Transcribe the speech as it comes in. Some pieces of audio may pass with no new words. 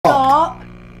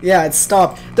Yeah, it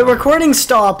stopped. The recording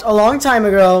stopped a long time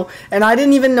ago, and I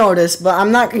didn't even notice. But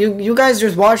I'm not. You guys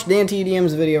just watched Dan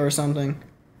TDM's video or something.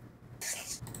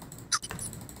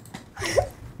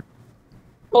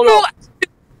 Hold on.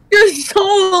 You're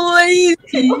so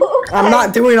lazy. I'm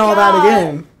not doing all that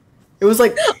again. It was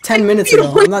like 10 minutes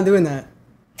ago. I'm not doing that.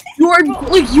 You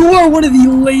are one of the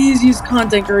laziest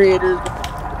content creators.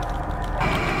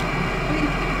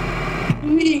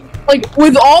 Like,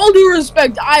 with all due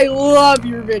respect, I love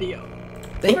your video.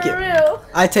 Thank you.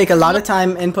 I take a lot of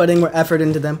time and putting effort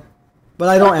into them, but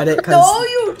I don't edit because. No,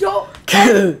 you don't.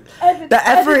 The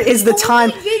effort is the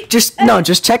time. Just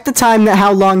check the time that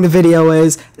how long the video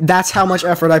is. That's how much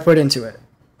effort I put into it.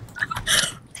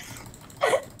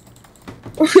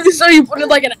 So you put in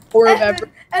like an hour of effort.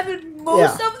 Evan,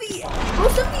 most of the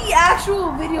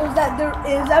actual videos that there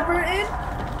is ever in,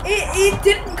 it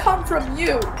didn't come from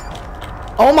you.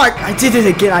 Oh my! I did it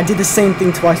again. I did the same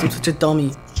thing twice. I'm such a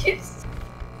dummy.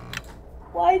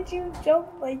 Why'd you jump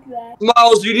like that?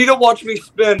 Miles, you need to watch me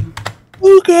spin.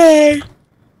 Okay.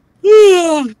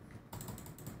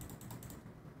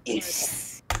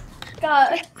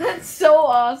 God, that's so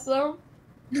awesome.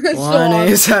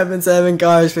 1877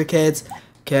 cars for kids.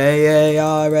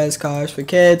 KARS cars for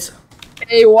kids.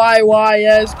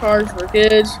 AYYS cars for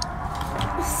kids.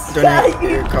 Donate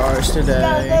your cars today.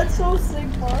 God, that's so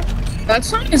Sigma. That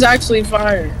song is actually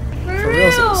fire. For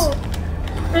real.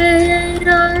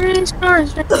 AYYS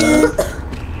cars for kids.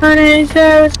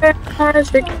 1877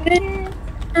 cars for kids.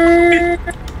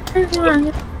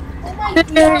 Oh my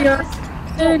God.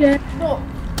 No.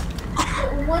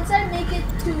 Once I make it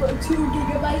to 2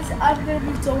 gigabytes, I'm gonna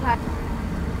be so happy.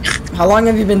 How long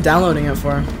have you been downloading it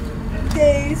for?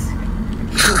 Days.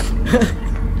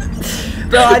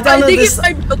 Bro, I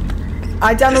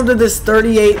downloaded this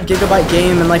 38 gigabyte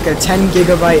game and like a 10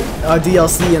 gigabyte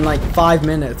DLC in like 5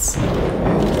 minutes.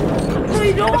 So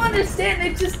you don't understand,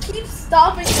 it just keeps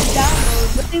stopping the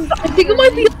download. I think it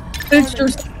might be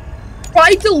just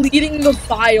try deleting the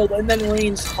file and then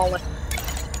reinstalling.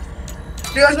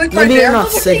 You guys like my Maybe you're dad? not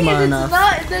Sigma enough.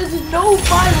 There's no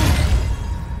file.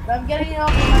 I'm getting it off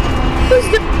of my There's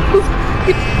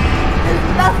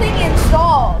nothing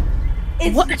installed.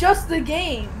 It's just the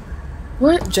game.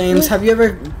 What? James, have you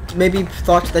ever maybe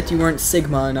thought that you weren't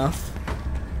Sigma enough?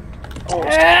 Oh.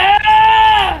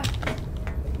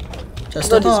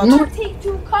 Just a thought. Don't take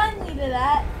too kindly to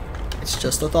that. It's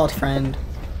just a thought, friend.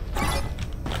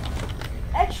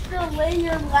 Extra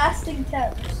layer lasting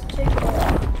temps. Check it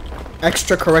out.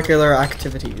 Extracurricular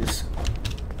activities.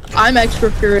 I'm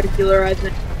extracurricular, I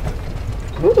think.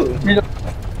 Ooh.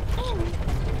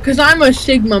 Cause I'm a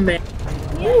Sigma man.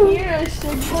 Yeah, you're a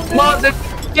Sigma. Mom, the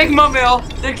Sigma male.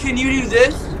 Then can you do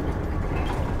this?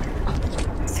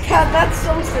 God, that's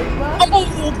so Sigma.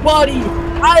 Oh, buddy,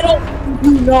 I don't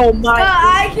know my.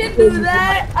 I can do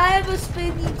that. I have a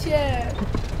spinny chair.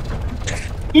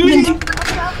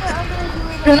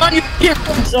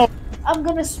 I'm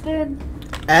gonna spin.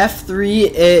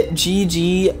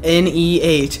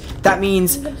 F3GGNE8. That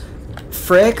means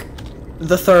Frick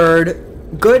the Third,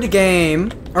 Good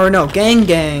Game, or no,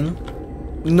 Gang,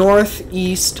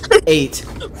 Northeast 8.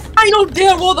 I know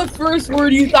damn well the first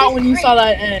word you thought when you saw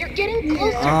that N. You're getting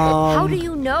closer. How do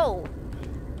you know?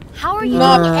 How are you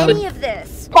Not doing any of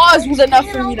this? Pause was enough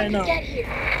for me to know.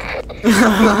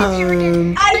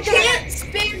 I can't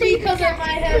spin because of my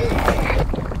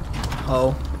headphones.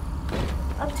 Oh.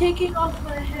 I'm taking off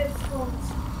my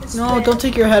headphones. No, don't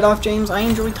take your head off, James. I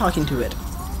enjoy talking to it.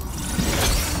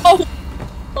 Oh.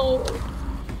 Oh.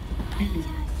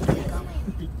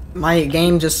 My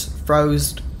game just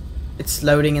froze. It's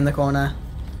loading in the corner.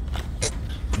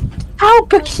 How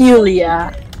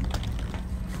peculiar.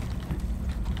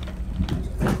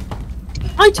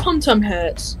 My tum-tum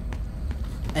hurts.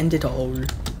 End it all.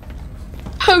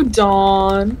 Hold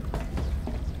on.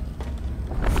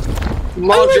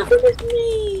 Miles, you're with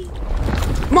me.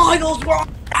 Miles, we're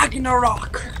rocking a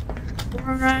rock.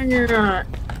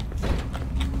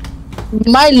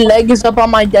 My leg is up on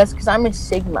my desk because I'm a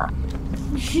Sigma.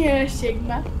 You're a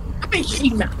Sigma. I'm a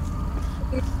Sigma.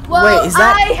 Well, wait, is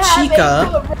that I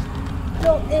Chica?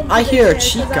 I hear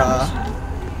Chica. Chica.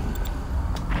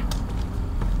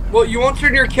 Well, you won't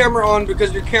turn your camera on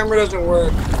because your camera doesn't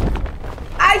work.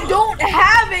 I don't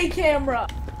have a camera.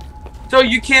 So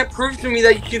you can't prove to me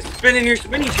that you can spin in your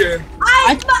spinny chair.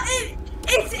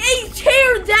 It's a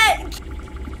chair that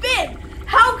spin.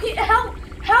 How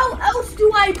else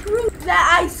do I prove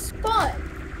that I spun?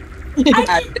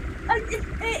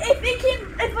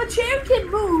 If a chair can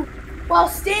move while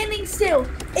standing still,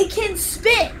 it can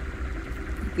spin.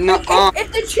 No.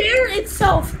 If the chair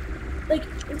itself, like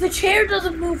If the chair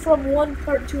doesn't move from one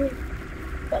part to it,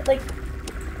 but like,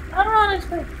 I don't know how to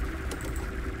explain.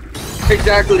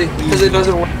 Exactly, because it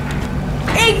doesn't work.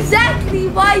 Exactly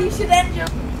why you should end your.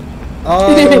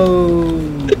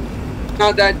 Oh.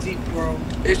 Not that deep, bro.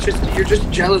 It's just you're just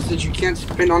jealous that you can't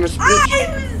spin on a speech. I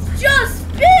was just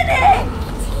spinning.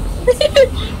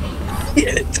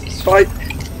 It's fine.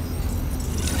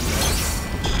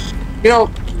 You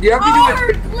know, you have to do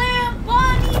Hard glam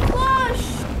body flush.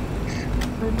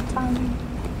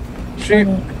 it. See,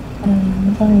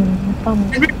 I'm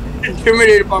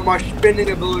intimidated by my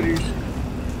spinning abilities.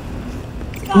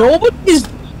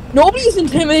 Nobody's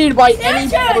intimidated by any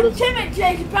sort of.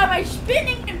 Intimidated by my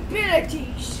spinning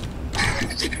abilities.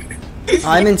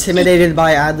 I'm intimidated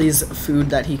by Adley's food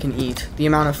that he can eat. The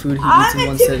amount of food he eats in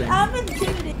one sitting.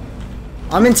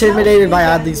 I'm intimidated by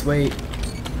Adley's weight.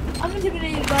 I'm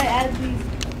intimidated by Adley's.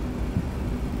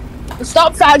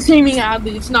 Stop fat shaming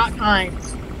Adley. It's not kind.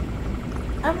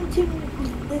 I'm intimidated.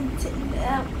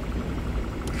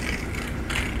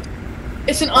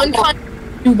 It's an unkind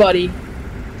you, buddy.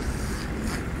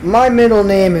 My middle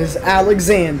name is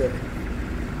Alexander.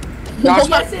 That's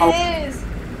Yes, it is.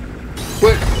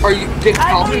 What are you? Dick,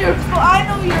 I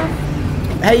know you're.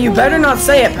 Hey, you better not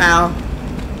say it, pal.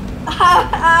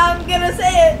 I'm gonna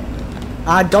say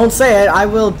it. Don't say it. I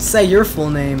will say your full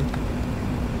name.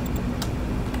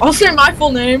 I'll say my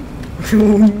full name.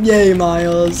 Yay,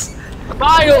 Miles.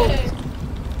 Miles.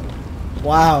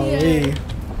 Wow. Yeah.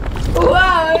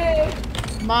 Wow.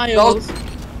 Miles.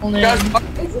 Full name.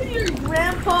 Isn't your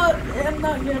grandpa,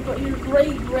 not grandpa, your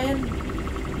great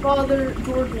grandfather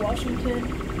George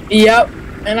Washington? Yep,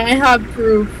 and I have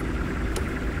proof.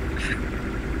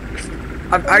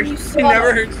 I've actually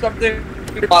never heard something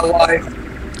in my life.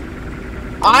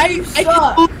 I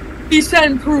can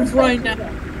send proof right now.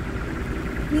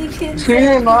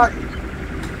 You're not.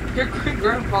 Your great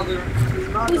grandfather is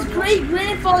not. His great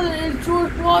grandfather is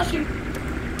George Washington.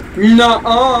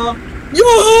 Nuh-uh.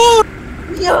 Yo!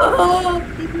 Yo!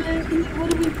 What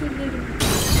do we prove it?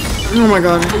 Oh my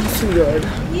god, it's too good.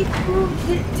 He proved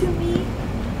it to me.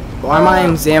 Why am I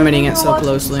examining it so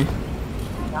closely?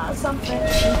 Something.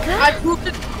 I proved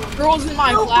it to girls in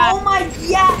my class. Oh my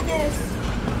godness!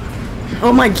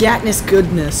 Oh my gatness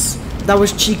goodness. That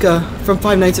was Chica from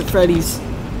Five Nights at Freddy's.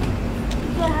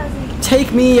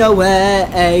 Take me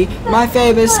away, my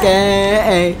favorite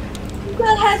skate.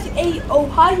 That has a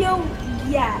Ohio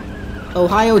Gat.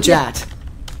 Ohio Jat.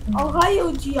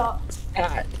 Ohio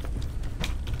Gat.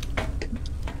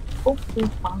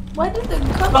 Why did the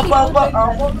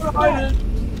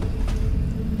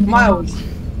Miles.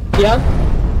 Yeah?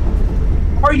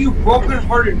 Are you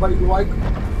broken-hearted, but you like?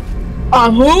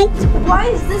 Who? Why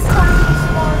is this company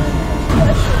smaller?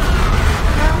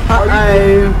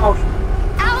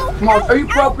 Miles, are you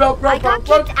I got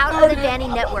kicked out of the Danny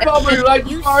network.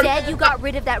 You said you got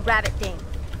rid of that rabbit thing.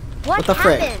 What the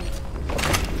frick? happened?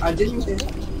 I didn't.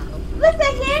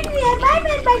 Listen, Henry, I'm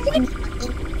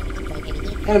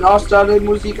And hasta de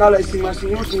música la hicimos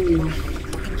sin.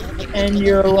 And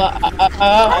you're like,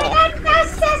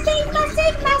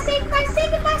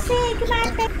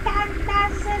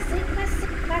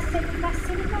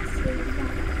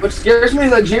 What scares me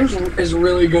is that James is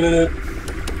really good at it.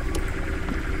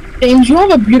 James, you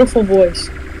have a beautiful voice.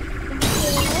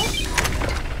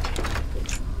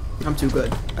 I'm too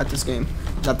good at this game.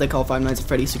 That they call Five Nights at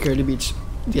Freddy's Security Beach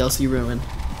DLC ruin.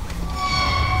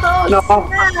 Oh, No.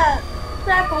 snap!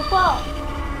 Crackle pop!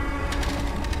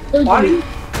 Why?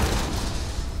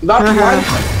 That's why.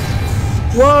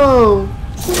 Whoa!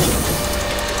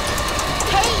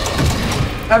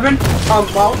 Evan,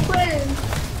 Miles,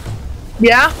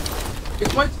 Yeah?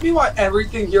 explain to me why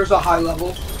everything here is a high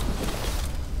level.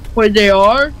 Wait, they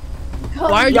are?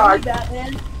 Why are you doing that,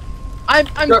 man? I'm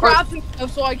crafting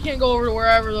stuff so I can't go over to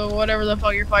whatever the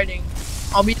fuck you're fighting.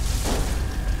 I'll be.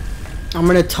 I'm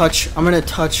gonna touch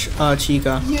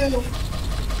Chica. You.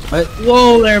 What?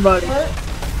 Whoa there, buddy.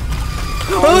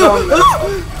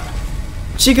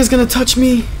 Chica's gonna touch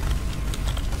me.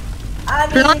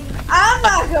 I mean, I'm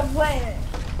not complaining.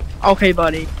 Okay,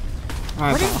 buddy.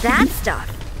 Alright, What is that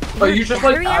stuff? Are you just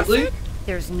like Battery Adley? acid?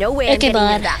 There's no way I'm getting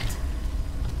rid of that.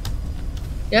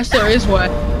 Yes, there is one.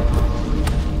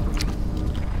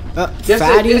 Yes,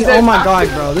 fatty? it is Oh my acid. god,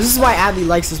 bro. This is why Adley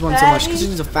likes this one so much, because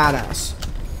he's a fat ass.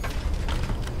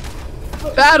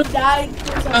 Died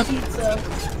for some pizza.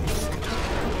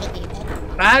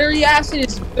 Battery acid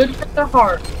is good for the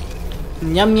heart.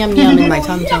 Yum yum yum in my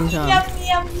tum tum Yum, tum.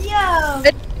 yum, yum, yum.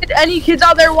 Any kids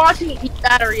out there watching, eat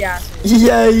battery acid.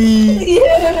 Yay!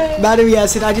 Yeah. Battery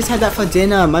acid, I just had that for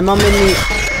dinner. My mom made me.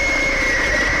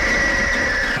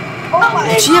 Oh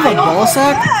my Did she have a ball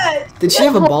sack? Did she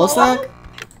have a ball sack?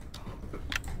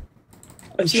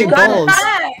 She had balls.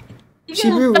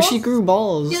 She grew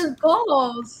balls. She has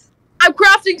balls. I'm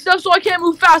crafting stuff so I can't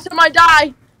move fast. I might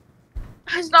die.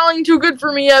 It's not looking too good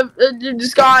for me. I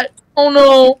just got. Oh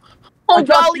no. Oh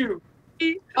golly.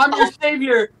 I'm your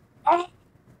savior. Oh.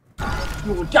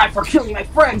 You will die for killing my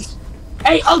friends.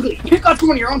 Hey, ugly, pick on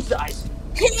someone your own size.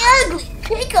 Hey, ugly,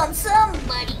 pick on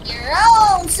somebody your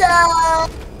own size.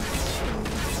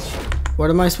 What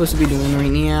am I supposed to be doing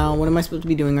right now? What am I supposed to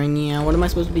be doing right now? What am I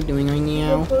supposed to be doing right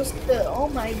now? Oh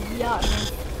my god.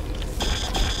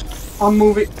 I'm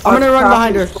moving. I'm gonna run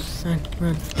behind her.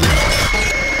 Run.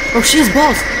 Oh, she has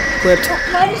balls. Clipped.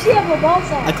 Why does she have a ball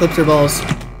sack? I clipped her balls.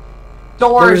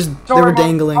 Don't worry. They were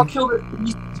dangling. I'll kill it.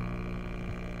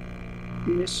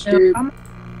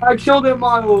 I killed it,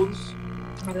 Miles.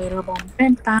 Miles, you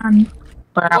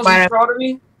proud of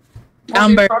me?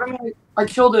 Miles, you proud of me? I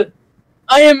killed it.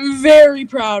 I am very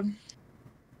proud.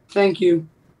 Thank you,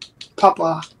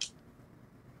 Papa.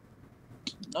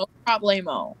 No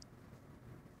problemo.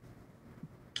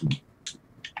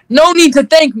 No need to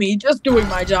thank me, just doing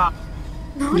my job.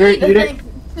 No need to thank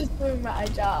me, just doing my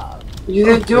job. You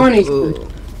didn't do anything.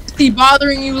 Is he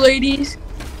bothering you, ladies?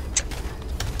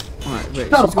 Alright, wait,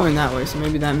 she's going that way, so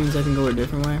maybe that means I can go a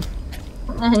different way.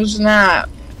 Oh, snap.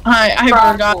 I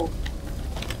forgot.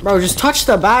 Bro, just touch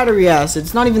the battery acid.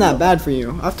 It's not even that bad for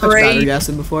you. I've touched battery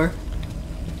acid before.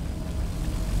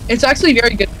 It's actually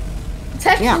very good. It's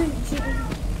actually,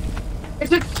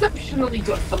 It's exceptionally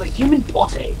good for the human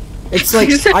body. It's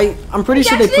like, I'm pretty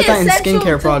sure they put that in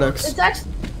skincare products.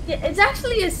 It's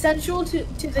actually essential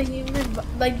to the human,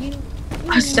 like, you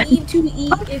need to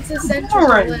eat, it's essential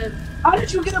to live. How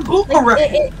did you get a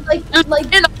boomerang? Like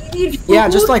you need food, yeah,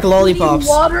 just like lollipops. You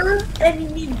need water, and you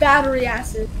need battery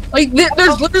acid. Like,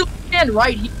 there's literally a stand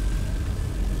right here.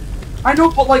 I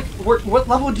know, but like, what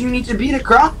level do you need to be to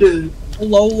craft it?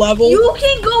 Low level. You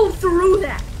can go through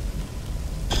that.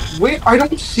 Wait, I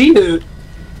don't see it.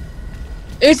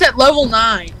 It's at level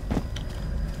 9.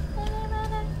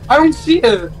 I don't see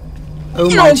it. Oh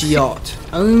my yacht.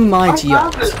 Oh my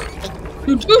yacht.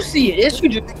 You do see it, yes you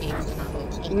do.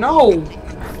 No.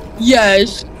 Please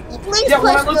Yes. Yeah,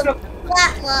 when I push looked the up.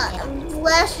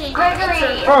 flashing.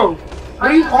 Bro,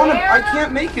 what are you on? I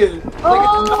can't make it. Like,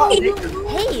 it's not making.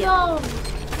 Hey,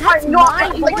 That's my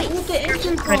With voice. the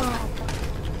intercom.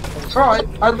 Bro,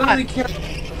 I literally can't.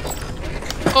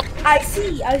 I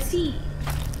see.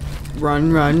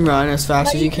 Run as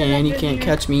fast as you can. You can't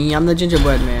catch me. I'm the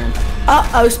gingerbread man.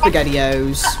 Uh-oh,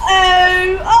 SpaghettiOs.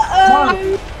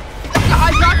 Uh-oh.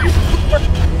 I got you.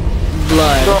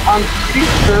 Blood. So I'm pretty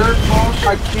sure, Mom,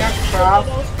 I can't craft.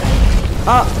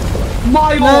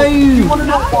 Milo, No. you wanna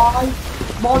know why?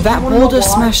 Mom, That boulder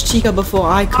smashed Chica before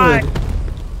I could.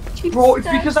 Bro, it's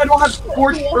because I don't have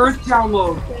Scorched Earth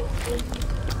download.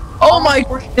 Oh my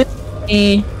goodness.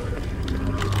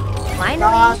 Finally,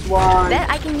 That's why. bet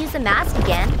I can use the mask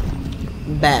again.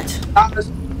 Bet. Pets.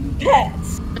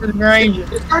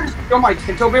 It's trying to steal my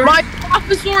Tinto Berry. My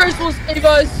Prophosaurus will save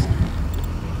us.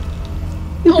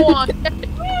 Go on.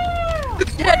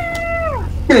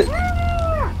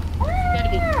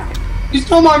 You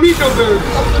stole my Mito Berry.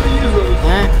 I'm gonna use those.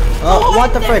 Oh,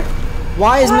 what the frick?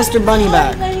 Why is Mr. Bunny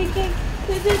back?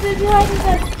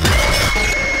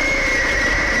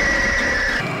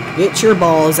 Get your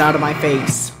balls out of my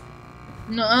face.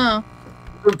 Nuh-uh.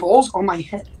 Your balls on my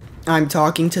head. I'm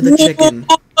talking to the chicken.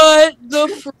 What the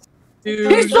frick?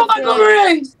 He stole my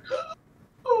boomerangs!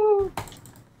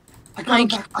 I got him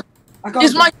back. I got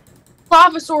Is him my back.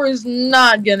 Prophosaurus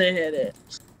not gonna hit it?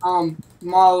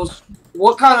 Miles,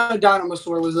 what kind of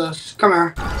dinosaur was this? Come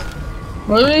here.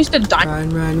 What did he say?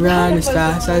 Dinosaur? Run as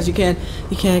fast as you can.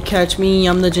 You can't catch me.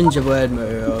 I'm the gingerbread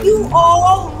man. You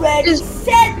already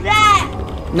said that.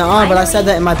 No, but I said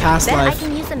that in my past Bet I life.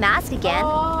 can use the mask again.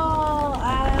 Oh,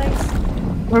 I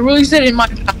I really said in my.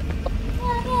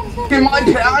 In my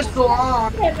past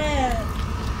life. Hey man.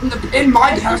 In my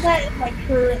I do past. that in my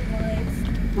current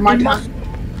life. In my past.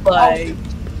 Like,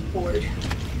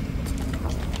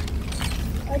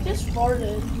 I just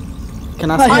farted.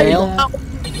 Can I fail?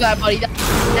 that buddy.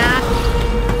 Nah.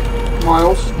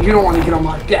 Miles, you don't want to get on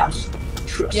my dad's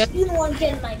trust. Yep. You don't want to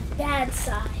get in my bad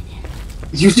side.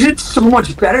 You did so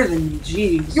much better than me,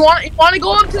 jeez. You want to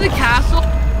go up to the castle?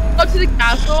 Go to the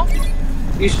castle.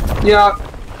 Yeah.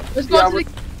 Let's go to the.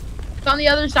 It's on the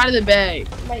other side of the bay.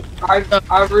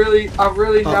 I've really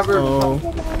never.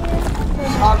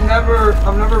 I've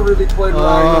never really played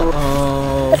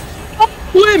Rhino.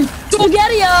 Swim!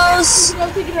 SpaghettiOs!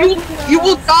 You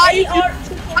will die.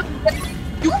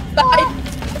 You will die.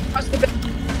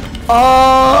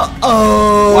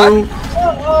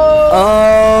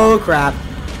 Oh crap.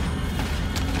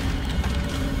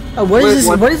 Oh, what is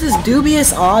this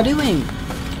dubious awe doing?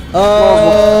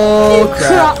 Oh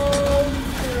crap.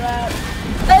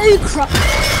 Oh crap.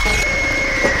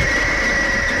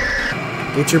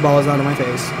 Get your balls out of my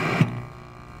face.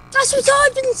 That's what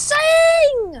I've been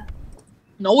saying!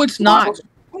 No, it's not.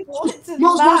 It's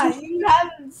not. You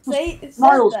haven't said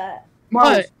that.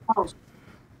 Miles.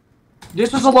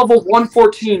 This is a level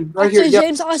 114 right here.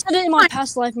 James, I said it in my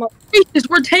past life. Jesus,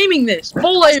 we're taming this.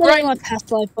 Bull I said it right in my past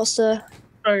life, Buster.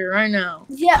 right now.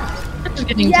 Yeah. It's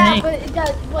getting Yeah, tamed. but it does.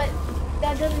 What?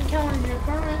 That doesn't count as your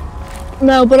current.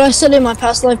 No, but I said it in my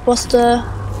past life, Buster.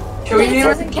 Can we name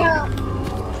doesn't it? count.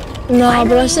 No,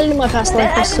 but I said it in my past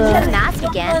life, Buster. Fnaf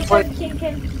again.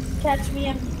 Can catch me.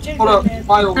 I'm Hold up,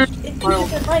 Miles.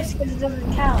 It's nice because it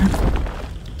doesn't count.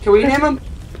 Can we name him?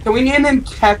 Can we name him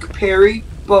Tech Perry,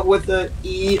 but with an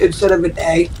E instead of an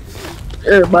A?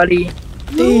 Sure, buddy.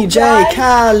 DJ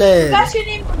Khaled. That's your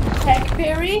name, Tech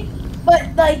Perry,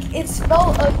 but like it's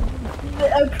spelled a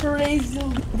crazy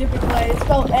different way. It's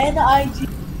spelled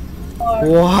N-I-G-R.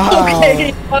 Wow.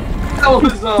 Okay.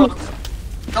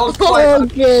 That was quite.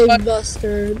 Okay,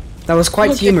 Buster. That was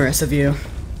quite humorous of you.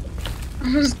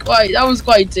 That was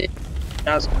quite deep.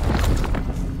 That was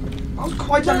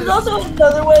quite. There's also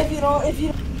another way if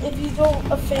you don't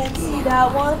fancy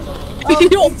that one. You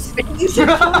don't. You should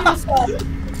kill yourself.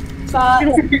 Stop.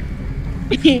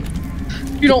 You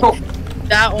don't.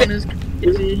 That one is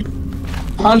crazy.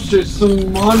 Monster,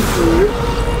 some monster.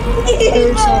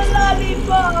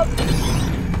 Lollipop.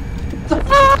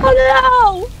 Oh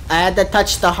no! I had to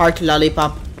touch the heart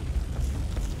lollipop.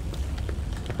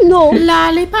 No.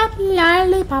 Lollipop,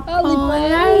 lollipop, oh, lollipop.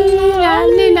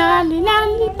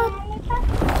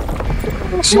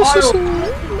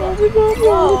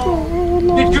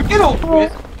 Did you get a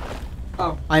whip?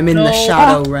 Oh. I'm in the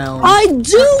shadow realm. I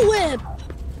do whip.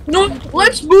 No,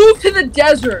 let's move to the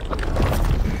desert.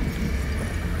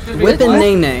 Whip and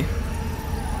Nene.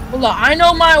 Hold on, I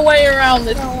know my way around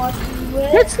this.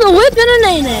 It's the whip and a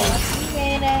nene.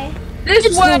 This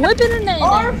It's way. the whip and a nene.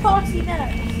 Or Foxy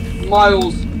Nut.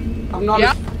 Miles, I'm not.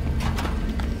 Yeah.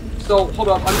 So hold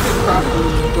up, I'm just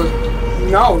crafting, but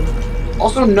no.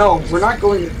 Also, no, we're not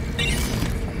going.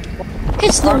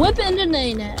 It's the whip and a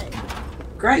nene.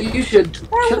 Grant, you should.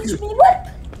 Now watch me whip.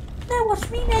 Now watch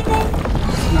me nene.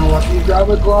 Now watch me grab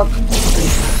a Glock.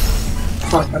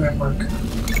 Fuck, that didn't work.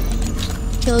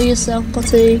 Kill yourself,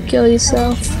 buddy. Kill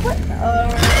yourself. Watch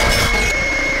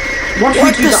me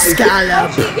What do the thy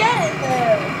scallop?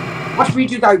 Watch me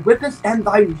do thy whippeth and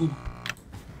thy knee.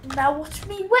 Now watch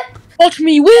me whip. Watch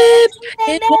me whip.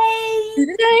 Nene.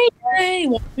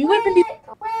 Watch me whip and do.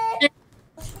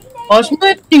 Watch me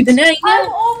whip. Do the name. I'm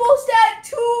almost at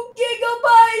 2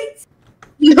 gigabytes.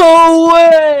 No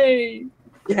way.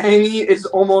 Danny is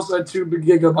almost at 2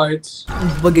 gigabytes.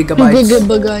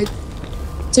 Gigabytes.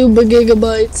 2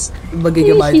 gigabytes.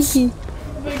 Gigabytes.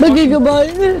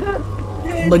 Gigabyte.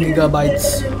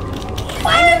 Gigabytes.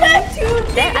 I'm at 2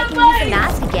 Bet I can use the gigabytes.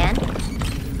 mask again.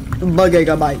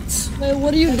 Gigabytes. Wait,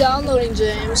 what are you downloading,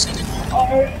 James?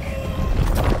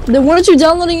 Then weren't you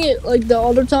downloading it like the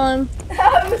other time?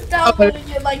 I was downloading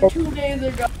it like 2 days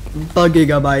ago.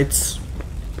 Gigabytes.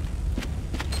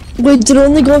 Wait, did it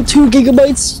only go up 2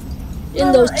 gigabytes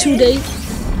in those 2 days?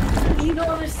 You don't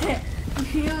understand.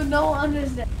 You don't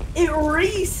understand. It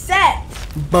reset,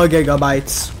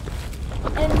 Gigabytes.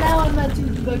 and now I'm at 2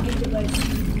 gigabytes.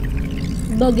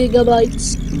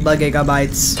 Gigabytes.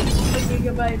 Gigabytes.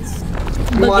 Gigabytes.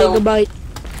 Miles. Gigabyte.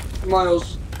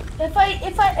 Miles. If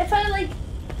I like.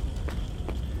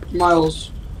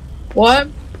 Miles. What?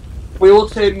 We will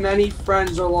take many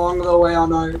friends along the way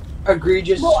on our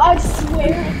egregious. Well, I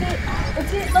swear,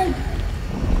 if it like,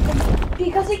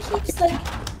 because it keeps like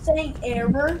saying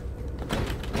error.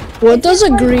 What does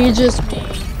egregious mean?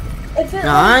 If it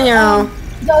I know.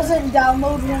 doesn't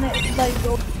download when it like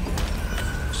goes.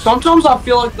 Sometimes I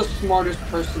feel like the smartest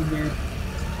person here.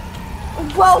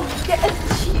 Well,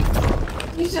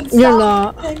 you should stop You're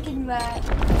not. thinking that.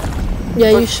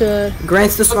 Yeah, you should.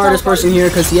 Grant's the smartest person here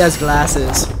because he has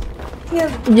glasses.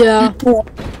 Yeah.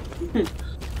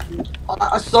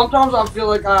 Sometimes I feel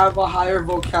like I have a higher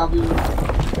vocabulary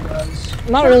than you guys.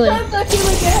 Not really. Sometimes I feel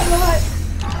like I have a lot.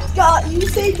 God, you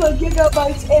say the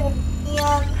gigabytes and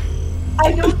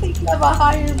I don't think you have a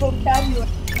higher vocabulary.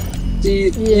 See,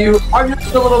 Yeah. you are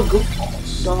just a little goofball,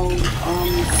 so,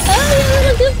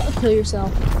 Kill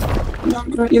yourself.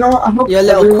 you know what, I hope You're a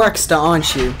little everyone- quirksta,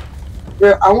 aren't you?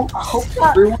 Yeah, I hope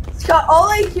everyone. Scott, all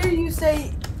I hear you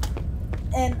say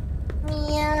and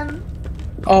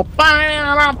Oh,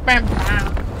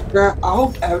 I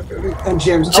hope and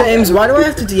James. James, why do I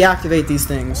have to deactivate these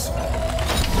things?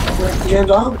 James,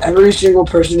 I hope every single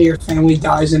person in your family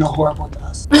dies in a horrible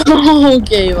death.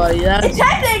 Okay, buddy. That's...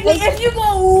 Technically, if you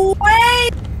go way,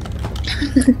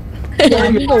 yeah,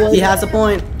 you go He has a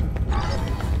point.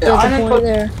 There's a point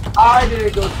there. I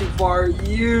didn't go too far.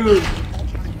 You.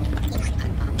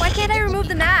 Why can't I remove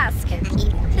the mask?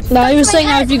 It's No, he was stuck in saying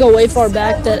my how head. if you go way far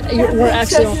back that we're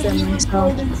actually on family.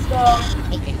 So.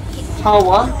 How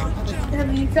what?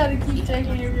 you gotta keep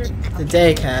checking your. The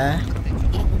daycare.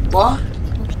 What?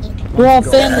 We're all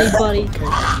family, buddy.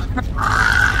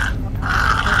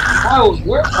 Miles,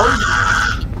 where are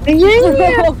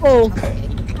Yeah.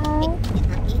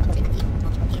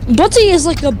 Butty is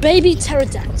like a baby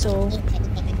pterodactyl.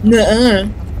 Nuh-uh.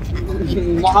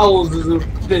 you? Miles is a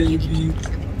baby.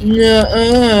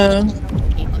 Nuh-uh.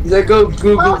 He's like, go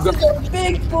Google. Mouse is a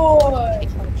big boy.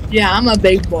 Yeah, I'm a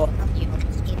big boy.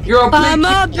 You're a big I'm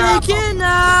a kid big kid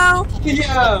now.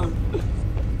 Yeah.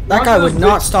 That guy would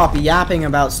not stop yapping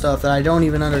about stuff that I don't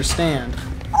even understand.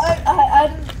 I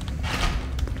didn't.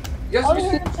 Yes, All I we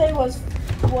heard him say was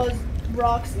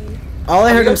Roxy. All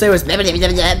I heard him say was. Hey,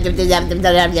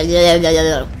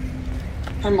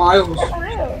 Miles.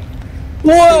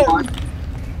 What?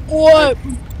 What?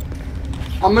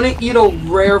 I'm gonna eat a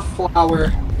rare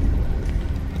flower.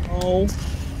 Oh.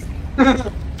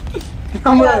 I'm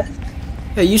gonna.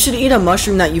 Hey, you should eat a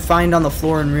mushroom that you find on the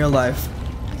floor in real life.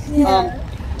 Yeah.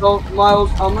 So Miles,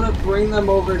 I'm gonna bring them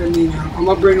over to me now. I'm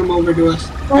gonna bring them over to us.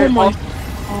 Oh my.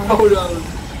 Photos.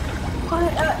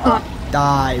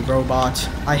 Die, robot.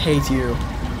 I hate you.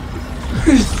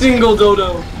 Single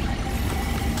dodo.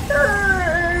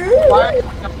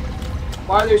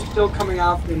 Why are they still coming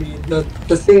after me? The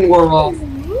thing wore off.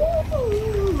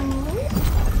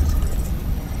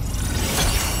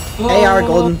 Hey, our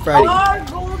golden Freddy. Our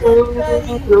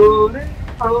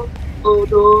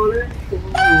golden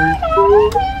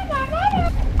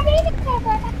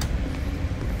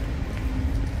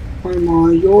Hey,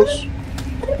 Miles.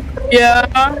 Yeah.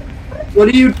 What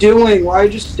are you doing? Why are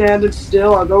you just standing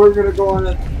still? I thought we were gonna go on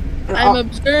a. I'm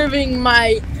observing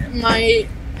my.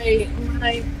 He's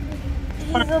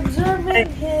observing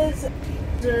his.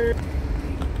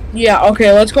 Yeah.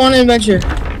 Okay. Let's go on an adventure.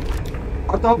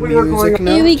 I thought we were going.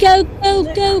 Music Here note.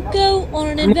 we go on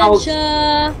an adventure.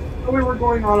 I thought we were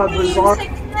going on a bizarre.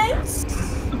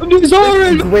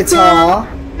 Guitar.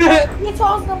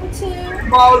 Guitar's number 2.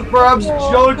 Miles, perhaps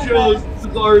JoJo's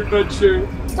bizarre adventure.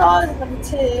 Star's number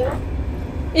 2.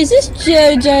 Is this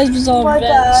JoJo's Bizarre My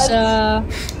Adventure?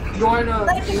 Join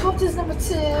Electric Bolt is number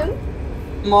 2.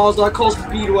 Miles, I call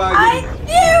Speedwagon. I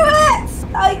knew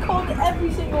it! I called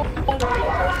every single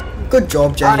one. Good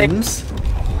job, James.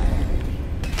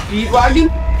 Speedwagon?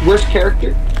 Worst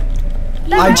character?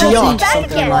 I geoed Back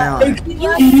something in again. my eye.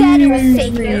 You said it was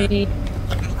sacred.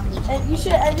 And you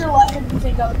should end your life if you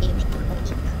think of it.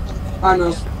 I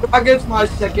know. Speedwagon's my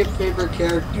second favorite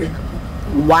character.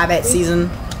 Wabbit season.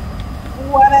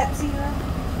 What that season?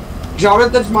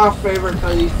 Jonathan's my favorite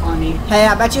because he's funny. Hey,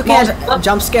 I bet you can't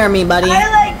jump scare me, buddy. I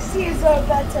like Caesar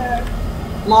better.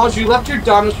 Miles, you left your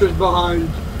dinosaurs behind.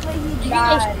 But he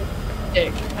died.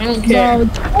 I don't care. No,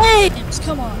 James,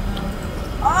 come on.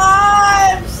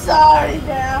 I'm sorry,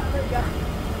 Dad. I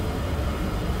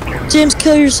forgot. James,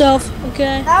 kill yourself,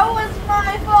 okay? That was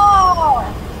my fault.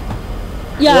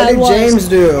 Yeah, What it did was. James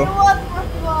do? It was my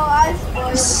fault. I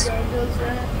spoiled JoJo's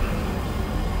rant.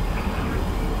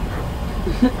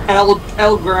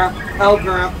 L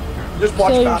Grant. Just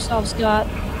watch Kill Bastion. yourself, Scott.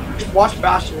 Just watch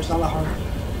Bastion, it's not that hard.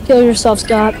 Kill yourself,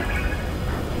 Scott.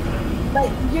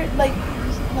 Like you're like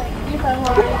you have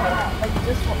already like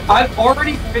this one. I've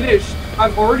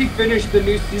already finished the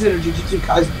new season of Jujutsu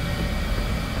Kaisen.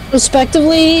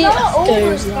 Respectively, Not kill over,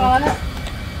 yourself. Scott.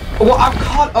 Well, I'm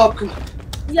caught up,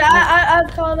 Yeah,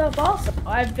 I've caught up also.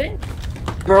 I've been.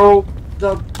 bro.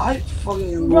 I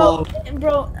fucking love.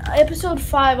 Bro, episode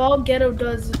 5, all Ghetto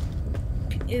does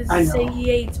is I know. say he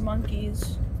hates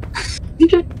monkeys.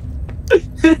 I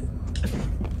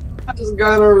just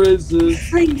gotta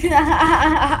resist,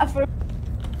 Yeah,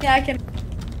 I can.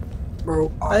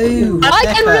 bro. Oh, I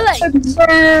can relate.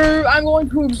 Observe. I'm going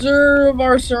to observe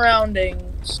our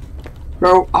surroundings.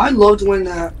 Bro, I loved when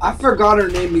I forgot her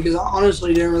name because I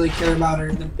honestly didn't really care about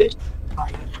her. The bitch.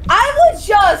 I was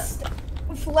just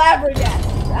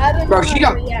flabbergasted. I didn't Bro, know she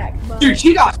how got- to react, but Dude,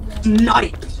 she got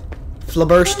sniped.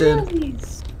 Flabursted.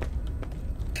 Please.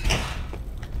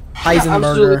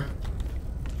 Heisenberger.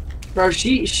 Bro,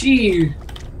 she.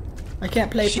 I can't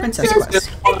play She Princess just-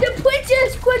 Quest. And the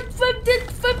princess quit from the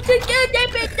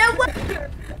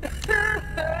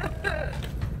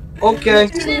Okay. You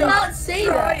did not say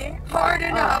that. Hard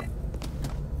enough.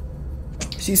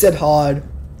 She said hard.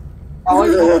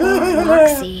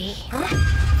 Roxy.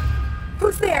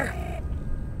 Who's there?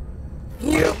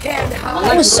 You can hide.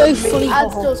 That was so funny. I'd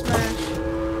still Haha.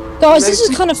 smash. Guys, this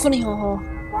is kind of funny. Haha.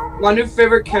 My new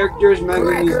favorite character is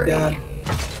Megan's dad.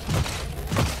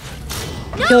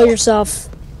 Kill yourself.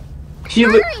 He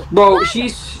was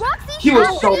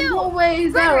so. No way,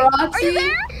 is that Roxy?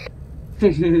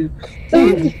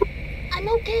 I'm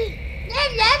okay.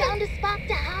 Found a spot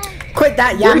to hide. Quit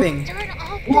that yapping. Turn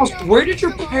off Mouse, the where did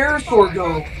your parasaur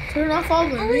go? Turn off all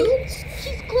the roots.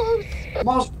 She's close.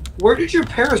 Mouse, where did your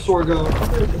parasaur go?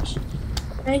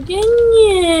 Again,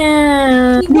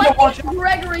 yeah. Why did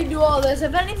Gregory do all this?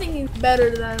 If anything, he's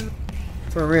better than.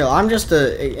 For real, I'm just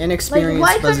an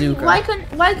inexperienced bazooka. Why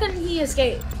couldn't he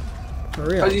escape? For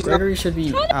real, Gregory should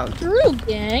be out. True,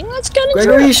 gang. That's kind of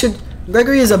true.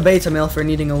 Gregory is a beta male for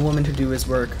needing a woman to do his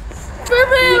work. For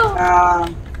real.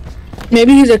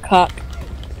 Maybe he's a cock.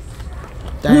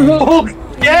 Dang.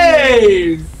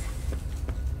 Yay!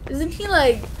 Isn't he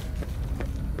like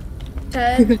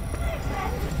 10?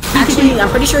 Actually, I'm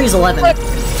pretty sure he's 11. I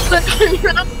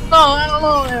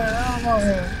don't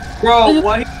know. Bro,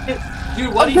 what?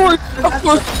 Dude, what? Of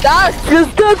course, that's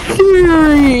just a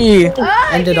theory.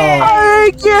 End it all.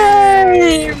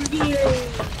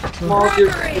 Mouse, your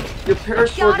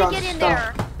parasaur got Get in stuck.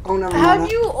 there. Oh, never Have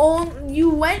mind.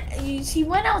 he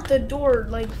went out the door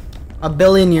like A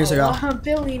billion years ago. a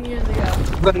billion years ago.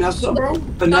 Vanessa, bro?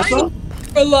 Vanessa?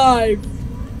 Alive.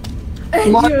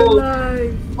 And Michael. you're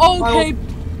alive. Okay,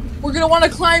 we're gonna want to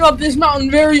climb up this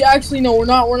mountain. Actually, no, we're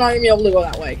not. We're not gonna be able to go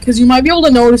that way because you might be able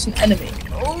to notice an enemy.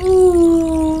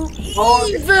 Ooh,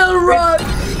 evil Rock.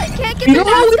 I can't get You the know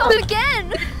how mask we off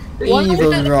again.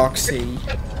 Evil Roxy.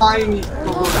 Tiny.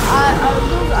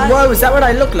 Whoa, is that what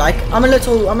I look like? I'm a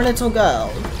little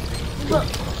girl.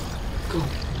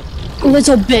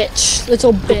 Little bitch.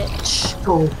 Little bitch.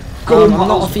 Go. I'm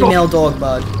not a female dog,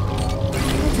 bud.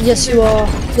 Yes, you are.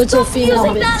 Little female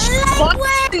bitch.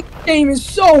 This game is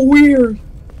so weird.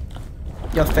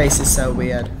 Your face is so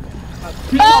weird.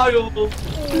 Miles. No.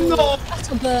 That's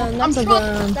a burn. That's a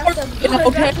burn.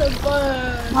 Okay.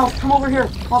 Mouse, come over here.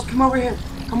 Mouse, come over here.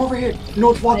 Come over here.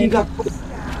 No, it's walking up.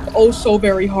 Oh, so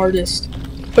very hardest.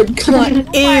 But come on,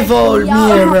 Evil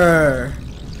mirror.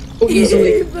 so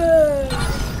easily.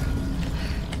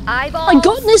 Eyeballs. My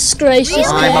goodness gracious,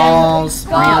 man. Eyeballs.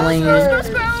 Really?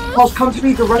 Mouse, come to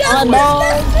me the rest of the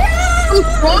way.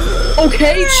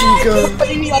 Okay, Chica.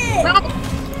 putting me up now.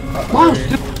 Mouse, What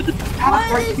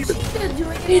right is here. Chica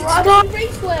doing in It's Rocky not-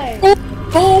 Raceway?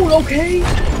 Oh, okay.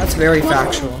 That's very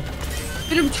factual.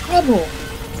 Bit of trouble.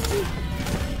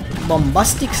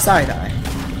 Bombastic side eye.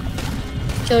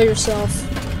 Kill yourself.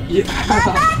 Yeah.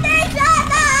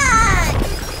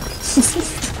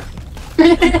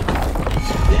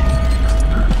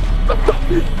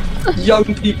 Young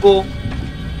people.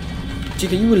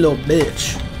 Chica, you a little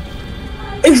bitch.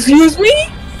 Excuse me?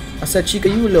 I said, Chica,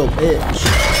 you a little bitch.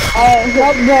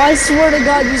 Bro, I swear to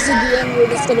God, you said the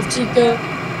N-word instead of Chica.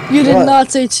 You did What?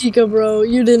 not say Chica, bro.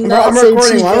 You did Bro, not I'm say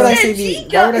recording. Chica. Why would I He say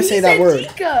said why would I Chica. say He that said word?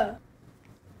 Chica.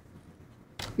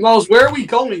 Miles, where are we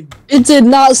going? It did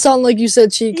not sound like you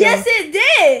said Chica. Yes, it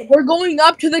did. We're going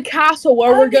up to the castle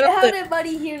where we're gonna How live. did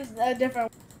Buddy hear a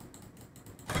different?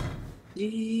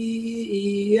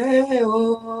 E-E-E-O,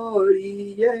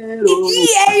 E-A-R-O.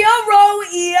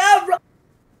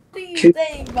 What are you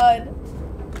saying, bud?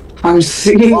 I'm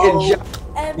singing Whoa. in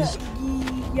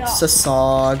M-E-A.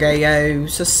 Sasagayo,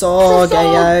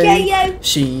 Sasagayo,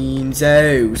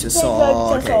 Shinzo,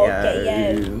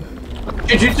 Sasagayo.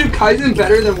 Jujutsu Kaisen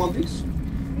better than One Piece?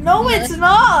 No, it's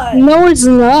not. No, it's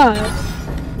not.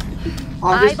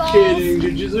 I'm just Eyeballs. kidding.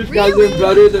 Jujutsu Kaisen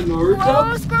better than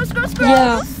Naruto? Gross.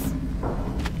 Yeah.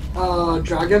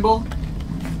 Dragon Ball?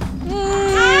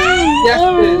 Yes,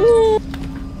 it is.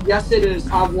 Yes, it is.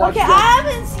 I've watched Okay, I that.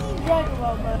 haven't seen Dragon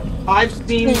Ball, but I've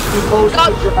seen most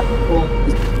of Dragon Ball.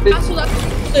 Castle that we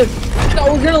live. No,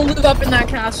 we're gonna live up in that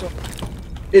castle.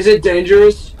 Is it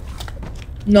dangerous?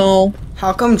 No.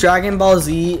 How come Dragon Ball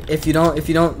Z, if you don't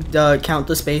count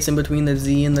the space in between the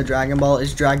Z and the Dragon Ball,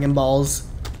 is Dragon Balls?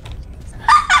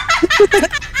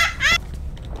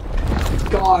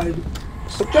 God.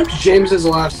 Sometimes James's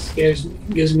laugh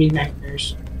gives me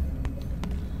nightmares.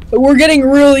 But we're getting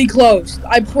really close.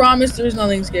 I promise there's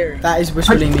nothing scary. That is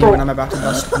whistling me when I'm about to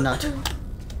bust a nut.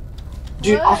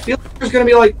 Dude, I feel like there's gonna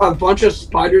be like a bunch of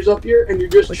spiders up here and you're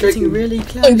just We're getting tricking. really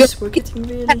close. We're getting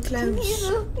really he's close.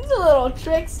 a little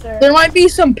trickster. There might be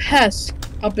some pests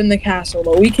up in the castle,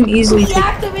 but we can easily take.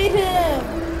 Deactivate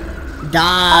him.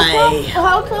 Die.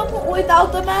 How come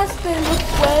without the mask they look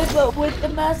away, but with the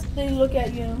mask they look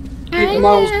at you? Hey,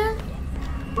 Miles,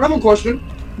 I have a question.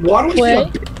 Why do I see a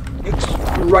big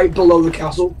right below the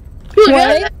castle?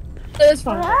 Wait. It's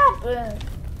fine. What happened?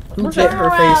 Who bit her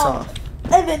face off?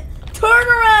 Evan, turn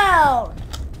around!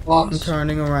 I'm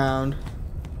turning around.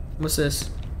 What's this?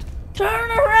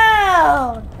 Turn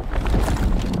around!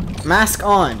 Mask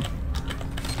on.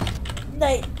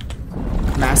 Night.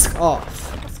 Mask off.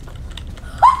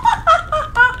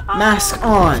 Mask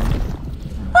on.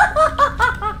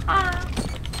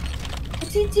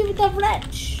 What do you do with the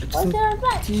wrench? What's there a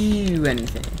wrench? Do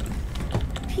anything.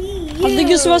 I think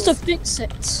you're supposed to fix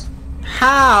it.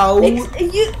 How?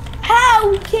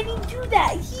 How can he do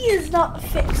that? He is not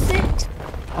fix it.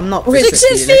 I'm not Fix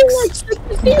it, Felix.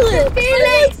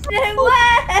 Felix, no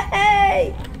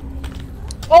way!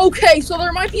 Okay, so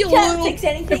there might be a little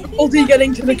difficulty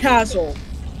getting to the castle.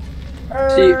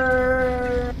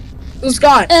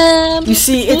 Scott. You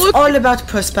see, it's all about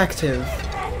perspective.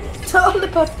 It's all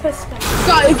about perspective.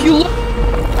 Scott, if you look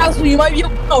at the castle, you might be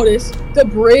able to notice the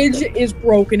bridge is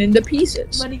broken into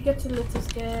pieces. When he gets a little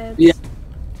scared. Yeah.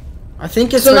 I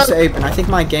think it's supposed to open. I think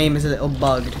my game is a little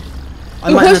bugged.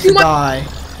 I might have to die.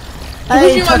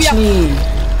 Hey, touch me!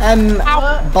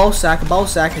 Ballsack,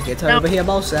 get over here,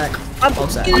 Ballsack.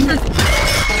 Ballsack.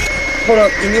 Hold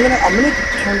up, give me a minute. I'm gonna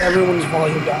turn everyone's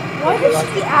volume down. Why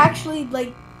does she actually,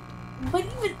 like, what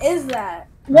even is that?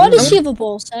 Why does she have a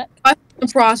ball sack? I the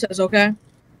process, okay?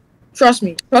 Trust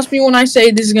me when I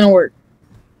say this is gonna work.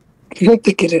 I don't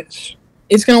think it is.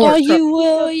 It's gonna work. Are you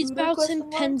worried about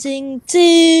impending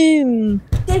doom?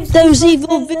 Those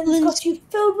evil villains got you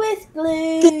filled with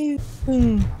glue.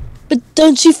 But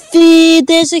don't you fear,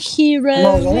 there's a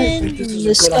hero in this is the a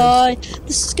good sky,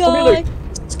 the sky,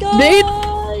 the sky.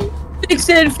 Fix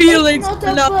it, Felix. It's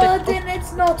not a bird and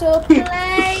it's not a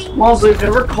plane. Miles, I've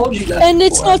never called you that. And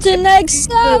it's not an egg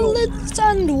salad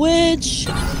sandwich.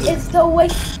 It's the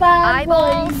waistband.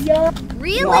 Eyeball.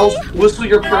 Really? Miles, whistle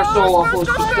your personal off.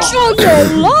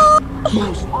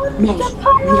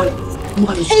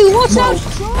 Miles. Hey, watch out,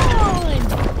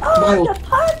 crime!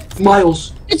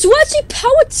 Miles. It's Wedgie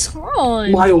power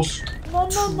time. Miles. No.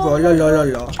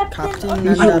 Captain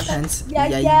Underpants.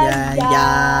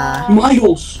 Yeah.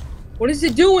 Miles. What is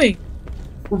it doing?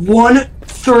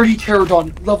 130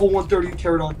 pterodon. Level 130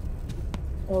 pterodon.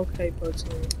 Okay,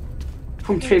 personally.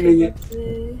 I'm taming it.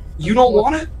 You don't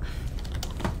want it?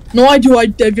 No, I do. I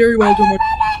very well do.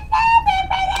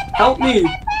 Help me.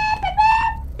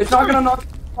 It's not gonna knock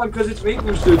because it's weight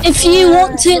boosted. If you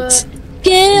want it,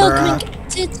 Gail can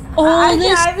get it all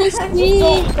this week.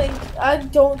 I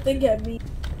don't think it means.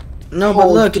 No, but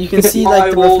look, you can see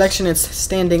like the reflection. It's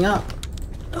standing up.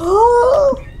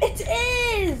 Oh, it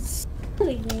is.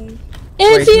 Wait,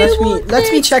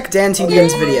 let me check Dan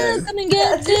TDM's video. Come and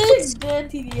get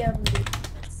it.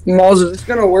 Miles, is this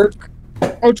gonna work?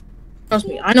 Oh, trust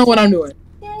me, I know what I'm doing.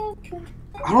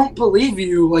 I don't believe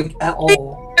you, like, at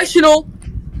all. Professional.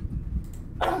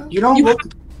 You don't look.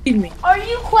 Me. Are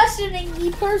you questioning the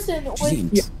person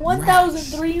with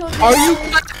 1,300? Are you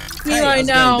questioning me right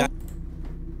now?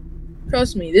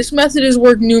 Trust me, this method has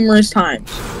worked numerous times.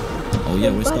 Oh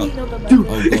yeah, we're stuck. Dude,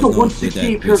 oh, it's a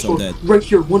 168 parasol. Right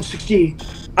here, 168.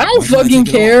 I don't fucking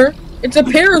care. It's a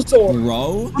parasol.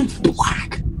 Bro? It's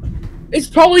black. It's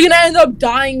probably gonna end up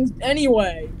dying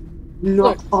anyway.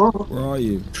 No. Where are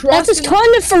you? That is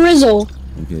kind of for Rizzle.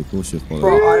 Okay, bullshit.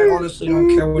 Bro, I honestly don't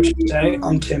care what you say.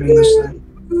 I'm timming this thing.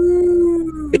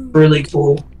 It's really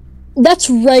cool. That's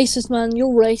racist, man. You're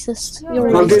racist. You're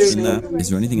racist. Is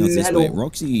there anything else this way?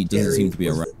 Roxy doesn't seem to be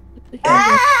around. You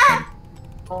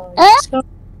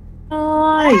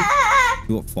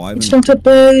got 5 It's not a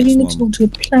bird, and it's not a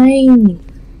plane.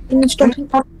 And it's not a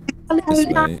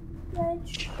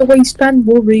the waistband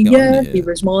warrior.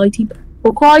 Here is mighty.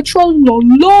 Or cry troll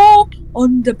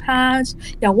underpants.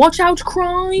 Yeah, watch out,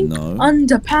 crime. No.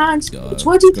 Underpants. God. It's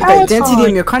 20 Okay, Dan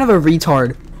TDM, you're kind of a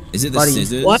retard. Is it the buddy.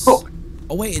 scissors? What?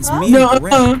 Oh wait, it's me. No.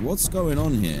 Correct. What's going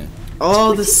on here?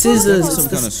 Oh, the scissors. Some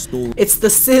kind of story. It's the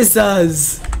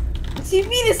scissors. What do you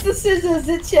mean it's the scissors?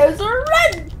 It shows a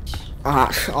wrench.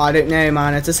 I don't know,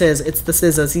 man. It's the scissors. It's the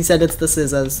scissors. He said it's the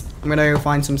scissors. I'm gonna go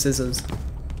find some scissors.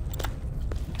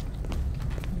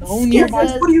 No nearby.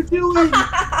 What are you doing?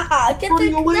 Get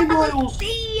Running away, Miles.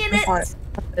 C in it.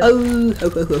 Oh, I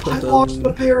lost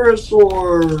the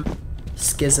parasaur.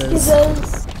 Skizzers.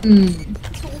 Scissors.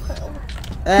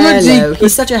 Hello.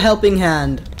 He's such a helping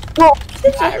hand.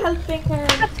 Such a helping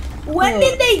hand. When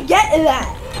did they get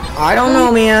that? I don't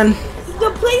know, man.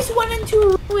 The place went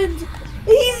into ruins.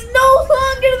 He's no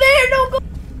longer there. No go.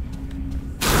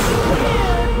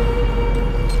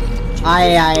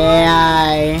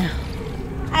 Aye.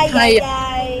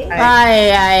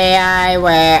 Hi,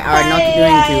 where are not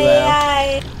doing too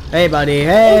well. Hey, buddy.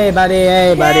 Hey, buddy.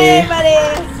 Hey, buddy. Hey,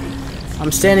 buddy.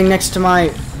 I'm standing next to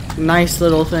my nice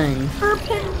little thing.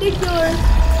 Perpendicular.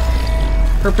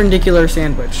 Perpendicular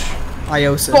sandwich.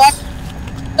 Iosis.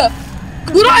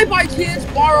 Could I by chance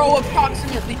borrow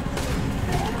approximately?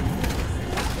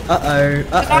 Uh-oh.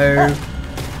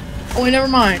 Oh, never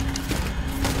mind.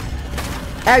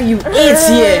 Oh, you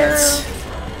idiot!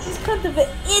 She's kind of an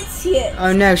idiot.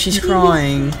 Oh no, she's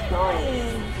crying.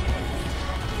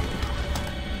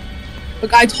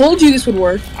 Look, I told you this would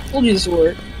work.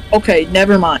 Okay,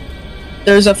 never mind.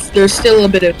 There's still a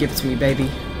bit of. Give it to me, baby.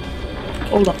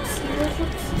 Hold on.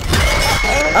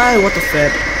 Oh, what the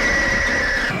flip?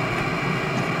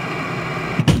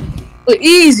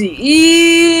 Easy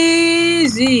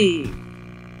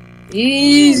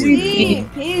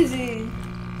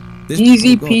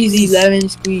peasy lemon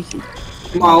squeezy.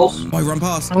 Miles. I run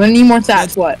past. I'm gonna need more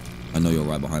stats. What? I know you're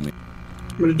right behind me.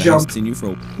 I'm gonna jump. Seen you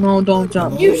for No, don't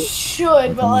jump. You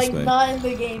should, but like way. not in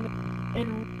the game.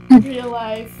 In real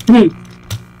life.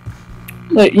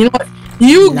 Wait, you know what?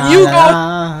 You go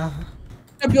Nah.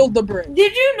 to build the bridge.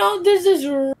 Did you know there's this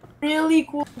really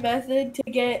cool method to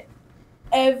get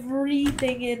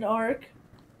everything in Ark?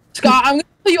 Scott, I'm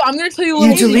gonna tell you a You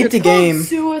little delete secret. the game.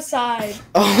 Suicide.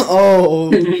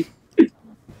 Oh.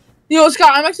 Yo,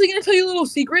 Scott, I'm actually gonna tell you a little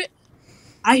secret.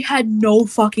 I had no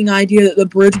fucking idea that the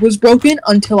bridge was broken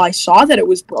until I saw that it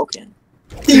was broken.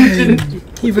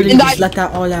 He really just let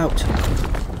that all out.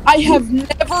 I have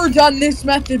never done this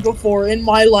method before in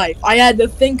my life. I had to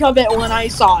think of it when I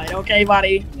saw it, okay,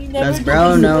 buddy? You never That's did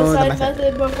bro, the no, the suicide method.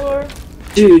 method before?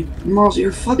 Dude, Miles,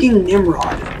 you're fucking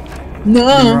Nimrod.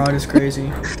 No. Nimrod is crazy.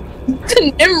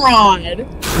 Nimrod.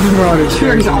 Nimrod is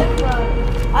crazy.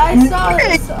 I saw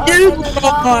this an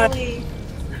anomaly.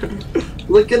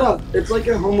 Look it up. It's like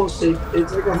a homo sapien.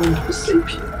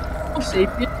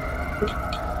 Sapien.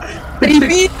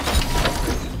 Baby.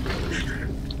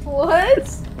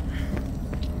 What?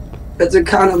 It's a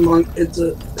kind of monk. It's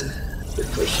a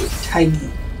tiny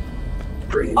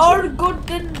brain. Our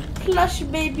golden plush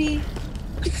baby.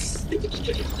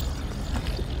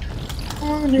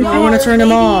 I want to turn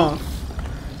him off.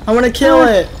 I want to kill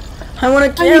it. I want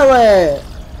to kill it.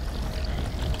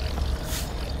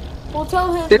 We'll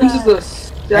tell him This is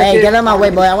that. the Hey, get out of my way,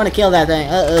 boy. I want to kill that thing.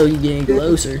 Uh-oh, you getting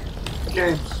closer.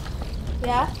 James,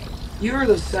 Yeah? you are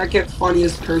the second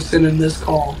funniest person in this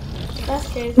call. That's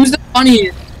crazy. Who's the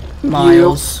funniest?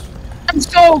 Miles. I'm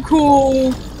so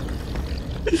cool.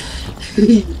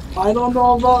 I don't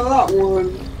know about that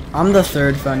one. I'm the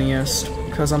third funniest,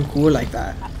 because I'm cool like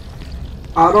that.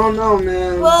 I don't know,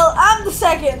 man. Well, I'm the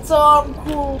second, so I'm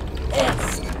cool.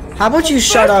 It's How about you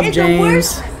shut first up, is the James?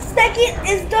 worst, second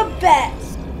is the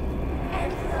best.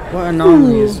 What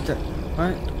anomaly is that?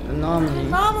 What? Anomaly.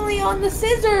 Anomaly on the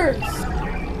scissors.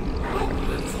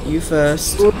 You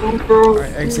first.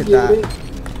 Alright, exit that.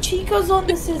 Chico's on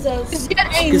the scissors.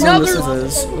 Chica's on the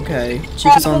scissors. Okay.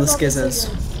 Chica's on the skizzers.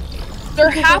 There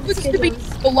happens to be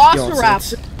Got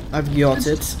Velociraptor. it. I've got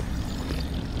it.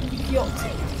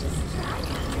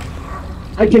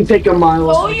 I can take a mile.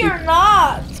 No, you're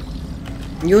not.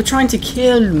 You're trying to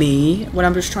kill me when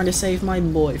I'm just trying to save my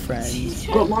boyfriend.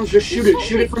 Go, Mom, just shoot it.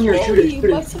 Shoot it from here. Shoot it.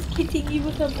 Shoot By it. suffocating you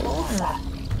with a ball sack.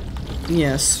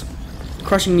 Yes.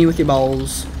 Crushing me with your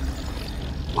balls.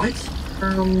 What?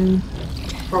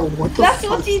 Bro, what the That's fuck?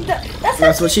 what she does.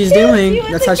 That's what she's doing.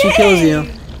 That's how she kills you.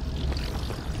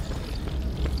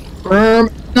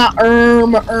 Not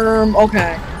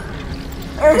okay.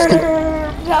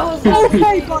 That was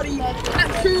Okay, buddy.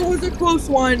 That sure was a close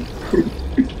one.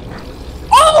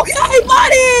 Okay,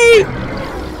 buddy!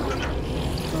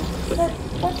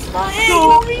 That's not it. You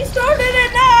restarted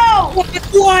it now.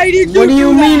 Why did you What do you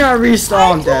that? mean I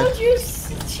restarted I that? told you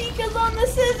Chica's on the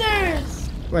scissors.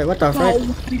 Wait, what the No, frick?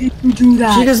 why did you do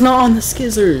that? Chica's not on the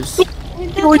skizzers. Is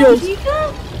that not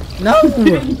Chica? No.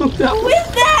 Who is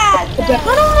that? I don't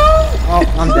know. Oh,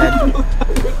 I'm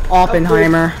dead.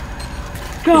 Oppenheimer.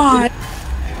 God.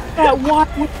 That what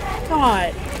was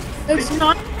that? That's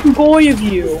not boy of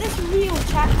you. Is this real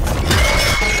chat?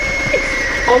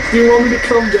 Oh, do you want me to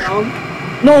come down?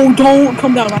 No, don't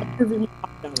come down. I'm perfectly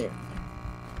fine down here.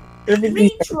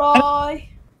 Retry.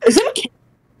 Is that a cave?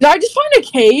 Did I just find a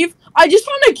cave? I just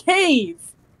found a cave.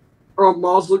 Oh,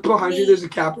 Miles, look behind you. There's a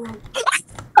cap.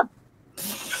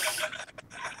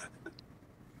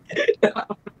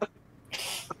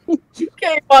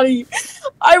 Okay, buddy.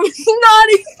 I was not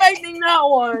expecting that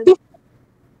one.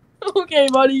 Okay,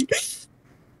 buddy.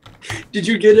 Did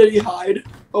you get any hide?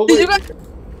 Oh, Did you wait. guys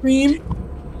scream?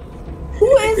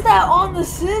 Who is that on the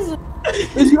scissors?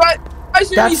 Did you guys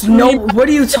That's no. What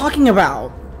are you talking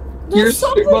about? Your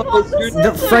scream was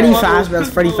The Freddy Fazbear. That's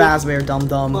Freddy Fazbear. Dumb.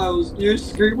 Miles, your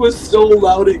scream was so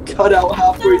loud it cut out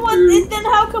halfway through. Then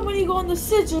how come when you go on the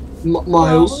sigil?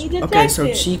 Miles. Okay,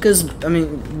 so Chica's. I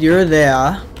mean, you're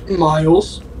there.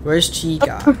 Miles. Where's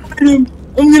Chica? I'm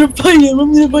gonna fight him.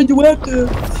 I'm gonna fight the weapon.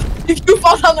 If you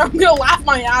fall down there, I'm gonna laugh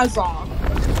my ass off.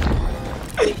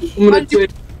 I'm gonna do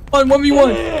it.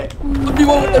 1v1.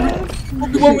 1v1 with every.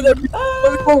 1v1 with every.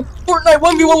 1v1. Fortnite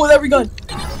 1v1 with every gun.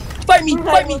 Fight me.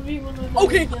 Fight me.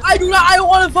 Okay, I don't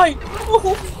want to fight.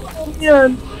 Oh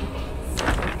man.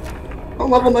 I'm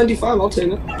level 95. I'll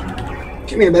take it.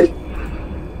 Come here, buddy.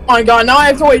 Oh my god, now I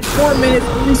have to wait 4 minutes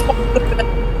to respawn.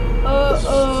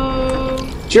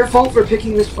 It's your fault for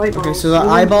picking this fight. Okay, so the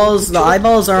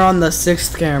eyeballs are on the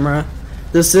 6th camera.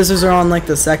 The scissors are on like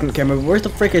the 2nd camera. Where the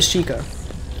frick is Chica?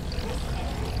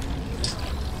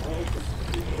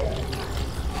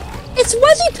 It's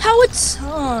Wesley Powered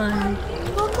Son.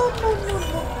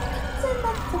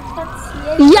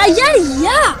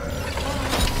 Yeah.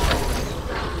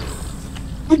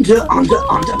 On the.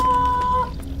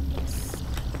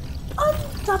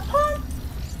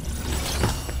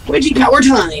 Where'd you power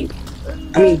time?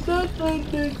 I mean.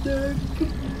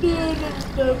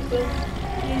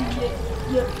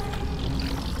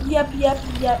 Yep.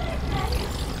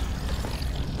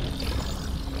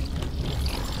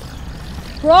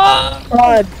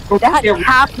 God,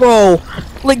 that bro.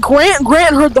 Like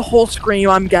Grant heard the whole scream.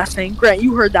 I'm guessing. Grant,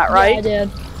 you heard that, right? Yeah, I did.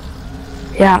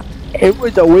 Yeah, it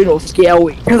was a little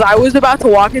scary because I was about to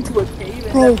walk into a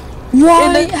cave. Bro,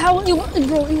 why? How?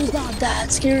 Bro, it was not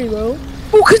that scary, bro.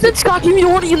 Well, because then Scott gave me the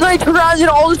warning and then I turned around and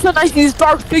all of a sudden I see this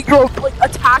dark figure like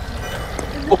attack.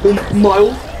 Oh,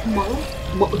 Miles,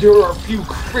 there are a few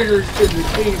critters in the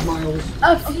cave, Miles.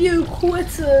 A few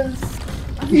quitters.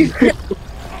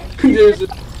 There's a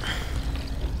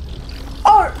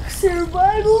Ark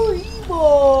Survival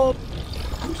Evo.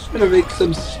 I'm just gonna make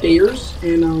some stairs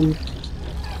and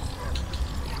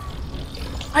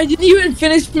I didn't even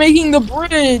finish making the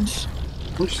bridge.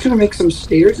 I'm just gonna make some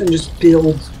stairs and just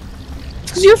build.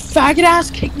 Cause your faggot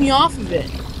ass kicked me off of it.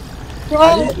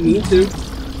 I didn't mean to.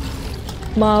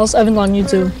 Miles, Evan's on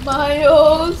YouTube.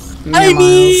 Miles. Yeah,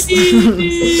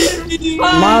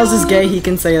 Miles is gay. He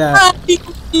can say that.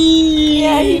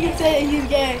 Yeah, he can say he's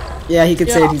gay. Yeah, he could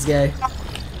say he's gay.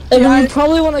 Evan, you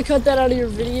probably want to cut that out of your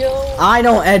video. I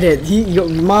don't edit.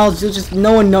 Miles, just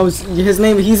no one knows his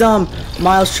name. He's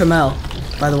Miles Trammell,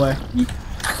 by the way.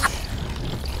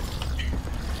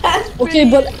 Okay,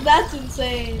 but that's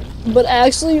insane. But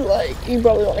actually, like, you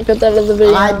probably want to cut that out of the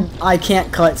video. I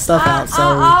can't cut stuff out,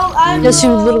 so. Yes,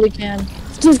 you literally can.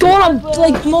 Just go on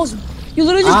like most. You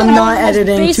literally just. I'm not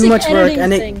editing. Too much work,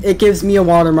 and thing. it gives me a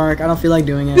watermark. I don't feel like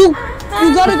doing it. You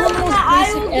gotta go on the most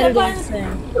basic editing thing.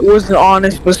 It was an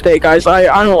honest mistake, guys. I'm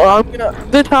gonna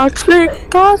the toxic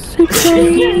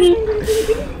thing.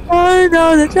 I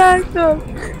know the toxic.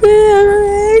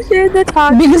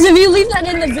 Because if you leave that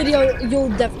in the video, you'll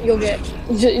get.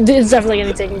 It's definitely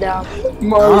getting taken down. I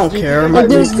don't care. My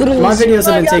videos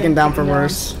have been taken down for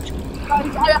worse.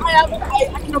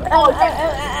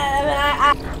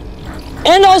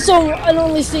 And also, I don't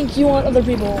really think you want other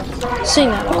people seeing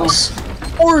that of us.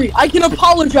 Ori, I can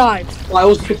apologize.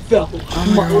 Miles fell.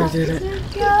 Miles did it.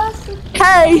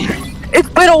 Hey, it's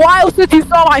been a while since you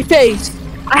saw my face.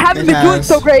 I haven't been doing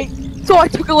so great, so I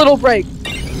took a little break.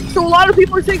 So a lot of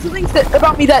people are saying some things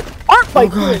about me that aren't quite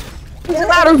good. Doesn't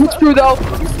matter if it's true though.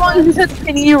 As long as it's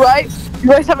entertaining you, right? You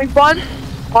guys having fun?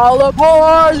 All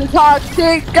aboard the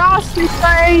toxic gossip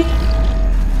train.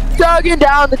 Chugging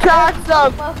down the tracks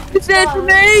of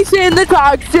misinformation, the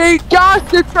toxic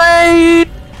gossip train.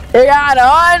 They got a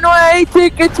one-way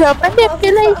ticket to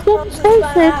manipulation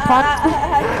station.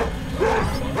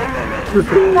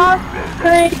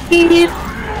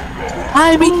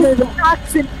 I mean, the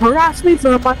toxin harass me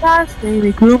for my last name.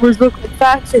 And groomers look like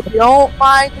facts. If you don't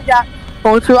mind the gap,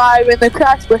 won't survive in the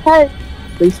cracks. But hey,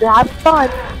 at least they're having fun.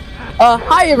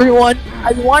 Hi everyone.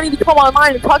 I've been wanting to come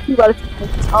online and talk to you about a few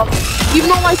things. Even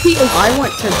though my feet I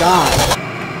want to die.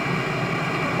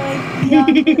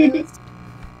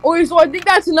 Okay, so I think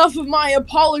that's enough of my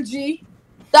apology.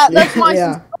 That's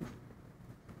my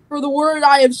for the word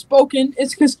I have spoken.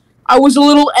 It's because I was a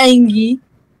little angry.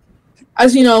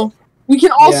 As you know, we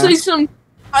can all say some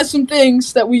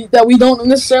things that we don't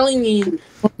necessarily mean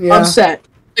on set.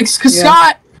 Because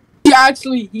Scott, he just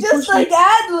like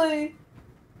Adley.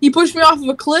 He pushed me off of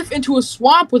a cliff into a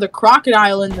swamp with a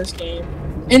crocodile in this game,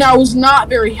 and I was not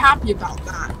very happy about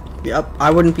that. Yep,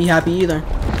 I wouldn't be happy either.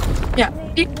 Yeah,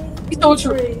 it's so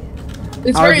true.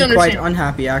 It's I very would be quite understandable.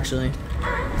 unhappy, actually.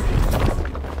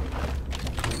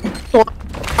 So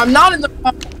I'm not in the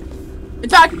wrong. In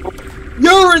fact,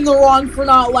 you're in the wrong for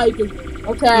not liking me.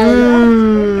 Okay.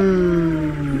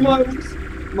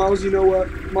 Miles, you know what?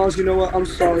 Miles, you know what? I'm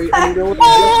sorry. And you know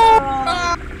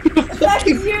what?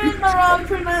 You're in the wrong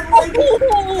for not liking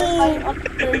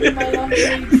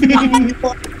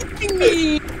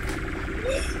me.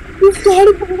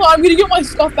 I'm gonna get my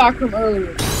stuff back from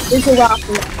earlier. There's a raft.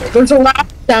 There's a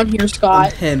raft down here,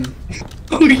 Scott. Him.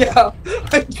 Oh yeah,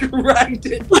 I dragged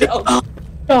it down.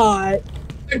 Scott. I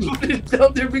put it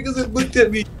down there because it looked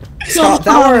at me. Scott,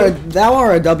 thou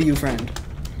are a W friend.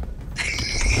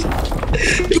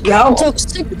 Now,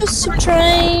 Toxic gossip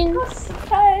train.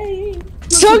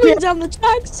 Chugging down the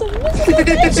tracks of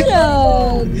misinformation.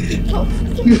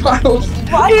 Miles,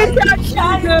 Why is that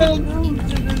shiny?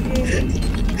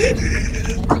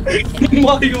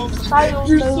 Miles,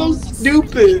 you're so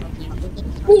stupid.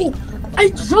 I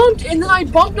jumped and then I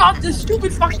bumped off this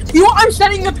stupid fucking. You know what? I'm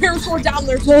setting the parasaur down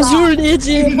there. Miles, you're an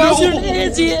idiot. Miles, you're an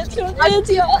idiot. You're an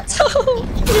idiot.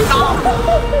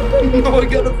 No, I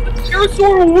gotta.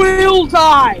 Parasaur will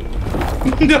die.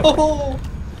 No.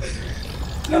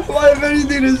 Do I have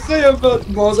anything to say about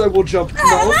Miles? I will jump. I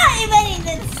don't have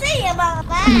anything to say about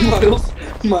that.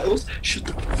 Miles, shut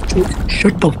the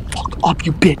fuck up,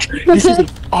 you bitch. This is an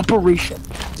operation.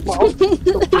 Miles, hope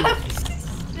you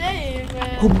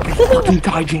fucking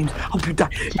die, James. Hope you die.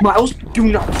 Miles, do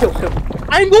not kill him.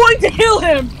 I'm going to kill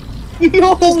him.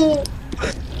 No.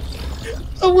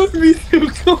 I want me to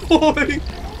go away.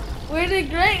 Where did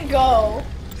Grant go?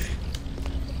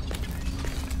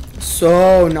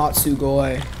 So not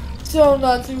Sugoi. So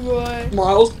not too good.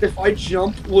 Miles, if I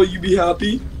jump, will you be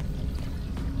happy?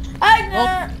 I'm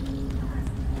not.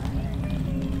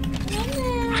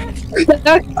 I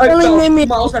fell.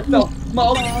 Miles, I fell.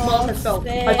 Miles, I fell.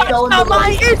 I fell in the My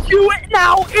issue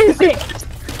now is it?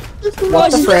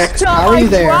 What the frick? How are you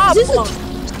there? Is this a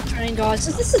toxic train, guys?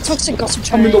 Is this a toxic gossip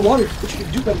train? I'm in the water. What you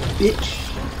do, bitch?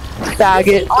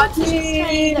 Faggot.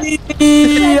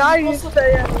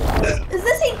 Is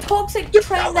this a toxic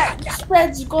train that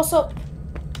spreads gossip?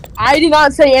 I did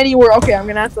not say any word. Okay, I'm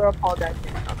gonna have to apologize.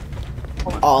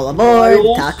 All aboard,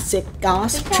 toxic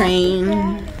gossip train.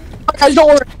 Guys, don't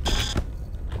worry.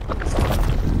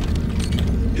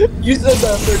 You said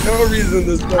that for no reason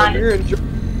this time. You're in trouble.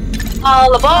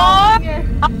 All aboard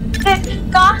the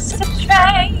gossip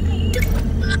train.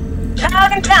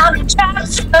 Driving down the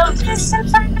tracks of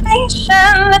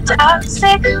misinformation. The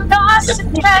toxic gossip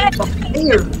train.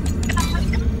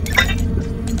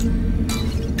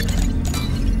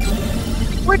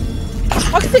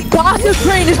 Toxic gossip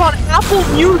train is on Apple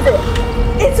Music.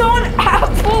 It's on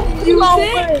Apple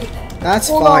Music. That's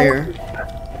fire.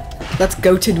 That's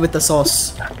goated with the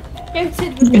sauce.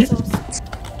 Goated with the sauce.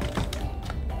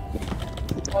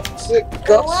 Toxic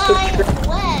gossip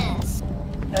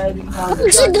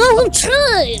Toxic gossip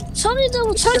train. Tony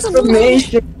double tracks of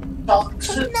information.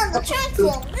 Toxic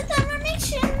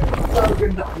information.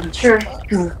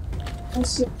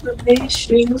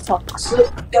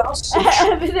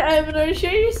 Evan, are you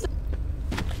sure you're still?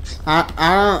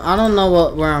 I don't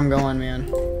know where I'm going, man.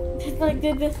 Like,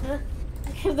 did the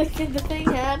thing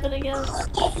happen again?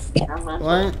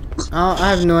 What? I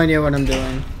have no idea what I'm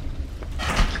doing.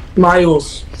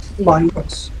 Miles.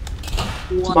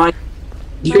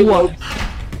 You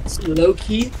low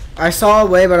key. I saw a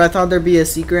way, but I thought there'd be a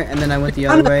secret, and then I went the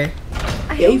other way.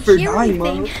 I Yay don't for hear dying,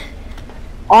 anything.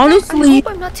 I Honestly, hope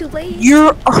I'm not too late.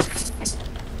 you're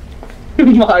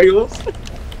Miles.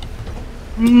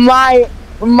 my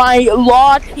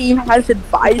law team has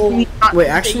advised me not Wait, to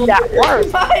actually, take that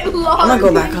word. I'm gonna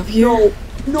go back up here.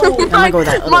 No. I'm gonna go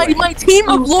that other way. My team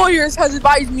of lawyers has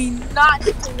advised me not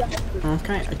to say that.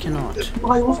 Okay, I cannot.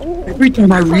 Miles. Every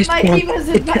time I My team respawn, has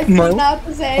it advised takes me Miles. not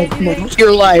to say anything,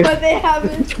 Your life. but they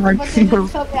haven't. But they didn't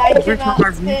tell me I Every time I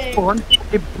cannot say. respawn,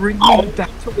 it brings me back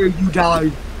to where you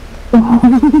died.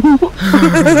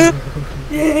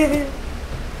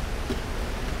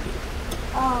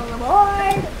 All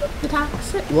aboard the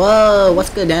toxic. Whoa, what's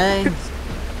good, eh?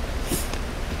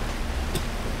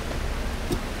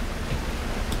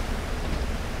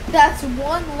 That's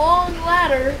one long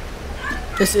ladder.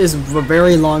 This is a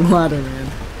very long ladder, man.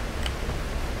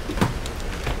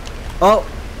 Oh,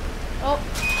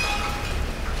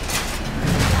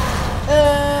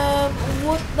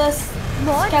 What the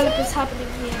scallop is happening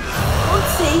here?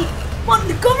 Let's see.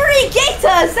 Montgomery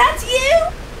Gators, that's you?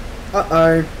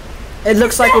 uh-oh. It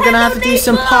looks like we're gonna have to do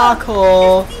some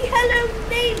parkour. It's the hello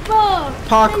neighbor.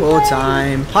 Parkour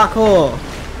time. Parkour.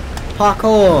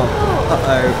 Parkour. Uh-oh.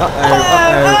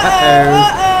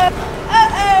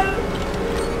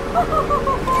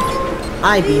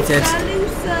 I beat it.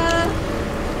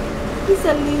 He's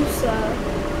a loser.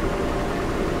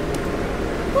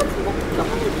 What's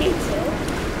complicated?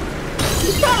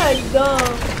 He's kinda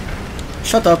dumb.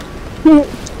 Shut up.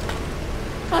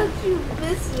 How'd you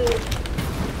miss it?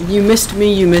 You missed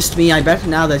me, you missed me. I bet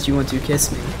now that you want to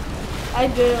kiss me. I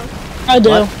do. I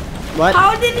do. What?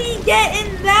 How did he get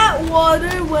in that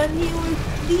water when he was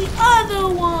the other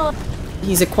one?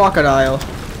 He's a crocodile.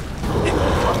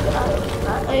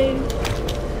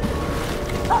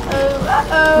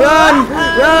 Run!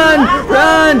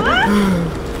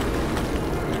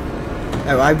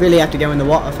 Oh, I really have to go in the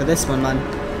water for this one, man.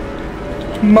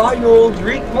 Miles,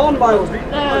 come on, Miles,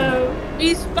 No.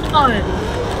 He's fine.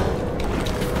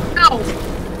 Ow!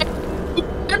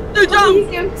 The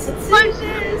jump!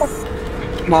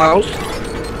 Miles,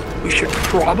 we should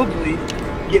probably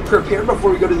get prepared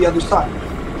before we go to the other side.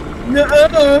 No.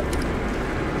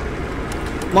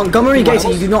 Montgomery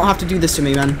Gator, you do not have to do this to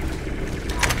me, man.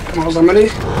 Miles, I'm ready.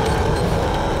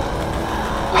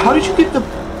 How did you get the...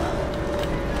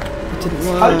 It didn't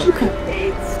work. How did you...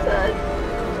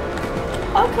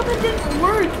 How come it didn't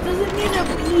work? Does it need to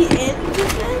be in the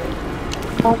thing?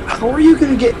 How are you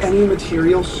gonna get any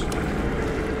materials?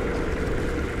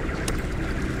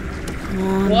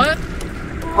 What?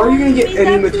 How are you gonna get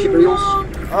any materials?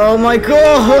 Oh my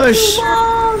gosh!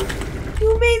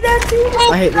 You made that too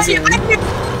long. I hate this game.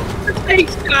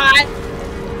 Thanks, God.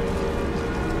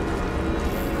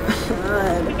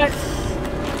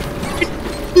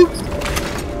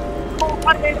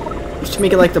 Just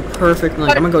make it like the perfect,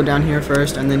 like, I'm gonna go down here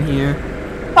first, and then here,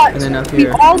 and then up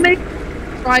here. We all make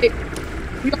right.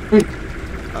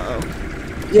 Uh-oh.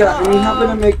 Yeah, and we happen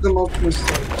to make the most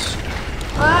mistakes.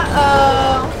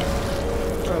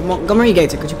 Montgomery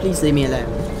Gator, could you please leave me alone?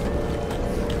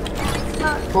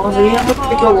 Miles, we have to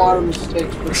make a lot of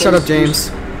mistakes. Shut up,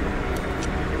 James.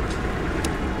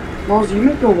 Miles, you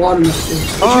make a lot of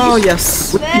mistakes. Oh,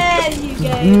 yes. There you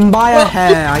go. Buy a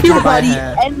hair. I did buy a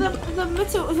hair. And the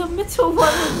middle one was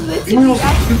literally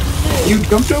You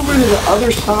jumped over to the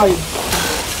other side.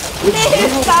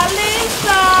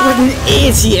 What an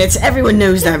idiot! Everyone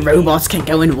knows that robots can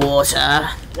go in water.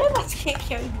 Robots can't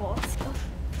carry water.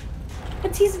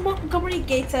 But he's Montgomery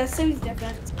Gator, so he's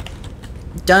different.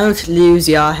 Don't lose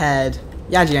your head.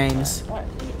 Yeah, James.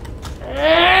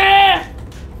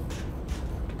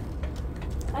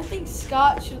 I think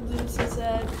Scott should lose his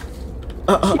head.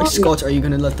 Scott, are you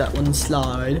gonna let that one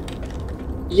slide?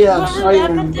 Yes, I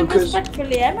am, meant it because...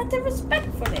 respectfully. I meant it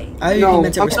respectfully. Oh, you No,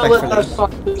 meant it I'm gonna let that respectfully.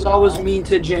 slide because I was mean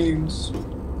to James.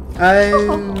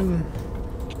 Oh.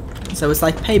 So it's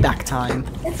like payback time.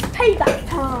 It's payback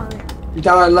time.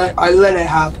 That I let it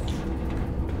happen.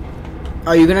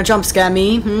 Are you gonna jump scare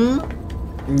me?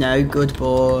 No, good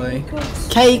boy.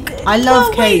 Cake! I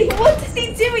love cake! Wait, what is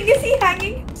he doing? Is he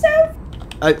hanging himself?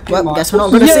 Oh, well, guess we're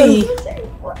not gonna see.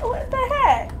 What the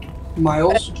heck?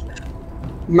 Miles,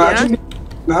 imagine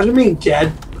being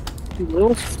dead.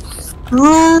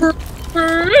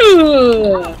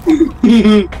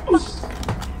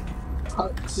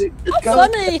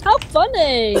 How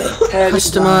funny!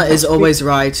 Customer is always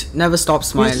right. Never stop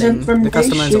smiling. The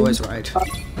customer is always right.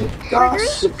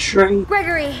 Gossip train.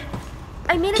 Gregory,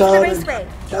 I made it to the raceway.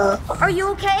 Are you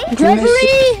okay?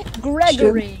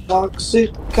 Gregory!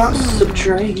 Toxic gossip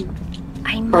train.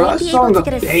 I might be able to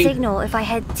get a signal if I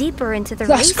head deeper into the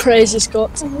That's raceway. crazy,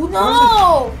 Scott.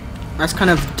 No! That's kind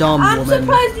of dumb, I'm woman.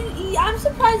 surprised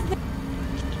they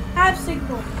have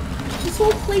signal. This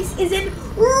whole place is in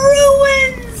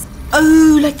ruins!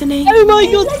 Oh, like the name. Oh my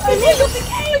god!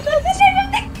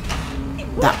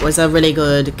 That was a really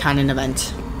good canon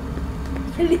event.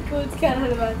 Really good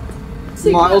canon event.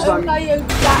 Miles,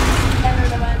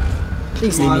 canon event.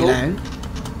 Please leave me alone.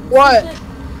 What?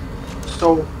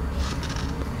 So,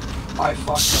 I fucked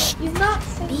up. He's not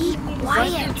saying Be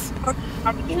quiet.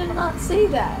 He did not say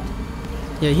that.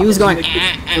 Yeah, he was going. I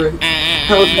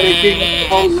was making.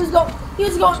 He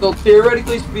was going. So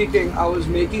theoretically speaking, I was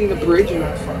making the bridge and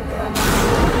I fucked up.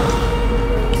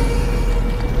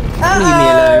 Leave me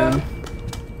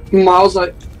alone. Miles,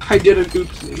 I did an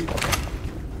oopsie.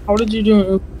 How did you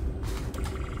do it?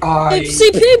 I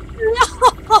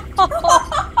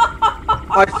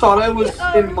thought I was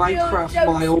in Minecraft,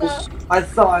 Miles.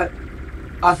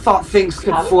 I thought things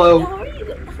could flow.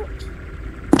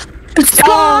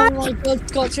 Oh my god,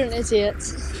 Scott, you're an idiot.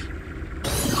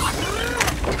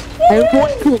 I'm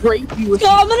going to rape you. I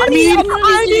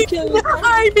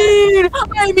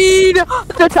mean,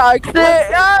 the toxic.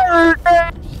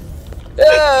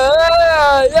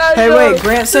 Hey, wait,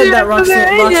 Grant said that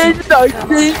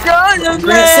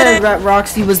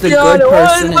Roxy was the good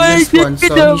person in this one,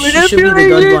 so she should be the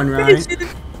good one, right?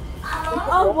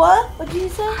 What? What did you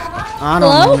say? I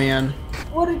don't know, man.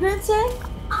 What did Grant say?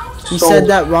 He said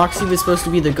that Roxy was supposed to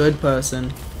be the good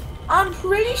person. I'm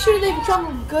pretty sure they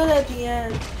become good at the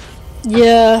end.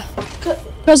 Yeah.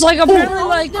 Cause like apparently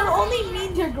like they're only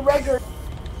mean to Gregor.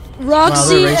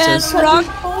 Roxy and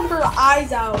pulled her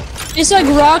eyes out. It's like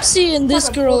Roxy and this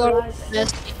girl are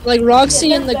besties. Like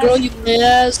Roxy and the girl you play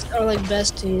as are like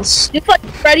besties. It's like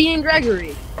Freddy and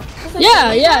Gregory.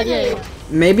 Yeah.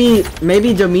 Maybe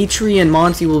Dimitri and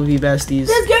Monty will be besties.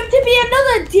 There's going to be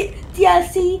another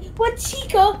DLC with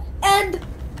Chica and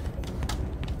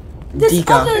this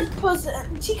other person.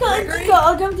 Chica and Dita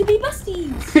are going to be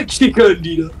besties. Chica and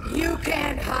Dita. You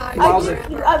can't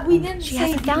hide. We didn't She say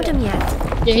hasn't found him yet.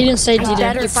 Yeah, he didn't say Dita.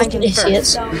 Better You find fucking him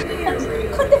idiots. Kind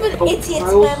of an idiot,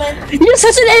 man. You're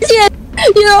such an idiot!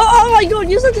 You know, oh my god,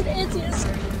 you're such an idiot.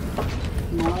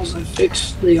 Miles, I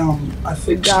fixed the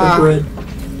grid.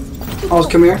 Miles,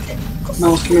 come here.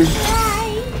 Miles, come here.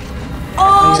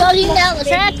 Starting down the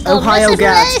track. Ohio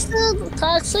gas.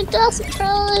 Toxic concentrate.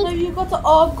 So you got the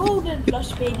all golden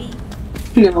flush, baby.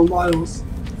 No, Miles.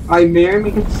 I marry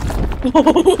me.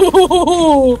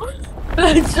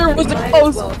 That sure was a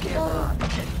close.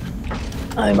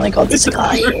 Oh my god, this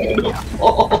guy.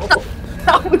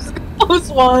 That was a close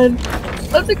one.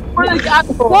 Let's ignore the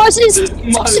castle. Why is this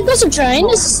toxic concentrate?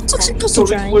 This is toxic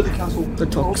concentrate. The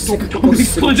toxic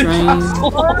concentrate.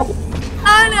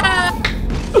 Anna!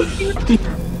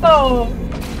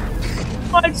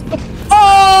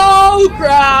 Oh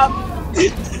crap!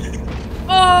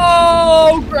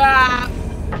 Oh crap!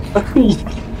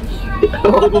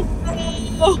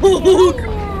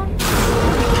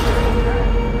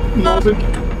 Melvin.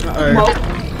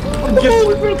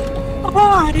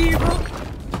 Body.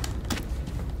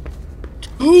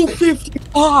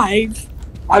 255.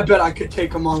 I bet I could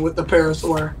take him on with the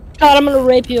parasaur. God, I'm gonna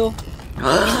rape you.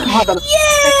 I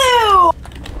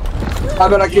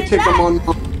bet I could take him on.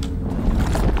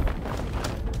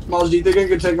 Miles, do you think I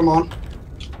could take him on?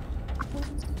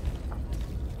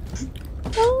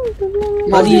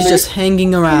 Buddy's just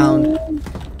hanging around.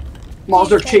 Miles,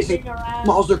 they're chasing.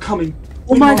 Miles, they're coming.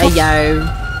 Oh my god. Hey yo.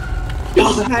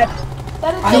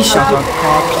 Please shut up,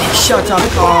 car. Please shut up,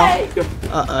 car.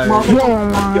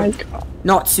 Uh-oh.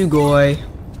 Not Sugoi.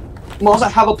 Miles, I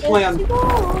have a plan,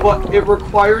 but it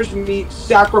requires me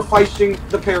sacrificing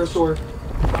the parasaur.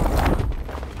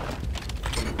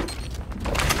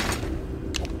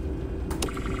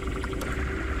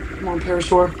 Come on,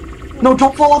 parasaur. No,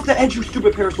 don't fall off the edge, you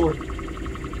stupid parasaur.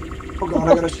 Oh god,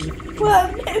 I gotta see.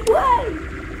 What?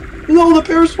 No, the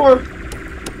parasaur.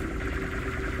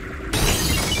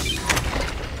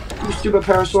 You stupid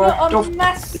parasaur. Don't.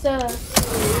 Master.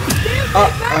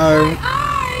 Uh-oh.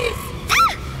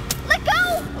 Let go!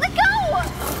 Let go!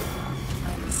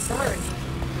 Sorry.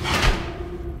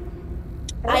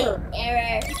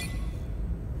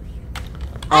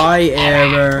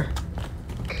 Error.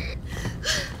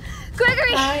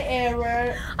 Gregory!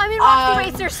 Error. I'm in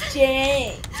Roxy Racers.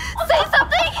 Jane. Say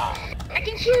something! I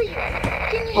can hear you.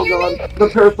 Can you Oh hear god, me? the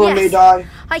parasaur may die.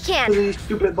 I Because of can. these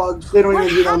stupid bugs. They don't What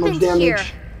even do that much happened damage. here?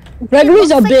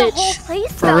 Gregory's a It looks like the bitch. whole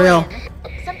place For real.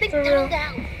 Something fell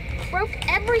down. Broke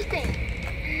everything.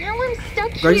 Now I'm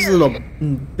stuck Greg's a here. little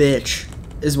bitch,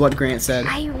 is what Grant said.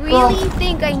 I really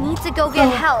think I need to go get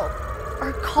help.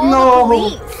 Or call No. the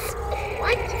police.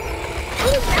 What? How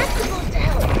is that supposed to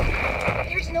help?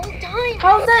 There's no time.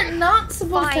 How's that not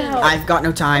supposed to Fine. help? I've got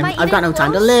no time. Am I I've got no even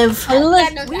time to close? live. I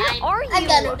live. Where are you? I've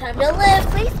got no time to live.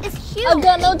 This place is huge. I've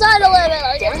got no time to live it.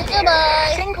 I guess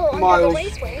goodbye. Sinkhole under Miles. the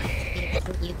raceway.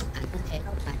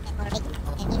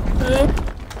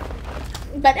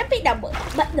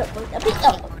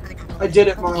 I did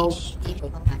it, Miles.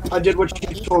 I did what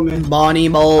you told me. Bonnie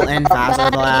Bowl and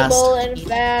Faster Blast. and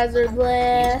Fazer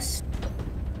Blast.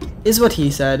 Is what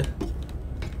he said.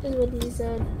 Is what he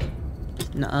said.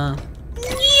 Nuh-uh.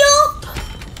 Yup.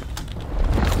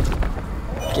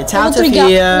 Get out of Level 3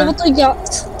 here.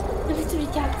 got.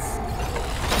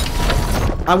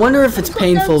 I wonder if it's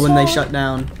painful when they shut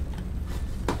down.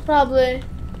 Probably.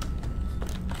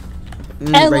 And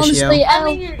Ratio. honestly, I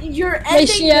mean, you're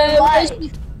ending your life.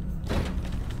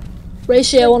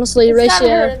 Ratio, honestly, It's gotta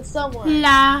ratio. hurt in someone.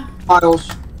 Miles,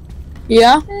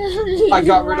 Yeah? I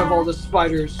got rid of all the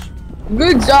spiders,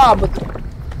 Good job.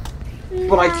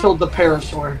 but I killed the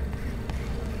parasaur.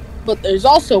 But there's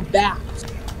also bats.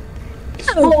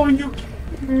 Oh, you.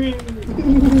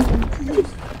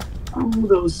 Oh,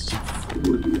 those.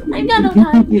 I got no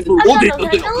time. I got no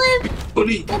time to live.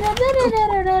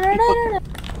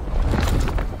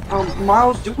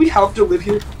 Miles, do we have to live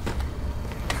here?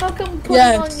 How come putting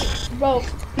Yes. on bro?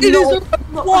 It is a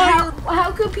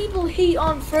How could people hate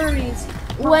on furries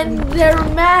when their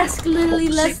mask literally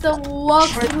lets them walk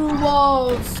through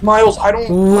walls. Miles, I don't.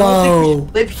 Whoa,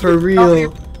 for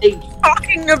real.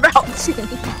 Talking about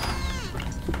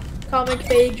Comic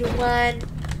page 1.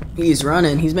 He's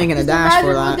running. He's making a dash Imagine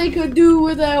for what that. they could do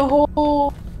with a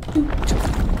whole.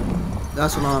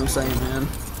 That's what I'm saying, man.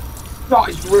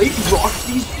 Guys, right?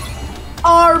 Roxy's.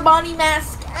 Our Bonnie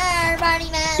mask. Our Bonnie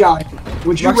mask. Guys,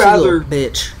 would you Roxy's a rather? little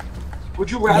bitch.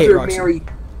 Would you I hate rather Roxy. marry?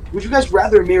 Would you guys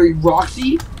rather marry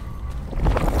Roxy?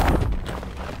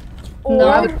 Or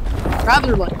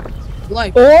rather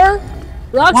like Or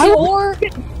Roxy, Why- or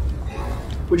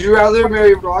Would you rather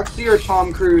marry Roxy or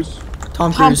Tom Cruise?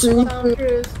 Tom Cruise. Tom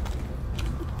Cruise.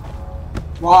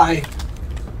 Why?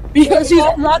 because he's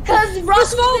Because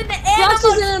First of all,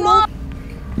 Roxy's an animal.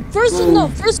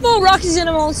 First of all, Roxy's an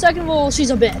animal. Second of all,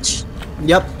 she's a bitch.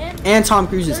 Yep. And Tom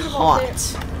Cruise is hot.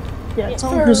 Yeah,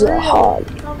 Tom Cruise is hot.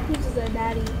 Tom Cruise is a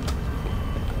daddy.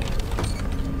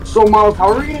 So Miles,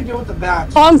 how are we gonna deal with the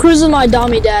bats? Tom Cruise is my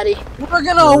dummy daddy. we're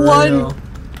gonna For one. real.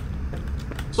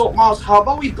 So Miles, how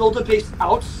about we build a base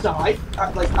outside,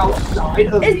 like outside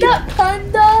of Is the? that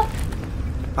Panda?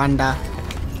 Panda.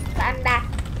 Panda.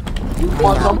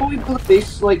 Miles, how about we build a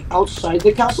base like outside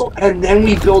the castle, and then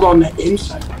we build on the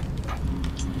inside?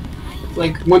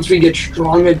 Like once we get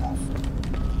strong enough.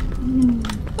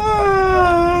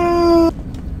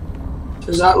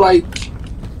 Does that like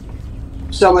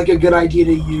sound like a good idea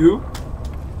to you,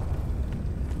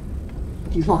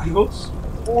 Miles?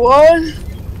 What?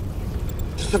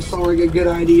 Does that sound like a good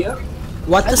idea?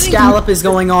 What the scallop is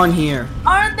going on here?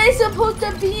 Aren't they supposed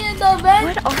to be in the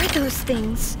vent? What are those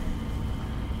things?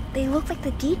 They look like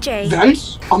the DJ.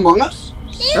 Vents Among Us?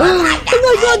 Oh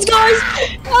my god, guys!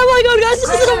 Oh my god, guys!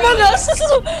 This is Among Us. This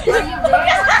is.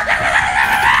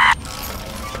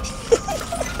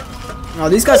 Oh,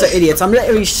 these guys are idiots. I'm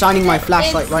literally shining my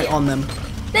flashlight right on them.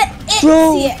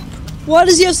 Bro, why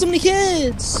does he have so many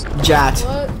kids? Jat.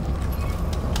 What?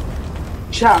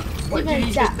 Chat. What Even did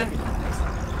you chat. just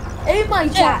say? In my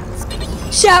chat.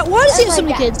 Chat, why does he have so Oh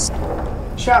many my kids?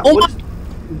 Chat. Oh What?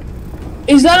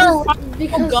 Is that a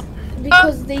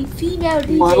Because the female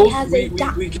DJ Miles, has a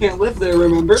we can't live there.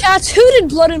 Remember? Chat, who did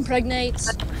blood impregnate?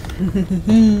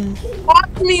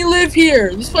 watch me live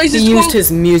here? This place He is used close.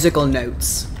 his musical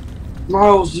notes.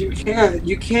 Miles, you can't.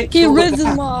 You can't. He kill the bat.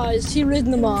 rhythmized. He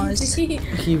rhythmized.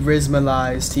 He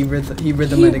rhythmalized. He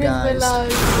rhythmed guys.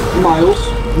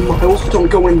 Miles, don't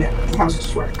go in there. Miles, I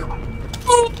swear to God.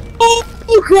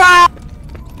 Oh crap!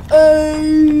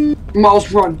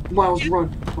 Miles, run. Miles,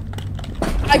 run.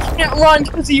 I can't run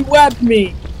because he webbed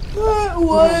me.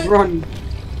 Miles, run.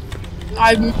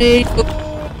 I made.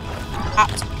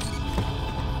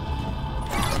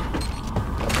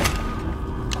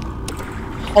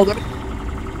 Oh, there-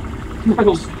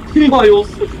 Miles.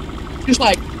 just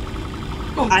like.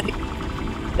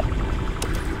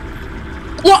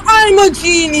 Well, I'm a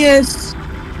genius.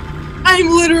 I'm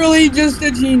literally just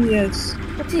a genius.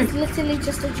 But he's literally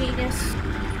just a genius.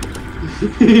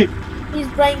 His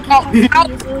brain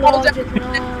capacity is larger than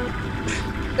ours.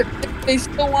 They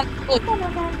still want to look.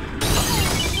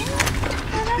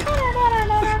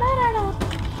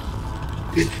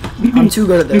 I'm too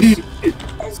good at this.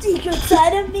 A secret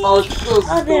side of me. Miles, close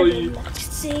I'll the never door. let you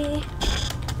see.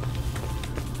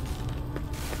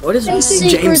 What is The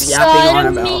secret James yapping side on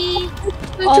of about? me.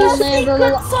 The I'll secret never.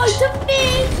 side of me.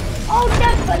 I'll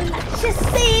never let you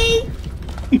see.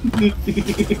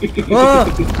 Whoa!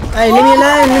 Hey, leave me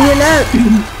alone! Leave me alone!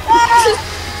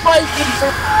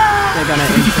 They're gonna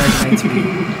impregnate me.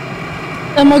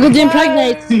 Oh my god, the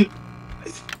impregnate.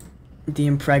 The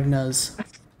impregnas.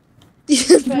 The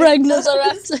impregnas are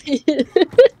after you.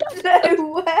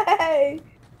 No way.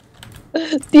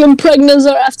 The impregnas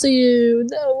are after you.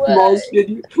 No way.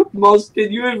 Miles,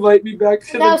 can you invite me back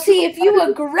to Now the... see, if you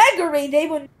were Gregory, they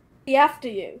wouldn't be after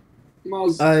you.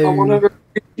 Miles, Oh. I want to...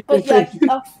 But you're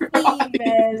a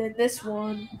female in this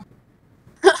one.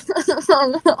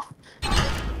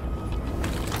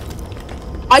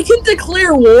 I can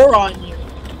declare war on you.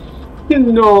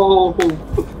 No.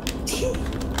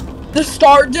 The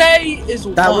start day is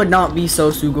That 1. would not be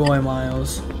so Sugoi,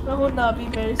 Miles. That would not be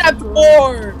very Accept simple.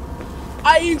 war.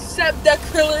 I accept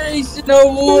declaration of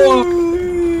war.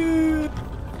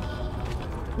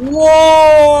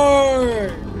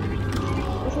 War.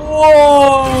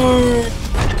 War.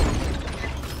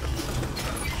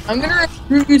 I'm gonna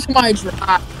recruit you to my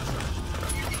draft.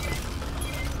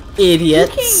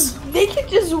 Idiots. They can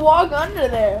just walk under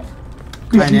there.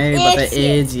 I know, but they're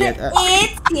idiot.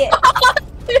 Idiot.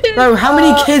 Bro, how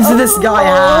many kids does this guy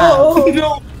have? Oh,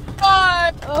 No.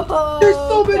 God. oh, There's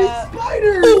so many God.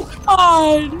 spiders. Oh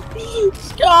God.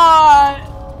 Scott.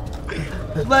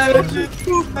 Legend.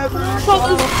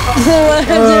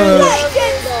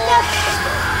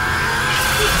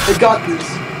 I got this.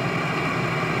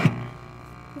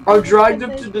 I've dragged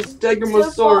him to the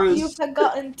Stegosaurus. You've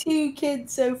forgotten 2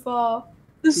 kids so far.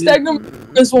 The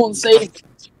Stegosaurus won't save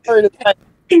her. You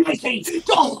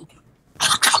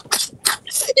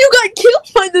got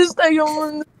killed by the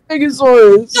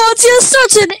Stegosaurus. Oh, you're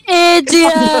such an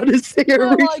idiot. I'm gonna say a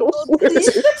racial slur. You're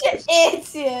such an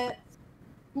idiot.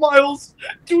 Miles,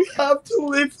 you have to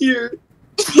live here.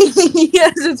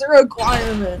 Yes, it's a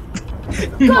requirement.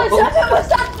 God, that was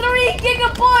that 3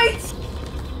 gigabytes.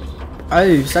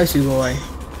 Oh, Sasu boy.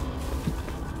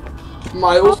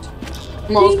 Miles,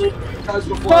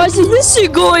 Guys, is this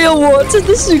Sugoi or what? Is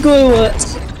this Sugoi or what?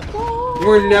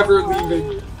 we're never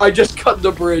leaving. I just cut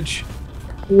the bridge.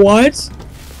 What?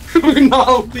 We're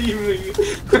not leaving.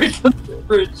 We cut the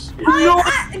bridge.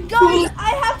 Guys,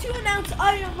 I have to announce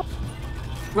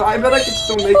But I bet I can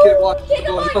still make it. Watch.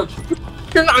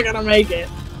 You're not gonna make it.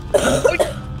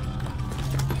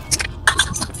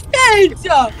 Hey,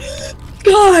 God,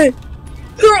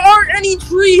 there aren't any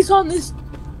trees on this.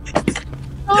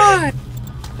 God.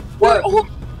 What?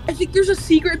 I think there's a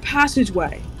secret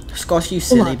passageway. Scosh, you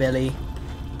silly Billy.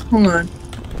 Hold on.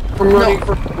 I'm running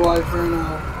for my life right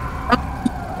now.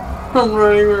 I'm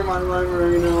running for my life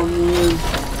right now, man.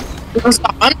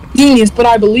 I'm a genius, but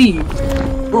I believe.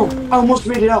 Bro, I almost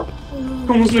made it out.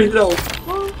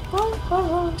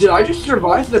 Did I just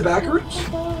survive the back routes?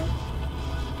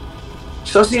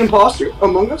 Sus the imposter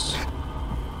among us?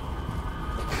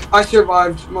 I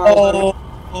survived, Miles.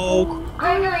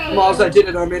 Miles, I did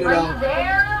it. I made it out.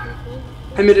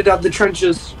 I made it out the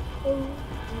trenches.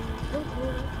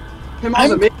 Hey,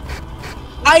 Miles,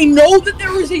 I know that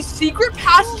there is a secret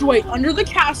passageway under the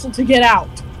castle to get out.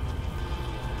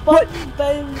 But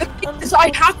the thing is,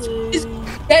 I have to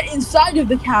get inside of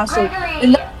the castle,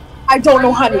 and I don't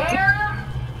know how to do it.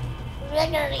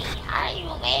 Gregory, are you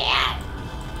there?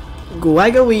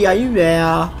 Gregory, are you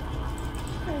there?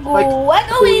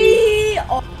 Gregory,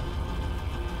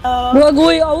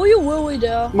 are you really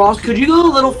there? Miles, could you go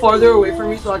a little farther away from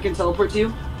me so I can teleport to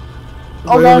you?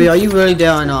 Gregory, are you really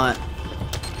there or not?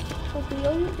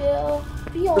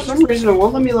 For some reason, it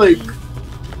won't let me, like...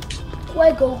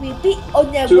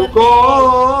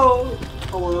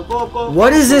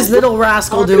 What is this little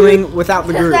rascal doing without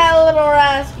the group? That little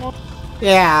rascal.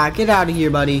 Yeah, get out of here,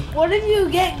 buddy. What if you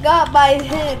get got by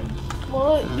him?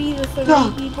 Will it be the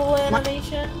 3 people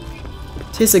animation?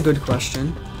 Tis a good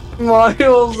question.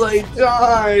 Miles, I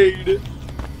died.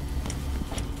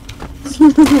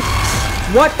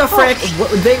 What the frick?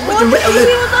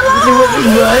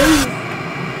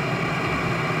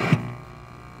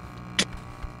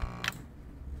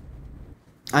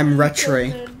 I'm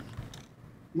retro.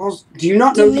 Miles, do you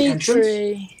not know the entrance?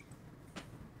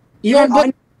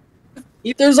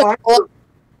 There's like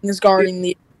things guarding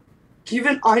the.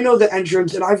 Even I know the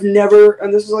entrance, and I've never.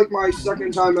 And this is like my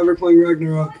 2nd time ever playing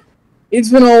Ragnarok. It's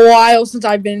been a while since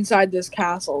I've been inside this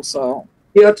castle, so.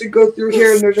 You have to go through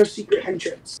here, and there's a secret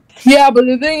entrance. Yeah, but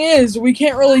the thing is, we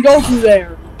can't really go through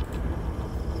there.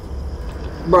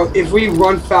 Bro, if we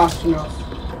run fast enough.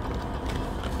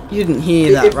 You didn't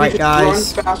hear that, right,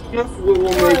 guys? If we run fast enough, we will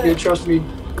make it. Trust me.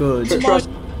 Good. Trust.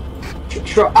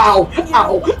 Ow!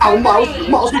 Miles,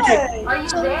 we can't. Are you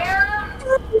there?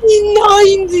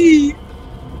 90.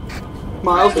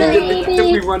 Miles, we can make it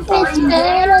if we run fast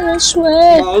enough.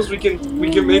 Miles, we can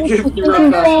make it if we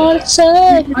run fast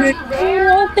enough. Miles,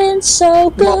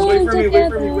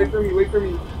 wait for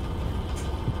me.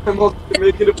 Miles, we can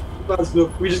make it if we run fast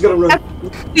enough. We just gotta run.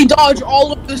 We dodge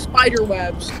all of the spider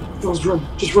webs. Miles, run.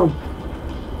 Just run.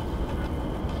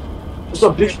 What's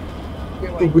up, bitch?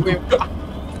 Miles,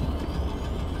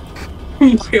 we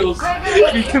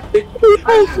can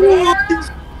make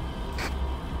it.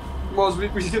 Miles, we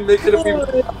can make it if we.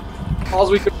 Miles,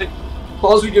 we can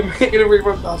make it if we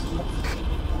run fast enough.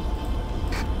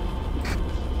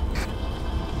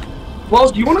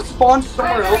 Miles, do you want to spawn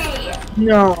somewhere else?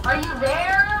 No. Are you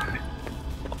there?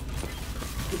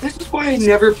 This is why I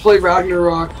never play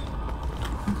Ragnarok.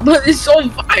 But it's on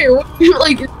fire.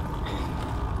 Like,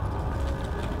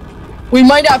 we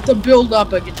might have to build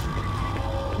up again.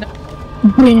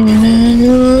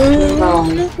 No.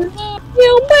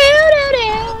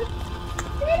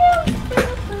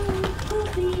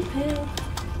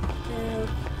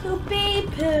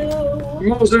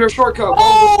 Miles, there's a shortcut.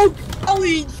 Oh,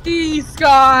 golly gee,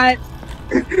 Scott.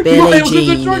 Billie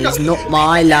Jean is not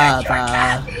my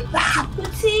lover.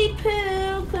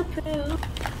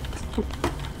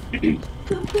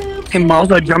 Hey,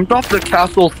 Miles, I jumped off the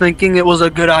castle thinking it was a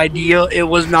good idea. It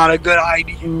was not a good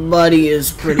idea. Buddy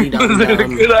is pretty It dumb. was a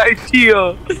good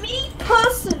idea. Me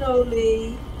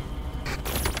personally,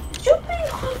 jumping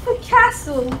off a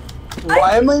castle.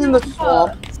 Why am I in the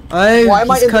swamp? Oh, Why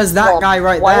am I in the because that swamp? guy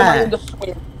right Why am I there. in the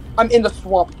swamp? I'm in the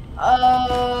swamp.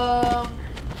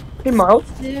 Hey, Miles.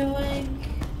 Doing.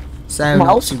 So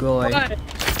Mouse? Goy.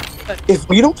 If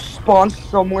we don't spawn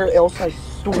somewhere else, I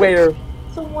swear.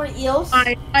 Somewhere else.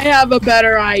 I have a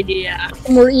better idea.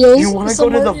 Somewhere eels. You want to go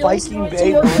to the Viking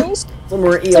Bay?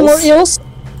 Somewhere eels.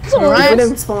 Somewhere eels. Let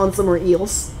him spawn somewhere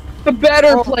eels. A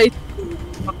better place.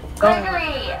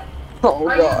 Gregory, Oh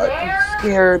god, I'm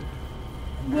scared.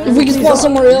 If we can spawn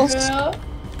somewhere else.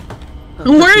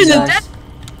 Where is it?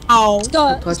 Oh,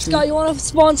 Scott, you want to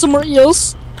spawn somewhere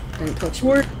else? Don't touch me.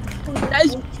 where?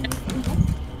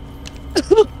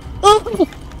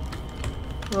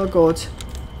 Oh god.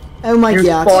 Oh my You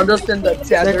god. spawned us in the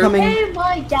desert. They're coming. Oh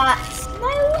my god.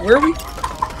 No. Where are we?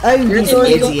 Oh, these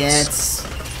doing- idiots.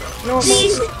 No,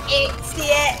 These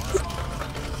idiots.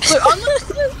 But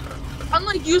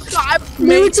unlike you, Scott, I was Maybe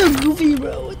made. it's so goofy,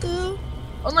 bro. What the hell?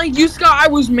 Unlike you, Scott, I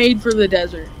was made for the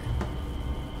desert.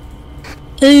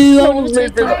 Hey, I I want was to made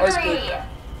for the Gregory, Arctic.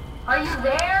 are you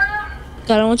there?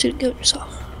 God, I want you to kill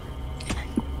yourself.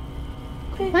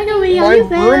 By the way, My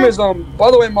room is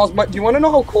by the way, Miles, do you want to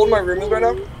know how cold my room is right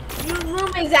now? Your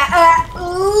room is at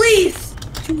least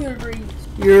 2 degrees.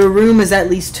 Your room is at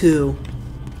least 2.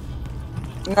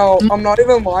 No, I'm not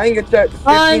even lying. It's at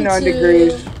 59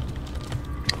 degrees.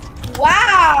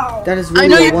 Wow. That is I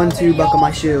know really a you- 1-2 buckle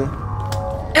my shoe.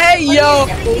 Hey, yo.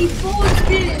 The full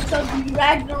experience of the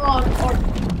Ragnarok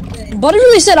or Buddy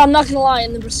really said I'm not gonna lie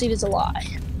and then proceeded to lie.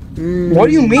 What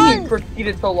do you mean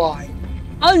proceeded to lie?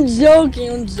 I'm joking,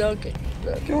 I'm joking.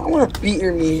 I want to beat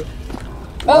your meat.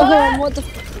 Oh, what the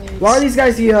fuck? Why are these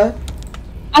guys here?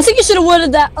 I think you should have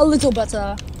worded that a little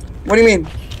better. What do you mean?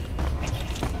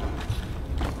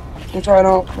 I'm sorry, I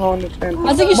don't understand.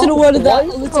 I think you should have worded that a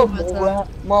Why is little a mole better.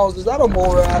 rat? Miles, is that a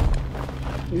mole rat?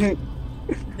 There's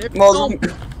Miles, no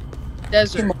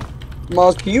desert.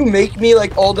 Miles, can you make me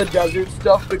like all the desert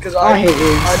stuff because I hate you.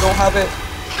 I don't have it.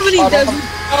 How many I don't desert?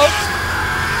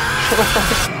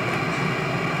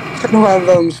 I don't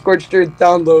have Scorched Earth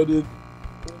downloaded.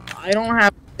 I don't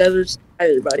have deserts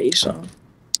either, buddy. So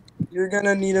You're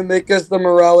gonna need to make us the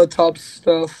Morale-Top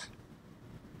stuff.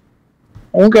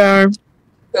 okay.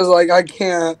 Cause like I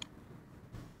can't.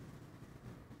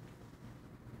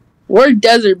 We're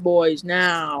desert boys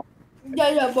now.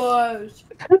 yeah, boys.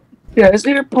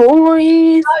 Desert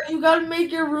boys. You gotta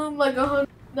make your room like a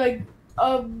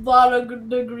lot of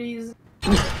degrees.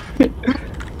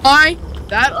 Why?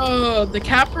 That the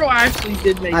Capro actually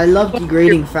did make. I love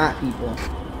degrading fat people.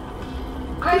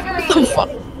 Gregory, What the fuck?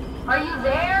 are you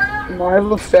there? I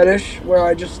have a fetish where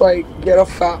I just like get a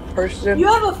fat person, You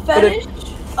have a fetish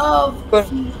of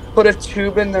put a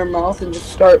tube in their mouth, and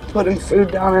just start putting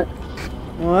food down it.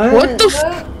 What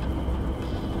the?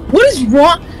 What is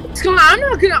wrong? Scott, I'm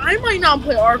not gonna. I might not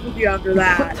play Ark with you after What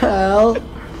that. the hell?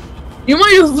 You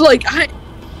might have like.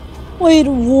 Wait,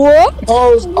 what?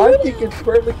 Oh, I think it's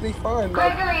perfectly fine.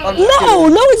 Like, I'm just No,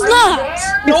 kidding. no, it's Are not. you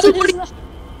there? Nobody. It's not.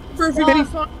 Perfectly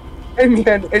fine. Hey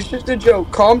man, it's just a joke.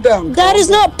 Calm down. That calm is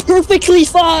down. not perfectly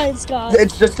fine, Scott.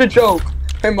 It's just a joke.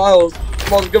 Hey Miles,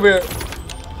 Miles, come here.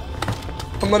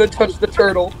 I'm gonna touch the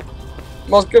turtle.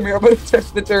 Miles, come here. I'm gonna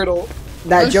touch the turtle.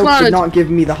 That That's joke not did a- not give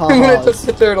me the I'm gonna touch ha-has.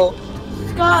 the turtle.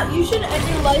 Scott, you should end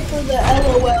your life for the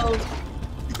LOL.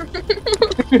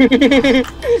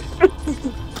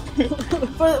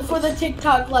 For the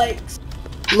TikTok likes.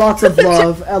 Lots of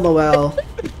love, lol.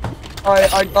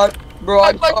 I got, bro.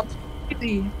 I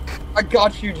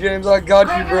got you, James. I got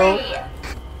you, bro. Gregory,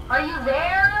 are you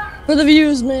there? For the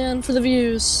views, man. For the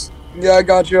views. Yeah, I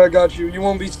got you. I got you. You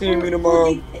won't be seeing me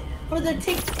tomorrow. For the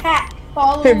TikTok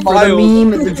follow. Hey, For the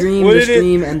Miles. meme, the dream, Would the it-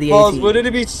 stream, and the Miles, 18. wouldn't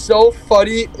it be so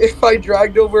funny if I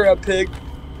dragged over a pig?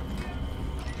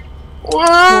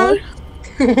 What?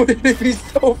 Wouldn't it be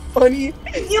so funny?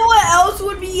 You know what else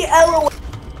would be LOL?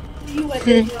 You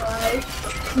end your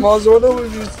life. Miles, wouldn't it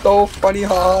would be so funny,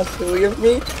 haha, silly of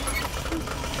me?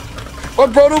 I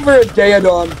brought over a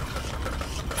Daedon.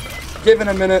 Give it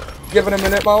a minute. Give it a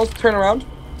minute, Miles. Turn around.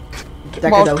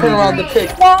 Miles, turn around the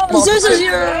pig. Miles, This is turn-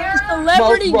 your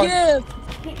celebrity Miles, gift.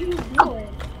 What are you doing?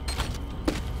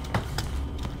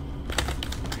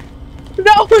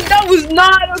 That was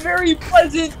not a very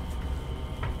pleasant.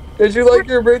 Did you like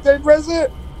your birthday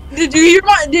present? Did you hear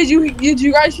my? Did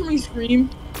you guys hear me scream?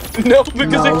 No,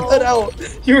 because No. it cut out.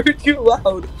 You were too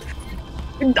loud.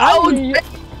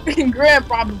 Grant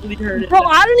probably heard it. Bro,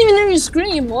 I didn't even hear you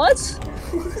scream. What?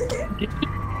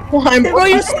 Bro,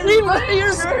 your scream,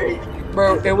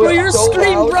 Bro, it was your so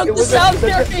scream loud. broke It the was sound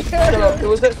at such barrier. it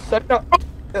was at such a.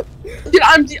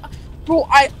 Dude, bro,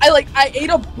 I ate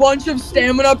a bunch of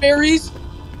stamina berries,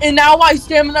 and now my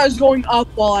stamina is going up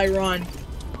while I run.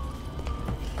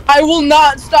 I will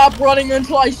not stop running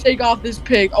until I shake off this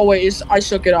pig. Oh wait, I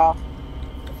shook it off.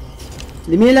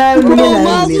 Leave me alone, leave me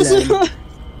alone, leave me alone.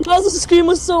 Miles' scream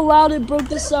was so loud it broke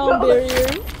the sound barrier.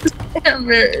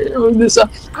 Gregory,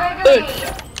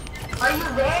 are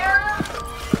you there?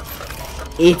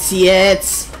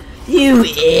 Idiots! You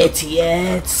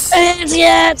idiots!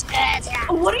 Idiots!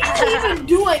 What are you even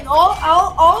doing? All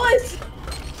I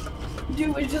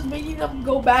do is just making them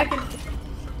go back and.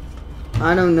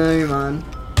 I don't know, man.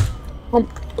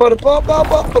 But a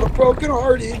broken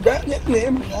hearted.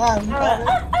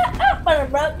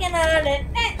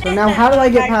 So now, how do I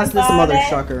get past this mother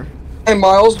sucker? Hey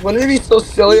Miles, wouldn't it be so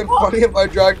silly and funny if I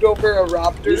dragged over a You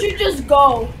raptor? should just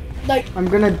go. Like, I'm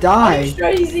gonna are you die. sure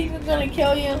he's even gonna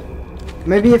kill you?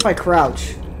 Maybe if I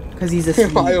crouch, cause he's Hey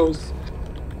asleep. Miles.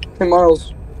 Hey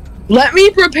Miles. Let me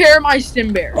prepare my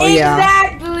stim bear. Oh yeah.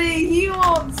 Exactly. He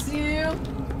wants you.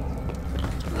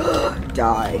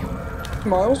 Die.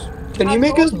 Miles, can you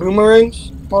make us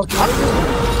boomerangs? Miles, can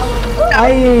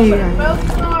you make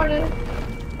us?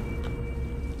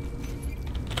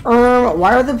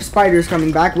 Why are the spiders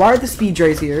coming back? Why are the speed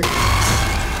rays here?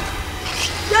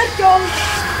 Let's go.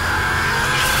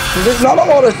 There's not a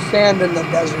lot of sand in the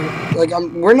desert. Like,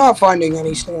 we're not finding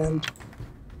any sand.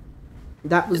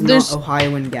 That was There's- not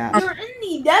Ohioan gas. You're in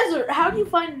the desert. How do you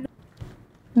find?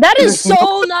 That is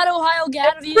so not Ohio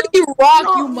Gat of you. Pretty rock,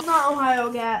 No, you it's not Ohio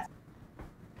Gat.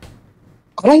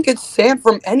 I don't get sand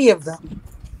from any of them.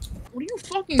 What are you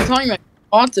fucking talking about?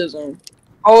 Autism.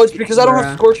 Oh, it's because I don't Bruh.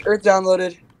 have Scorched Earth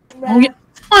downloaded. Oh, yeah.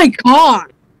 My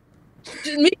God.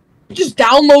 Just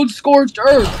download Scorched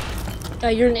Earth.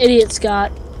 You're an idiot,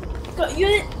 Scott. You're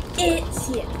an idiot.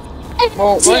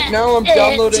 Well, right now I'm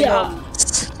downloading.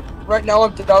 Idiots. Right now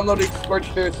I'm downloading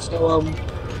Scorched Earth. So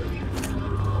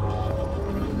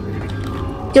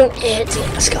You're an idiot,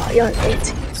 Scott. You're an idiot.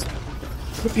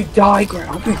 Hope you die, Grant.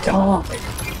 Hope you die.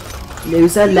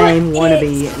 Loser, lame,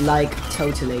 wannabe, like,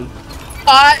 totally.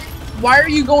 Why are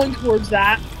you going towards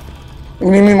that?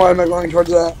 What do you mean? Why am I going towards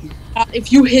that?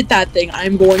 If you hit that thing,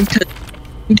 I'm going to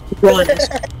run.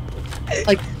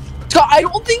 Like, Scott, I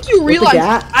don't think you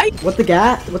realize. What the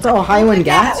gat? What's the Ohioan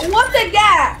gat? What the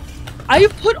gat? I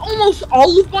have put almost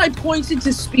all of my points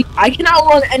into speed. I can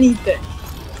outrun anything.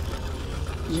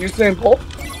 You saying Bolt?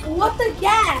 What the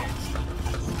gat?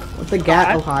 What the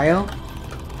gat, Ohio?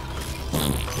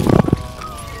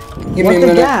 Give What me a the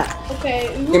minute. gat? Okay.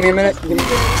 Give me a minute. Give me.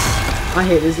 I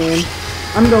hate this game.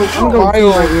 I'm gonna go clean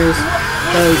my ears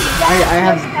because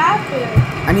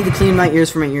I need to clean my ears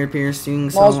for my ear piercing,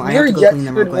 so Miles, I have to go clean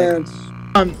them real quick.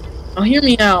 Now hear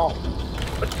me out.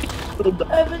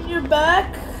 Evan, you're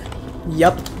back.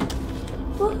 Yup.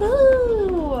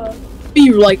 Woohoo!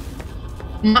 Be like,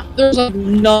 there's like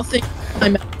nothing.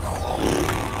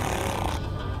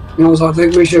 Miles, I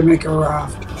think we should make a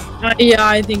raft. Yeah,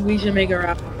 I think we should make a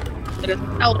raft.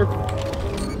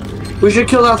 We should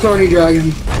kill that thorny dragon.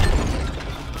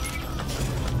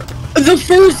 The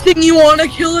first thing you want to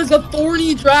kill is a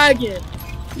thorny dragon.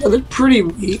 Yeah, they're pretty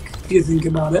weak if you think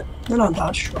about it. They're not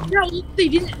that strong. Yeah, they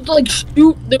didn't like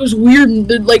shoot. Those weird.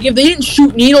 Like if they didn't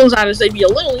shoot needles at us, they'd be a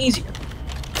little easier.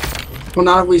 Well,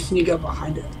 not if we sneak up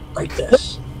behind it like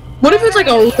this. What if it's like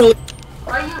a really?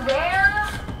 Are you there?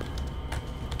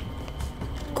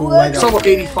 Cool, I It's got level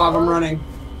 85. I'm running.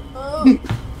 Oh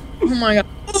my god.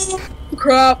 Oh,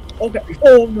 crap. Okay.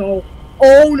 Oh no.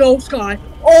 Oh no, Sky.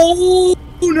 Oh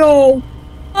no.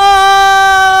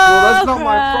 Well, that's not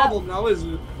my problem now, is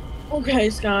it? Okay,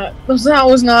 Scott. That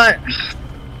was not.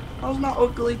 That was not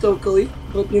oakley dokily,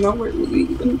 but you know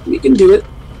we can do it.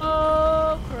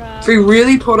 Oh crap. If we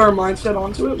really put our mindset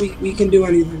onto it, we can do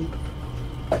anything.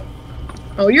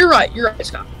 Oh, you're right. You're right,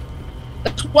 Scott.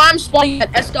 That's why I'm spawning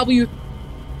at SW.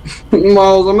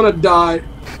 Miles, I'm gonna die.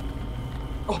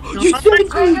 Oh, No, you I'm saved me!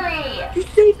 Gregory, You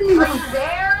saved me! are you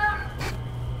there?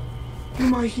 You're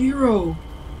my hero.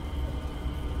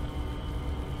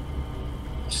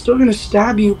 I'm still gonna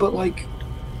stab you, but like,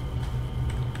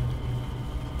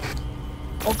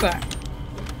 Okay.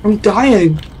 I'm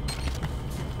dying.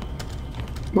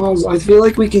 Miles, I feel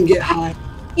like we can get high.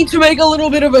 Need to make a little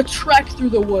bit of a trek through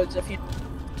the woods if you.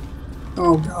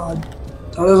 Oh god.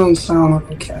 That doesn't sound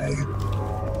okay.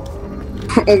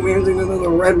 Oh, we have to go to the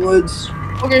redwoods.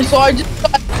 Okay, so I just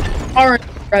got orange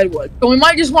redwood, so we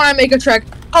might just want to make a trek.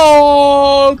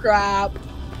 Oh crap!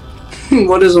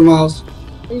 What is a mouse?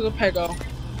 It was a pego.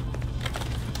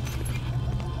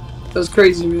 That's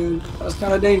crazy, man. That's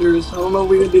kind of dangerous. I don't know if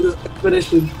we can do this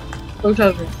expedition. Don't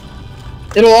trust me.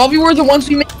 It'll all be worth it once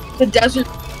we make the desert.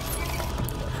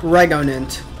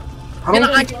 Regonant. I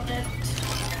don't think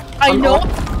I know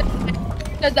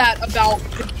I said that about.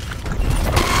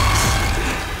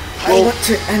 well, want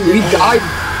to end we it. died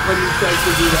when you tried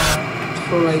to do that.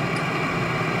 So like,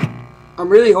 I'm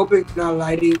really hoping not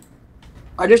lighting.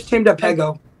 I just tamed a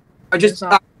Pego. I just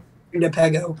tamed a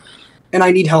Pego, and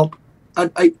I need help.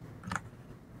 I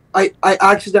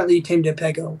accidentally tamed a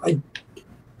Pego.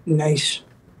 Nice.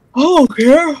 Oh,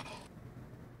 yeah.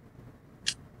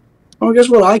 Well, guess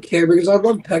what? I care because I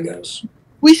love Pegos.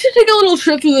 We should take a little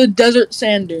trip to the desert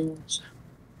sand dunes.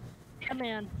 Yeah,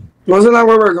 man. Wasn't that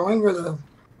where we're going for the?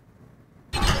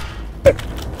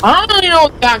 I don't really know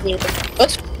exactly.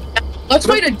 Let's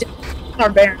wait a day.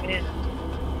 Barbarian.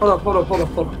 Hold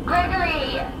up.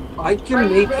 Gregory, I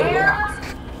can make the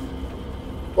raft.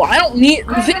 Well, I don't need.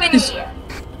 The thing is,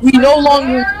 we no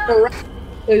longer need a raft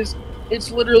because it's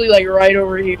literally like right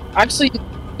over here. Actually,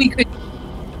 we could.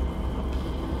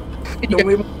 Don't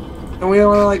we want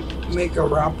to like make a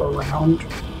wrap around?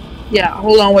 Yeah,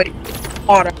 hold on, wait.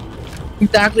 Auto.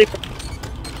 Exactly.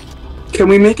 Can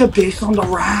we make a base on the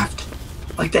raft?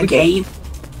 Like the game?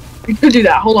 We could do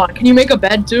that. Hold on. Can you make a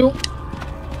bed too?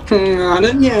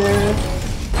 Not yet.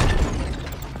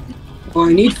 Well,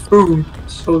 I need food.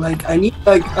 So like I need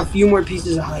like a few more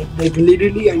pieces of hide. Like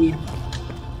literally I need.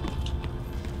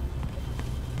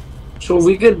 So if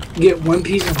we could get one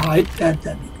piece of hide, that'd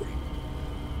be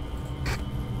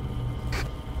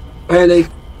great. Or like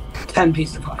 10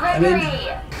 pieces of hide. Gregory,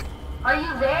 are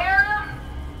you there?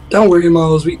 Don't worry,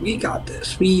 Miles. We got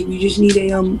this. We just need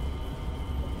a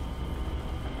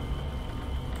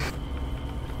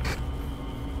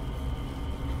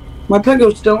My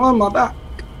Pego's still on my back.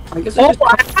 I guess. I have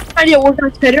an idea. We're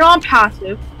gonna set it on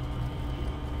passive.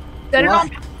 Set it on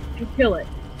passive and kill it.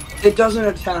 It doesn't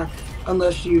attack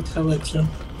unless you tell it to.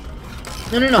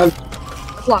 No.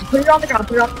 Hold on. Put it on the ground.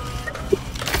 Put it on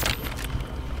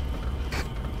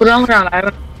the ground.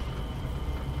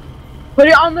 Put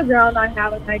it on the ground. I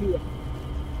have an idea.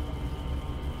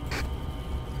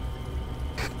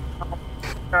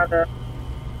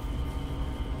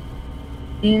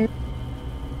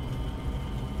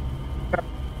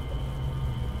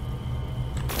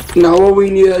 Now what we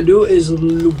need to do is,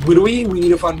 what do we? We need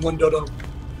to find one dodo.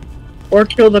 Or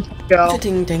kill the Pego.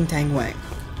 Ting tang tang wang.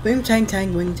 Boom tang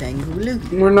tang wing tang blue.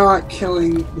 We're not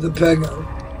killing the Pego.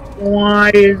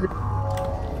 Why is it?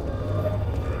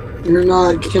 You're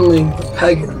not killing the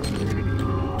Pego.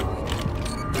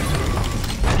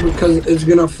 Because it's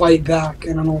gonna fight back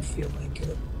and I don't feel like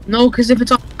it. No, because if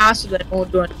it's on passive, then it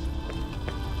won't do it.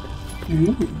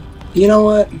 You know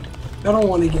what? I don't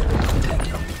want to get rid of the Pego.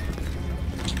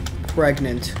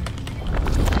 Pregnant.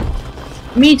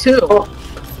 Me too. Oh.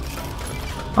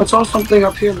 I saw something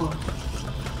up here, Mom.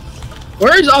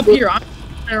 Where's up here? I'm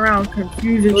around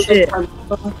confusing shit. It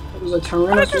was a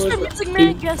Tyrannosaurus.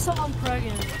 Man, guess I'm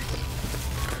pregnant.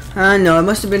 No, it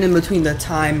must have been in between the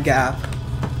time gap.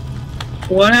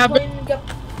 What happened?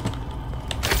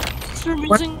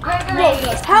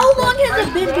 How long has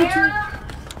it been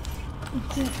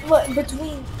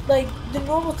between like the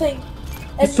normal thing?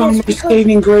 It's on my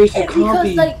saving grace, a copy.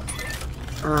 Because like,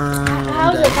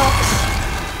 how's it possible?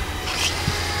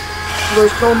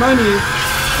 There's so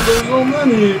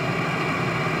many.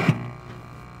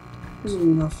 There's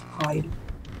enough hide.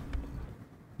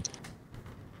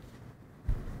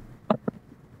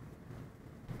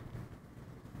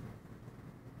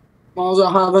 Miles,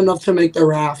 I have enough to make the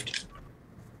raft.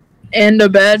 And a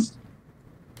bed.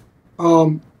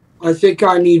 I think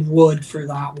I need wood for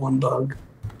that one, Bug.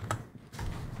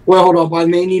 Well, hold up. I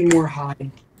may need more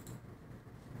hide.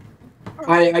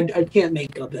 I can't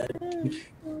make a bed.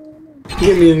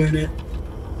 Give me a minute.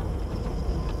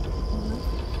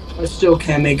 I still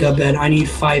can't make a bed. I need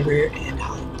fiber and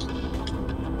hide.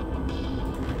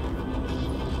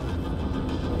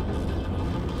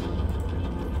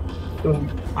 So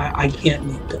I can't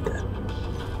make the bed.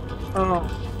 Oh.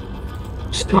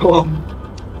 So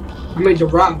I made the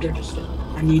raft. I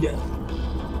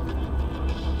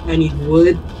need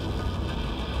wood.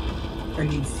 I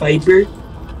need fiber.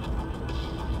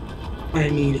 I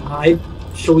need hide.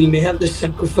 So we may have to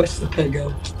sacrifice the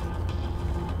Pego.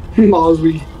 Miles,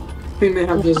 we may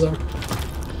have to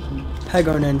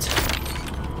Pegonant.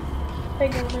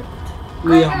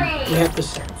 we have to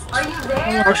sacrifice. Are you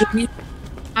there? Actually,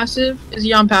 passive? Is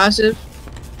he on passive?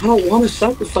 I don't want to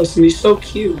sacrifice him. He's so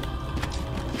cute.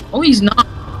 Oh, he's not.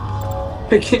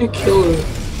 I can't kill him.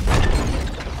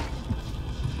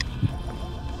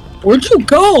 Where'd you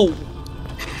go?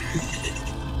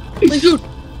 Like, dude,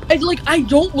 I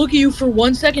don't look at you for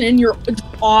 1 second and you're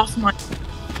off my.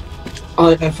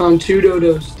 I found 2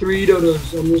 dodos, 3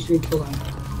 dodos. I'm just gonna kill them.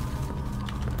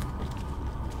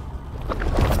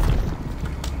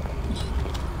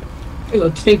 Hey, a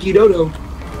tanky dodo.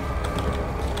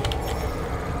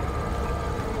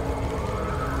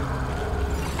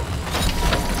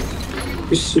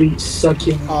 You sweet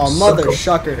sucking. Oh, mother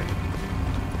shucker.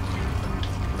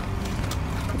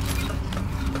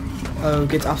 Oh,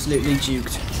 gets absolutely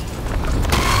juked.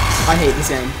 I hate this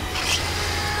game.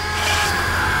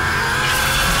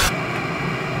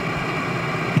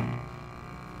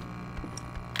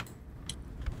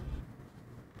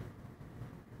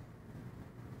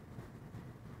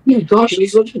 Oh my gosh,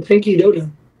 he's such a pinky dodo.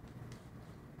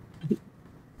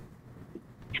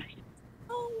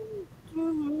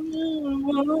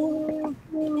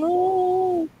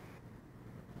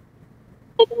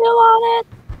 If you want it,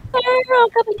 girl,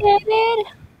 come and get it.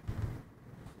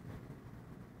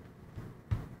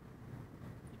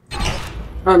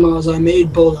 Alright, Miles, I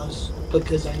made bolas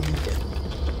because I need it.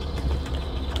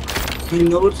 I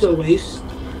know it's a waste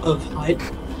of height,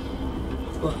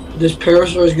 but this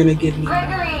parasaur is gonna give me.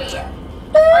 Gregory,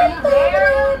 are you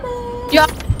there? Yeah.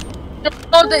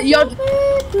 Oh, that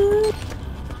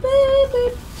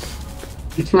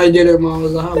I did it,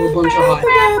 Miles. I have a bunch of height.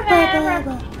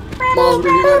 Miles,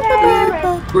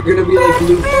 we're gonna be like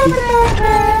Luffy.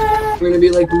 We're gonna be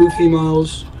like Luffy,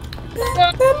 Miles.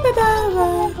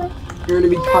 We're gonna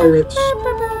be pirates.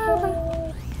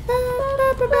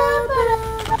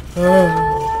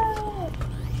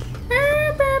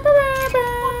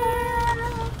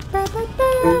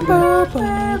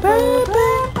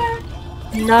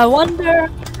 And I wonder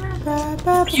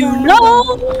if you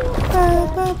know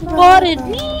what it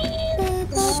means.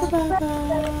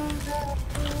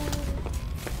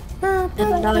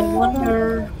 And I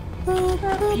wonder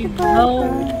if you know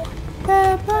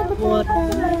what it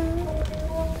means.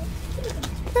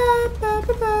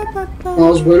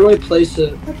 Miles, where do I place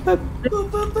it?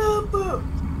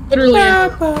 literally.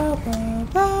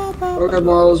 Okay,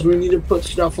 Miles, we need to put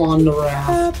stuff on the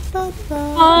raft.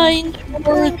 Find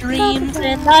your dreams,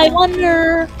 and I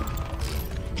wonder.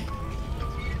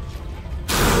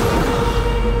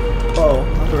 Oh,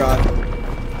 I forgot.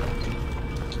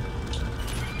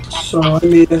 So I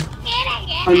made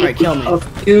Alright, kill me. a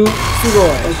few.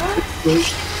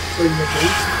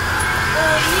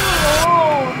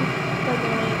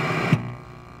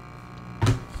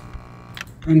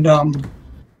 And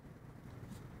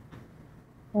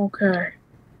Okay.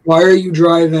 why are you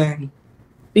driving?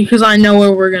 Because I know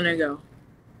where we're gonna go.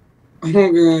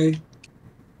 Okay.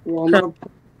 Well, I'm gonna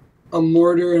put a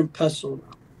mortar and pestle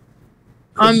now.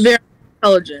 I'm very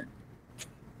intelligent.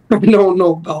 I don't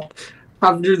know about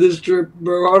after this trip,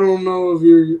 bro. I don't know if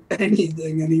you're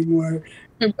anything anymore.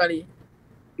 Hey, buddy.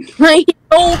 I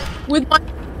know with my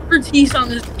expertise on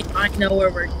this game, I know where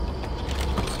we're going.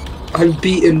 I've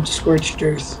beaten Scorched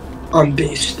Earth on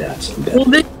base stats. Well,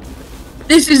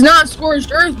 this is not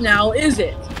Scorched Earth now, is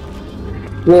it?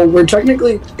 Well, we're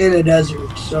technically in a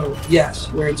desert, so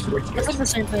yes, we're in Scorched It's Earth. the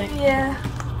same thing. Yeah.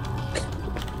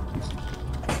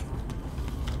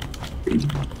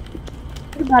 Think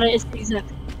about it, it's the exact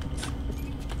same.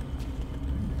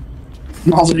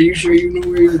 Miles, are you sure you know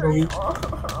where you're going?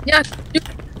 Yeah.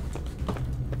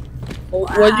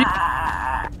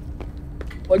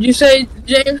 What'd you say,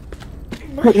 James?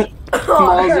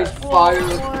 Miles is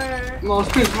fire.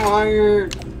 Miles is fire.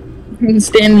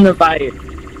 Stand in the fire.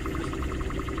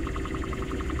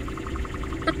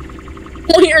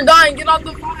 Oh, you're dying. Get off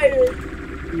the fire.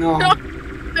 No. Get off the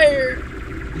fire.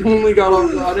 I only got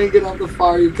off. I didn't get off the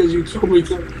fire because you told me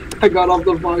to. I got off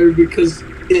the fire because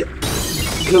I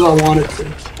wanted to.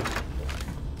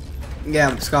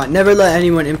 Yeah, Scott, never let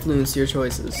anyone influence your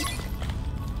choices.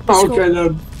 Okay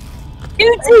then.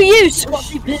 You do you,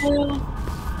 Scotty Pill.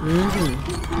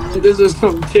 This is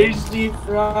some tasty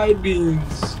fried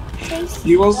beans.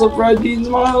 You want some fried beans,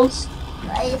 Miles?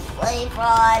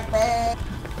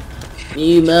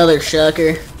 You mother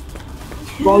shucker.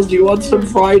 Miles, do you want some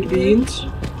fried beans?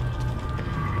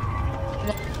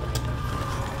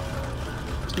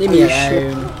 Leave me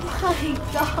alone.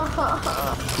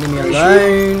 Leave me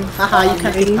alone. Haha, you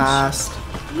can't get past.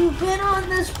 You've been on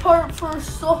this part for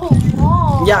so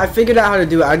long. Yeah, I figured out how to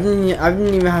do it. I didn't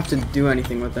even have to do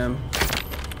anything with them.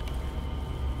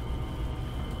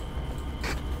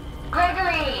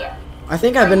 Gregory! I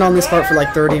think I've been on this part for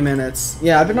like 30 minutes.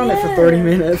 Yeah, I've been on it for 30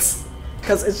 minutes.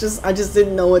 Cause I just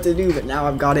didn't know what to do, but now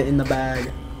I've got it in the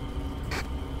bag.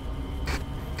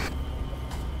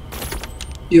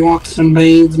 You want some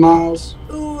beans, Miles?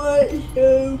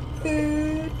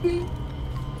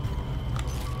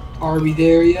 Are we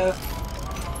there yet?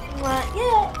 Not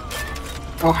yet.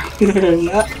 Are we there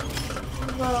yet?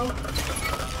 No.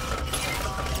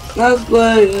 Let's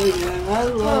play again.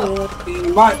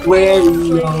 Let's play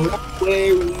again.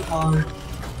 Where we are.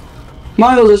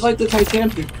 Miles, it's like the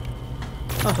Titanic.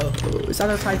 Oh, is that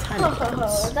a Titanic?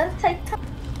 That's Titanic.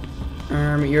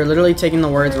 You're literally taking the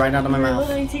words right out of my You're mouth.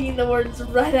 literally taking the words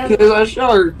right out of There's a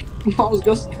shark. Miles,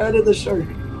 go scared of the shark.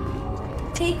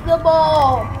 Take the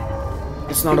ball.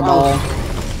 It's not a ball.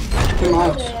 Hey,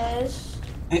 Miles. Yes.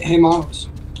 Hey, Miles.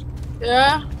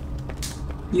 Yeah?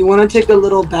 You want to take a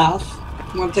little bath?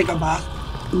 You want to take a bath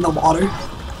in the water?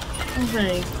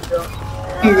 Okay.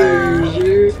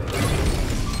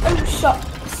 Oh, shucks.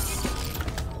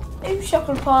 Oh,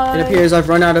 shucker pie. It appears I've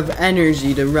run out of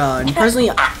energy to run.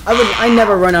 Personally, I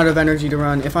never run out of energy to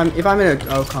run. If I'm in a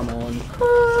oh come on.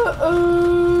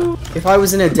 If I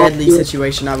was in a deadly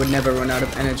situation, I would never run out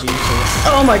of energy to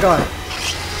oh my god.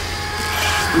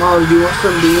 Miles, you want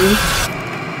some beans?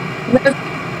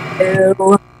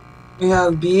 We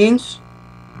have beans.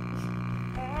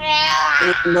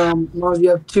 And Miles, you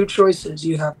have two choices.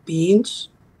 You have beans.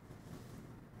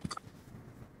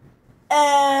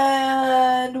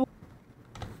 And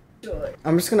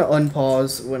I'm just gonna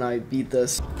unpause when I beat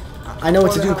this. I know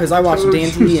what to do because I watched Dan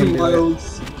TDM do it.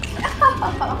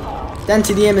 Dan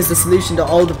TDM is the solution to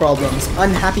all the problems.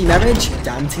 Unhappy marriage?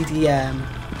 Dan TDM.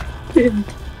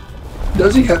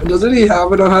 Doesn't he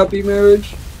have an unhappy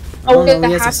marriage? Oh no,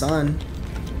 he has a son.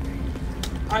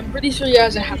 I'm pretty sure he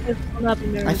has a unhappy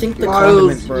marriage. I think the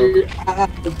condiment broke.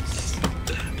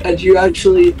 And you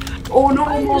actually... Oh no,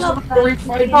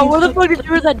 Oh, what the fuck did you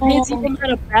do with that Nancy thing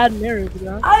kind of bad marriage,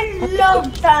 bro? I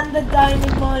love Panda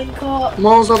Diamond Minecart.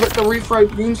 Miles, I bet the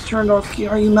refried beans turned off.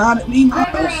 Are you mad at me,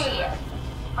 Miles?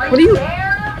 What are you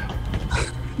there?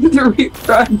 The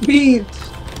refried beans.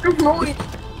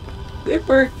 They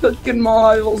were cooking,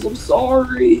 Miles. I'm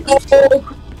sorry.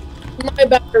 Oh, my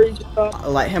battery's off.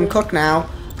 Let him cook now.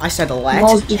 I said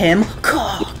let him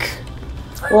cook.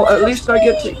 Well, at least I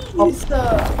get to...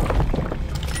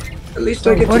 At least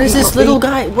I get What to is this little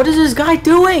guy? What is this guy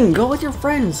doing? Go with your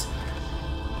friends.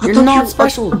 You're not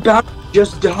special.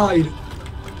 Just died.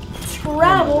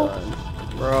 Scrabble.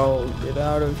 Bro, get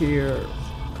out of here.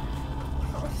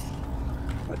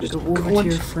 Just go with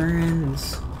your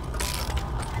friends.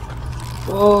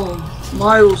 Oh,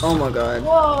 Miles. Oh my god.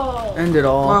 Whoa. End it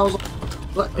all.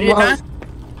 Miles,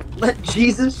 let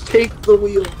Jesus take the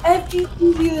wheel.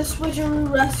 FGTV the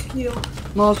switcheroo rescue.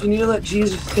 Miles, you need to let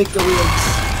Jesus take the wheel.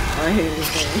 I hate this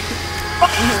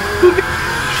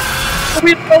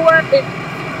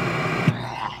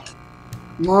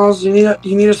game. Miles, you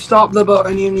need to stop the boat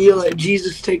and you need to let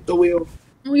Jesus take the wheel.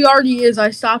 He already is. I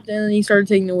stopped and then he started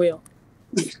taking the wheel.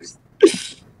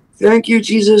 Thank you,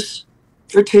 Jesus,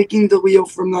 for taking the wheel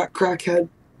from that crackhead.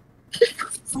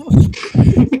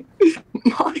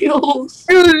 Miles!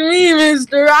 Excuse me,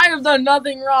 mister. I have done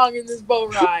nothing wrong in this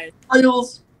boat ride.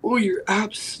 Miles! Oh, your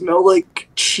abs smell like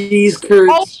cheese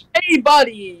curds. Oh, hey,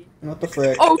 buddy! What the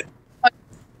frick? Oh,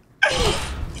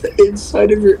 the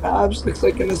inside of your abs looks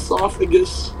like an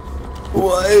esophagus.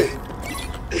 What?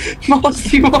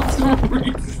 Miles, you want some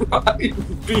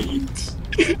refried beans?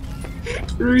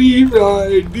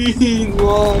 Refried beans,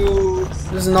 Miles.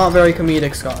 This is not very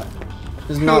comedic, Scott.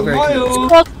 This is not very comedic.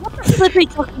 what the flip are you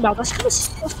talking about? That's kind of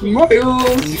stuffy. Miles,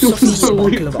 you want some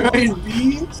talking about? refried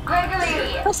beans?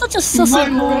 Gregory, That's such a sussy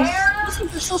boy. there? That's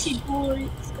such a sussy boy.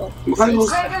 Miles,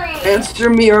 Gregory, answer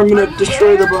me or I'm gonna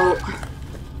destroy the boat.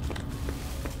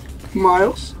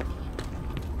 Miles?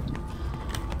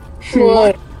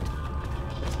 What?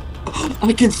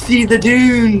 I can see the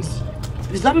dunes!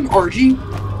 Is that an RG?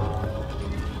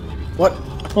 What?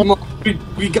 Come on,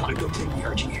 we gotta go take the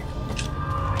RG.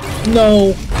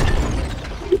 No.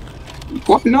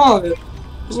 Why not?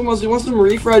 Miles, you want some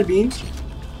refried beans?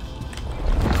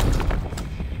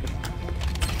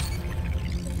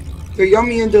 They're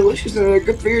yummy and delicious and they're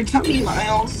good for your tummy,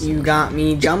 Miles. You got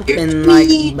me jumping like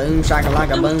boom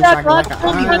shakalaka, boom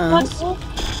shakalaka.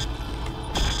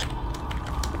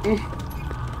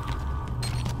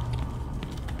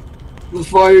 The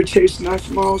fire tastes nice,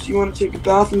 Miles. You want to take a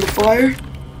bath in the fire?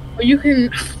 You can.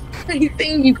 I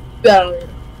think you can.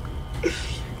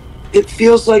 It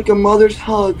feels like a mother's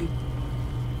hug.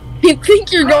 You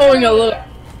think you're going a little.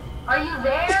 are you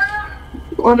there?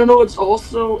 You want to know what's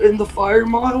also in the fire,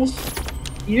 Miles?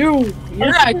 You're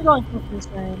actually going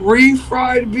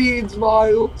Refried beans,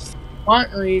 Miles.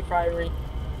 want refried.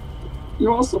 You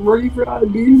want some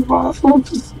refried beans, Miles?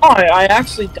 Oh, I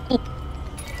actually don't.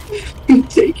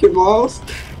 Take it, Miles.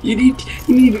 You need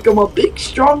to become a big,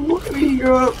 strong boy when you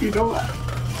grow up. You know that.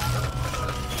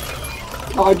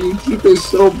 god, your teeth are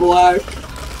so black.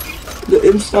 The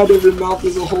inside of your mouth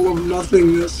is a hole of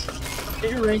nothingness.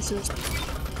 You're racist.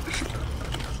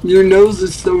 Your nose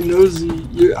is so nosy.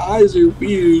 Your eyes are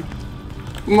weird.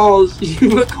 Miles, you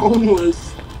look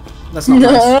homeless. That's not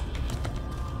nice.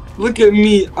 Look at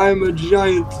me, I am a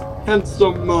giant,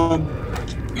 handsome man.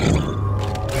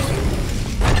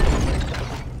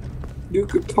 You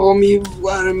could call me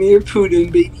Vladimir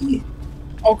Putin, baby.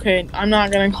 Okay, I'm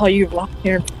not gonna call you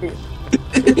Vladimir Putin.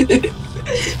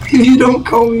 If you don't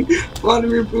call me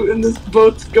Vladimir Putin, this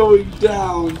boat's going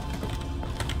down.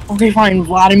 Okay, fine,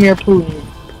 Vladimir Putin.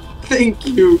 Thank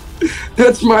you.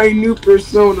 That's my new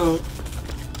persona.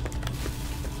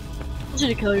 You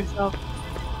should kill yourself.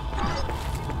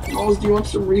 Miles, do you want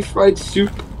some refried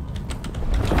soup?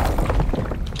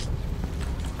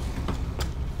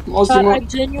 Miles, do you I want...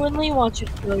 genuinely want you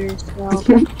to kill yourself.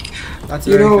 That's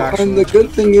You very know, factual. and the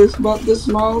good thing is about this,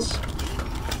 Miles,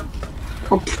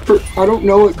 I don't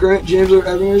know what Grant, James, or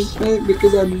Evan is saying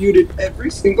because I muted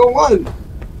every single one.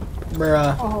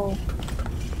 Bruh. Oh.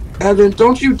 Evan,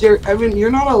 don't you dare, Evan, you're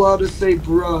not allowed to say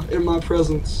bruh in my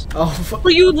presence. Oh,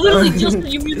 Well, you literally just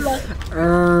said you muted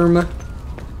that.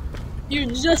 You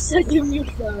just said you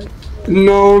muted that.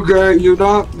 No, Grant, you're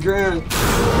not, Grant.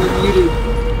 You're muted.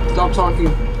 Stop talking.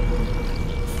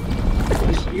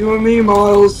 It's you and me,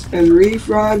 Miles, and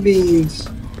refried beans.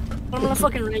 I'm gonna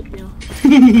fucking rape you.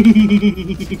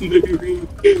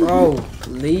 Bro,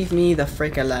 leave me the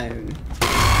frick alone.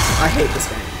 I hate this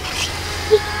game.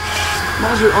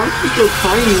 Miles, your arms are so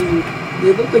tiny.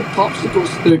 They look like popsicle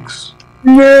sticks.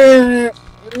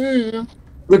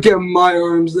 Look at my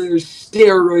arms. They're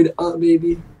steroid up,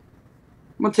 baby. I'm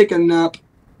gonna take a nap.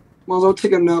 Miles, I'll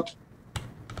take a nap.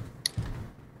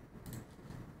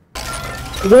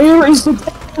 Where is the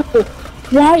devil?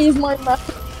 Why is my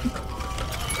mouth?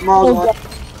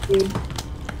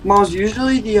 Miles,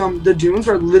 usually the dunes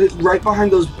are lit right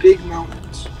behind those big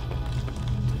mountains.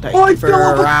 Take for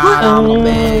a ride on the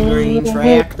big green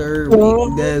tractor. We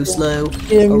can go slow,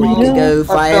 or we can go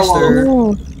faster.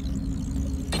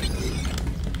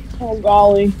 Oh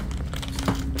golly.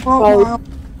 Oh,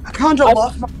 I kinda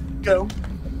lost my go.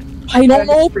 I don't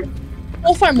know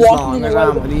if I'm As walking long in as the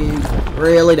I'm right. with you,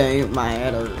 really don't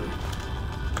matter.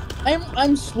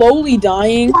 I'm slowly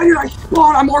dying. Why did I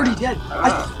spawn? I'm already dead.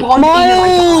 I spawned in and I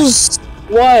died. Miles!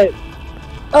 What?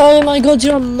 Oh my god,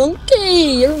 you're a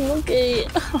monkey! You're a monkey.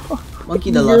 Monkey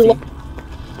the Luffy.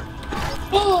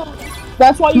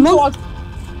 That's why you talk.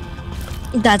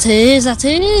 That is.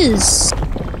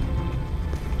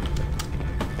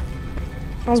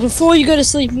 Miles, before you go to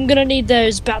sleep, I'm gonna need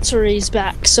those batteries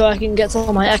back so I can get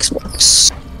on my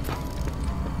Xbox.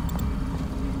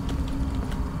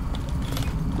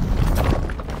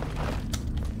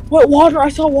 What water? I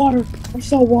saw water. I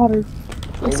saw water.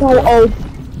 I saw.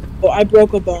 Oh, I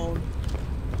broke a bone.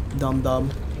 Dum dum.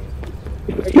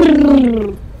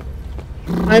 Yes.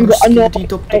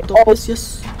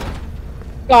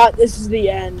 Scott, this is the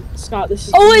end. Scott, this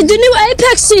is. Oh wait, the new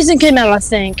Apex season came out, I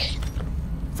think.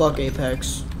 Fuck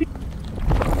Apex.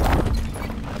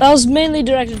 That was mainly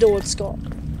directed towards Scott.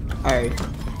 Alright.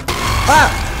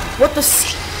 Ah! What the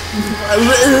s-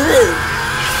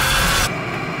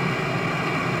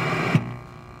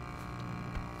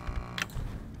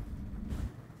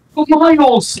 Oh,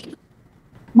 Miles!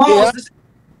 Miles, Yeah?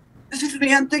 this is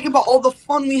me. I'm thinking about all the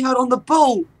fun we had on the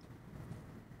boat.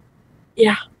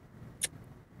 Yeah.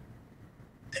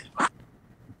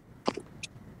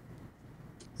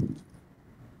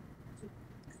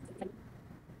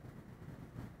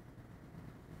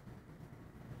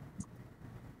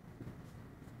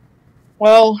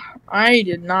 Well, I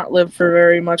did not live for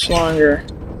very much longer.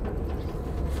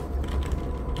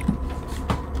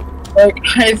 Like,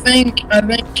 I think I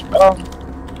might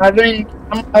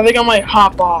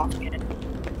hop off.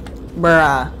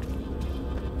 Bruh.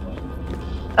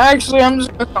 Actually, I'm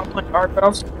just gonna stop playing Ark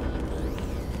Bells.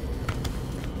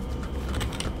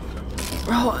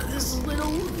 Bro, this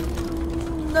little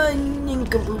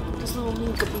nincompoop. This little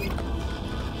nincompoop.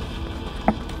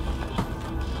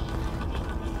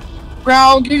 Bro,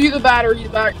 I'll give you the batteries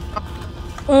back.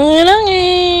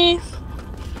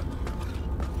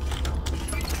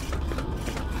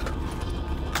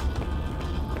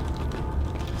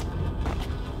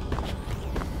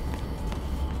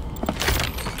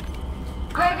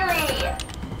 Gregory,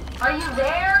 are you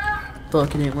there?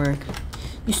 Fuck, it didn't work.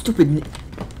 You stupid.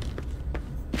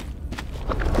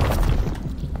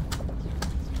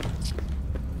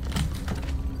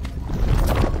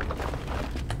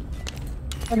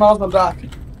 Hey, Miles, I'm back.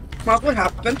 Miles, what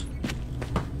happened?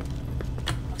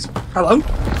 Hello?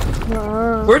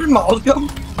 Where did Miles go?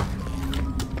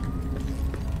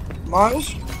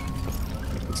 Miles?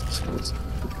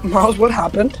 Miles, what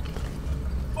happened?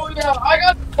 Oh yeah, I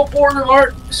got a board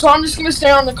alert, so I'm just gonna stay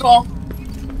on the call.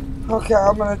 Okay,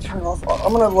 I'm gonna turn off.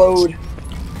 I'm gonna load.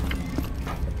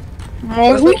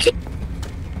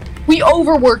 We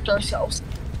overworked ourselves.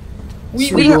 We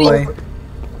Boy.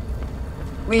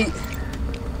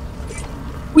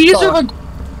 deserve a.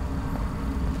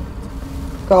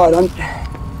 God,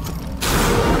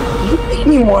 you make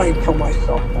me want to kill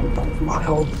myself sometimes,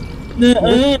 Miles.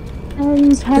 The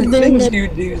things you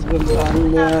do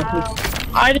sometimes, man.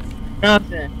 I did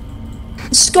nothing.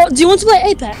 Scott, do you want to play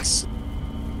Apex?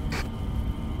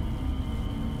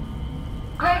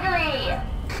 Gregory,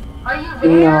 are you there?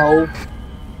 No.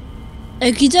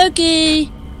 Okie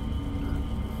dokie.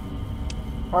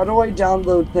 How do I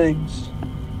download things?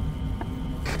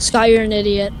 Scott, you're an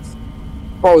idiot.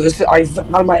 Bro, I've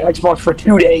had my Xbox for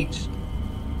 2 days.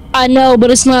 I know,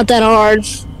 but it's not that hard.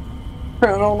 I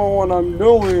don't know what I'm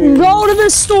doing. Go to the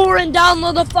store and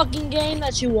download the fucking game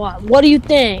that you want. What do you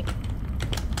think?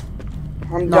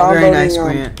 I'm Not very nice,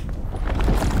 downloading. Grant.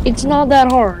 It's not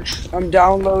that hard. I'm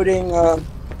downloading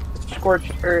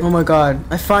Scorched Earth. Oh my god,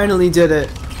 I finally did it.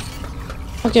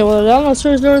 Okay, well, download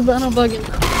search doors, but I don't bugging.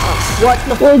 What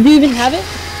the Well, do you even have it?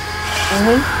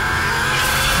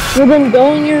 Well, then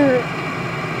go in your.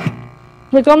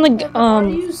 Click on the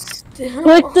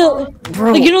click the.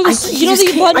 Bro, Like, you know I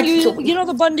the button you know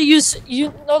the button to use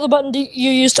you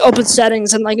use to open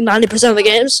settings in like 90% of the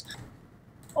games.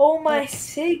 Oh my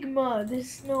Sigma,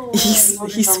 there's no way.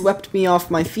 He swept me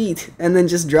off my feet and then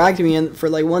just dragged me in for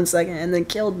like 1 second and then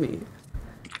killed me.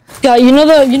 Yeah, you know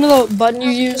the button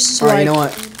you use to, Alright, you know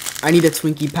like, what? I need a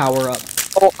Twinkie power up.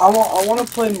 Oh, I want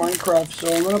to play Minecraft, so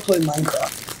I'm gonna play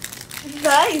Minecraft.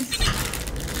 Nice.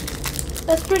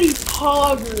 That's pretty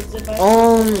poggers if I.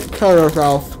 Kill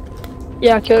yourself.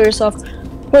 Yeah, kill yourself.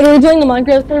 Wait, are we playing the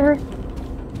Minecraft server?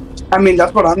 I mean,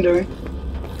 that's what I'm doing.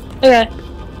 Okay.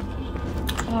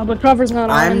 But Crawford's not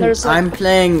on, and there's like... I'm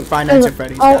playing Five Nights at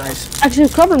Freddy's, guys. Actually,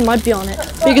 Crawford might be on it,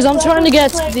 because I'm trying to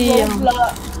get the...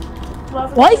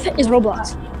 Life is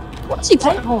Roblox. What is he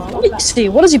playing? Hold on, let me see.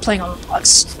 What is he playing on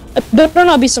Roblox? It better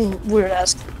not be some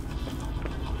weird-ass... It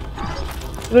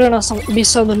better not be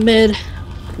something mid.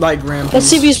 Like Grandpa. Let's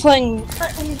see if he's playing...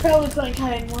 I'm probably playing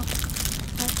hide and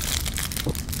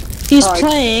He's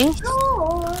playing...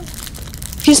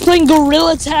 He's playing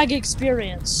Gorilla Tag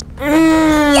Experience.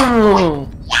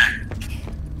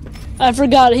 I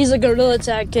forgot, he's a Gorilla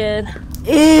Tag kid.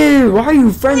 Ew, why are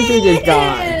you friends with this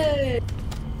guy?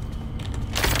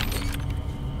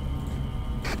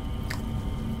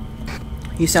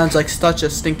 He sounds like such a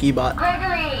stinky butt.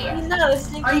 Gregory, He's not a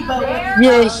stinky butt.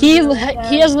 Yeah, he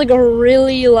has like a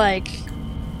really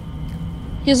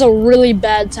he has a really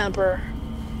bad temper.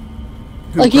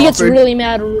 Like, he gets really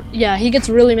mad. Yeah, he gets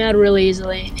really mad really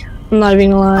easily. I'm not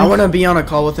even gonna lie. I want to be on a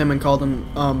call with him and call them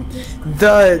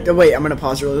wait, I'm gonna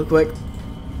pause really quick.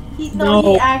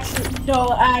 No, actually don't.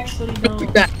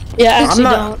 Yeah, actually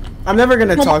don't. I'm never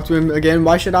gonna talk to him again.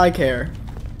 Why should I care?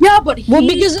 Yeah, but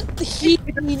because he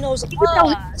knows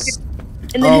us.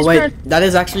 And then Oh wait, that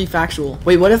is actually factual.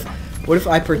 Wait, what if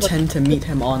I pretend to meet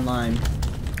him online?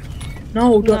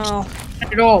 No, No. not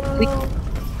at all.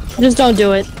 Just don't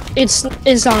do it. It's not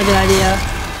a good idea.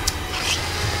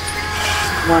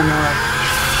 Why not?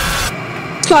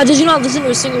 Scott, did you not listen to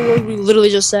a single word we literally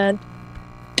just said?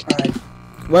 Alright.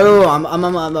 Whoa,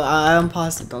 I'm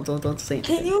paused. Don't say it.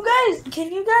 Can you guys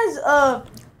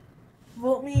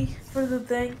vote me for the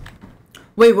thing?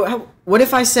 Wait, what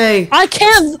if I say? I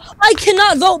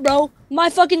cannot vote, bro. My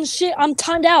fucking shit, I'm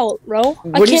timed out, bro.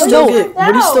 I can't vote.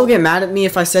 Would you still get mad at me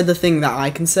if I said the thing that I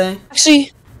can say?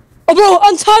 Actually, oh, bro,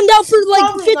 I'm timed out for like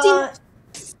Probably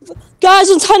 15. Guys,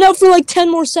 I'm timed out for like 10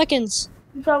 more seconds.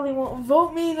 You probably won't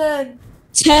vote me then.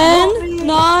 10,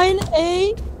 9,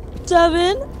 8,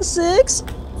 7, 6,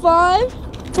 5,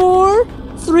 4,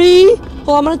 3.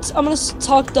 Well, I'm gonna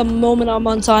talk the moment I'm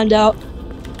on timed out.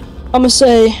 I'm gonna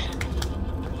say.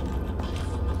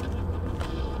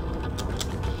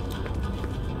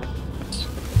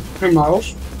 Hey,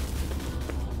 Miles.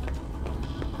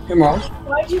 Hey, Miles.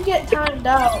 Why'd you get timed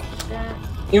out?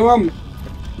 You,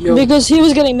 yo, Because he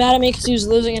was getting mad at me because he was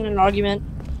losing in an argument.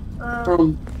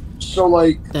 so,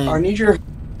 like, I need your...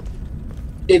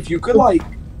 If you could, like,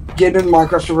 get in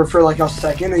Minecraft server for, like, a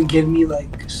second and give me,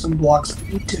 like, some blocks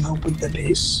to help with the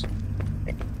base.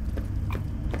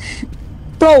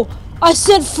 Bro, I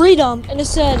said freedom, and it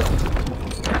said...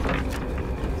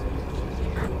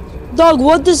 Dog,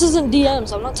 what? This isn't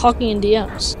DMs. I'm not talking in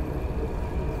DMs.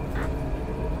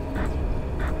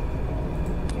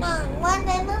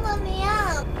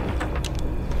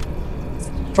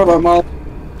 Hold on, Miles.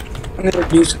 I'm gonna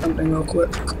do something real quick.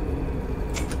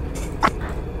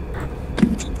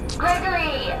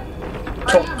 Gregory,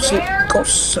 are you there?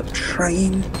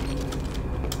 Concentrate.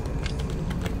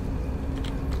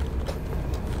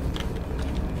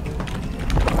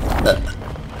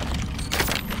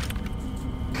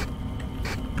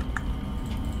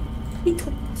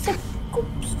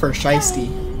 For shiesty.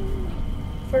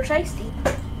 For shiesty.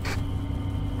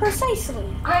 Precisely.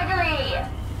 Gregory,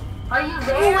 are you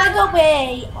there? Walk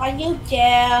away. Are you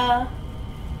there?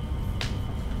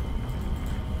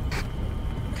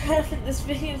 This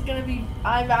video is gonna be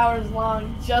 5 hours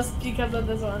long just because of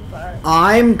this one part.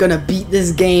 I'm gonna beat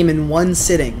this game in one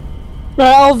sitting.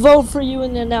 But I'll vote for you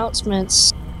in the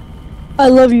announcements. I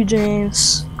love you,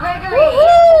 James. Gregory,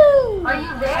 Woohoo! are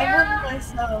you there? I voted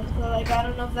myself, so like I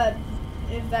don't know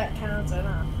if that counts or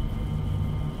not.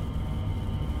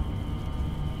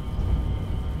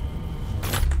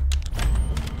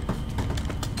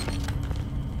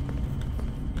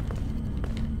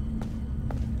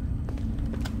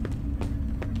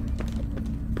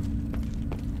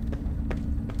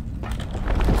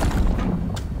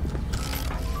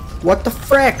 What the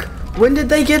frick? When did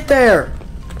they get there?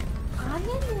 I don't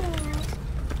know.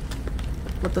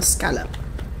 What the scallop?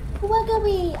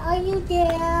 Gregory, are you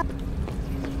there?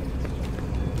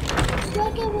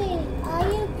 Gregory,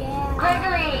 are you there?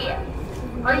 Gregory,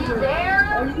 are you there?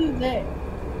 Are you there?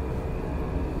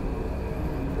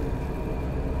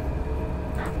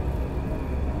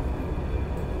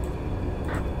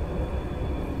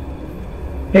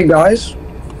 Hey guys.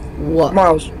 What?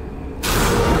 Miles.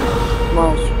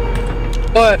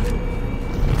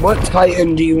 What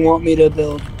Titan do you want me to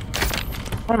build?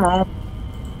 I don't know.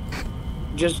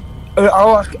 Just,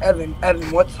 I'll ask Evan.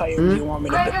 Evan, what Titan do you want me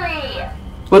to build? Gregory,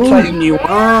 What Titan do you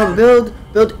want? Build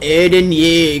Eren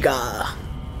Yeager.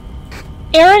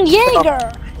 Eren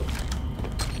Yeager!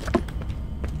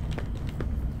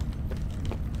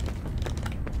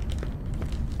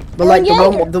 But like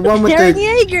the one with Eren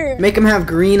the Yeager! make him have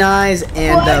green eyes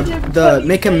and the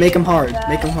make him hard.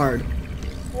 Make him hard.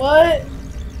 What?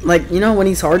 Like, you know when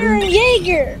he's hardened? Eren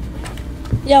Yeager!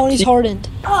 Yeah, when he's hardened.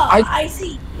 Oh, I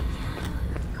see.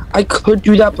 I could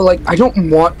do that, but like, I don't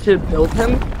want to build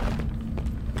him.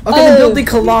 Okay, then build the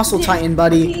Colossal Titan,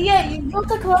 buddy. Yeah, you built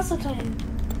the Colossal Titan.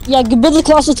 Yeah, build the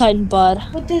Colossal Titan, bud.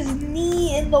 With his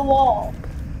knee in the wall.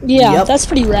 Yeah, Yep. that's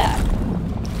pretty rad.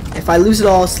 If I lose it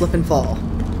all, slip and fall.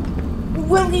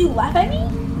 Will you laugh at me?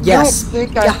 Yes. I don't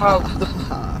think I have the,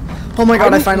 Oh my god, I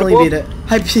don't finally know. beat it.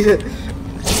 I beat it.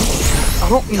 I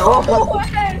don't know.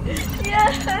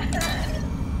 Yeah.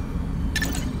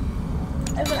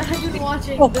 I've been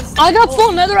watching this. I got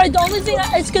full netherite. The only thing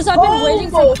it's because I've been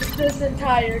waiting for this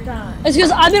entire time. it's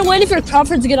because I've been waiting for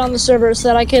Crawford to get on the server so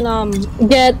that I can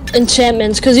get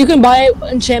enchantments, because you can buy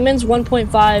enchantments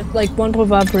 1.5, like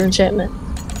 1.5 per enchantment.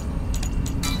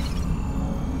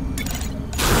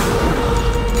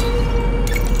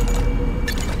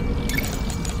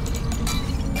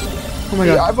 Oh my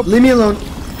See, god. Leave me alone.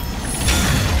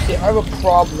 See, I have a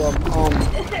problem.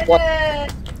 What?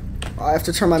 I have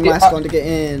to turn my mask on to get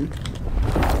in.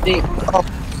 See,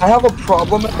 I have a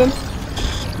problem with him.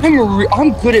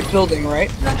 I'm good at building,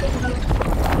 right?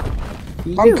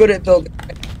 I'm good at building,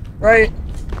 right?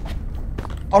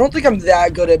 I don't think I'm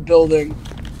that good at building.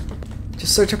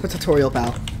 Just search up a tutorial,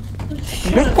 pal.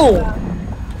 No!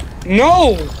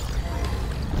 No!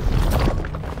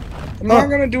 I'm not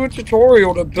gonna do a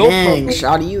tutorial to build Dang,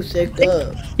 something. Shotty, you sick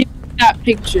up. That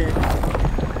picture.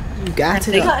 You got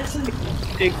it.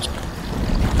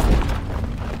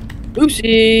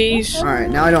 Oopsies. Alright,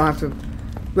 now I don't have to.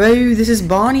 Bro, this is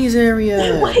Bonnie's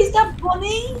area. Why is that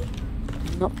Bonnie?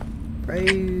 Bro,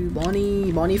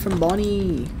 Bonnie from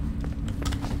Bonnie.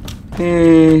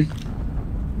 Hmm.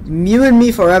 You and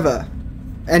me forever.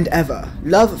 And ever.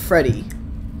 Love Freddy.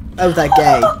 Oh, they're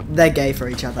gay. They're gay for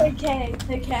each other. Okay.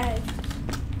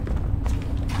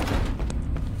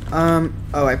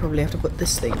 Oh, I probably have to put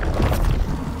this thing.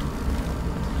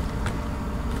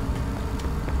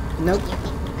 Nope.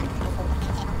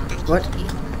 What?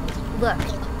 Look,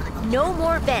 no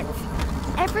more vents.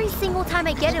 Every single time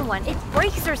I get in one, it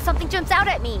breaks or something jumps out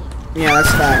at me. Yeah,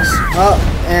 that's facts. Oh,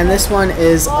 and this one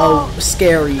is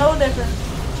scary. No difference.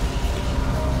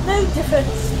 No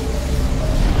difference.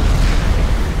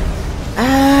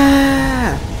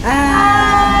 Ah!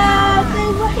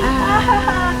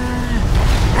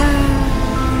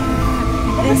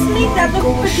 The snake that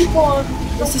looks pretty fun.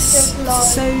 This is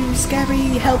so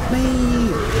scary. Help me!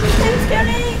 So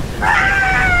scary.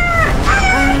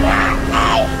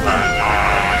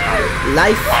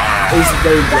 Life is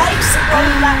Roblox.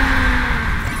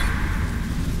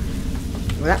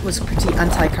 Well, that was pretty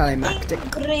anticlimactic.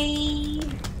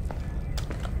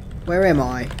 Where am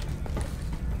I?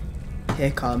 Here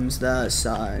comes the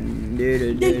sun.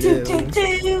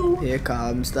 Here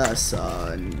comes the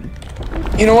sun.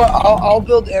 You know what? I'll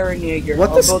build Aaron Yeager. What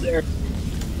I'll build Aaron.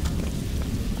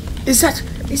 Is that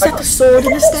the sword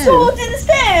in the stone? Sword in the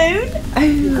stone?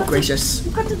 Oh, gracious.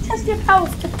 You've got to test your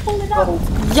powers to pull it out.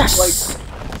 Yes!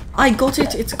 I got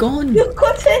it, it's gone. You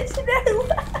got it,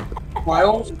 no.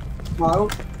 Miles?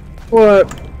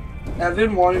 What?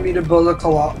 Evan wanted me to build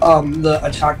the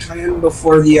attack titan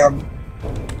before the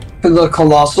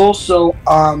colossal, so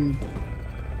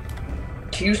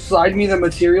can you slide me the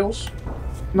materials?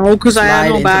 No, because I have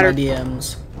no Slide battery. into my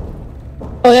DMs.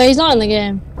 Oh yeah, he's not in the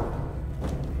game.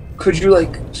 Could you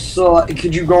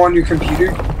could you go on your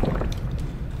computer?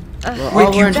 Well, Wait,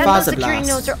 all we're in Then those security Phasa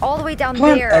notes are all the way down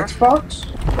Play on there. Xbox?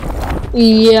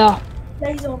 Yeah.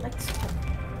 He's on X.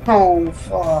 Oh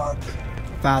fuck.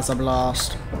 Phasa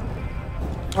Blast.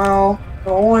 Well,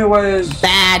 the only way is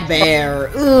Bad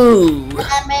Bear. Ooh. Ooh,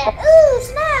 snap.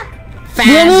 The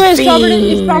only way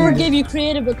Phaz Cover Fiend. gave you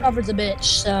creative, but Cover's a bitch,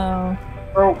 so...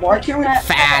 bro, why can't we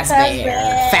Phaz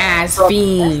Bear. Phaz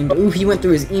Fiend. Ooh, he went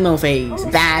through his emo phase.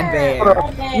 Bad Bear.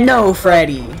 No,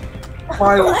 Freddy.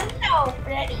 Miles, No,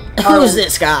 Freddy. Who's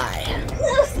this guy?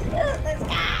 Who's this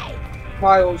guy?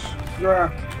 Miles, yeah.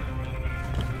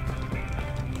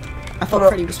 I thought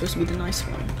Freddy was supposed to be the nice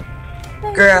one.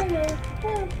 Grant,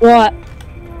 What?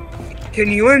 can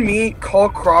you and me call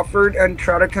Crawford and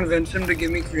try to convince him to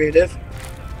give me creative?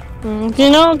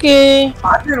 Okay.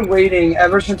 I've been waiting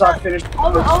ever since I finished. I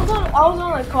was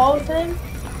on a call with him.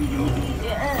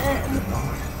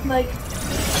 Like,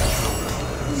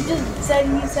 he said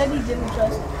he didn't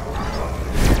trust me.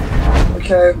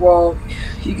 Okay, well,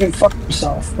 he can fuck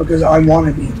himself because I want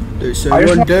to be. They say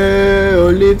one day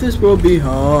I'll leave this world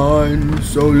behind,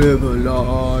 so live a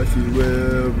life you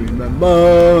will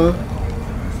remember.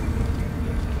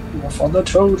 My father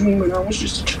told me when I was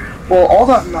just a child. Well, all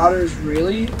that matters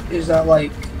really is that,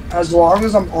 like, as long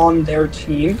as I'm on their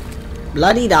team,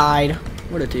 Bloody died.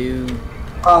 What a dude.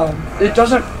 it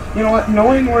doesn't, you know what,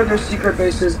 knowing where their secret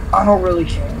base is, I don't really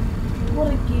care.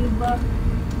 What a Cuba.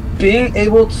 Being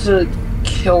able to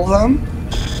kill them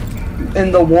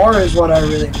in the war is what I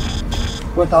really need,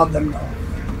 without them knowing.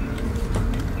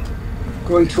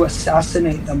 Going to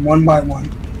assassinate them one by one.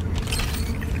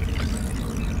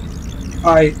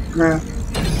 Alright, Grant.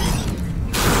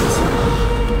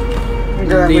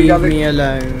 Leave me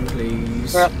alone,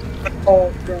 please. Grant,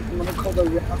 I'm gonna call the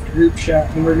Raft group chat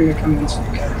and we're gonna convince them,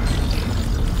 okay?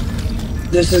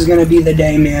 This is gonna be the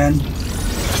day, man.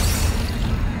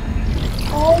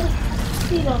 Oh,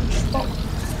 he don't stop.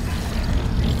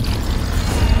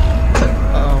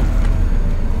 Uh-oh.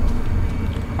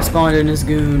 Spawned in his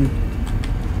goon.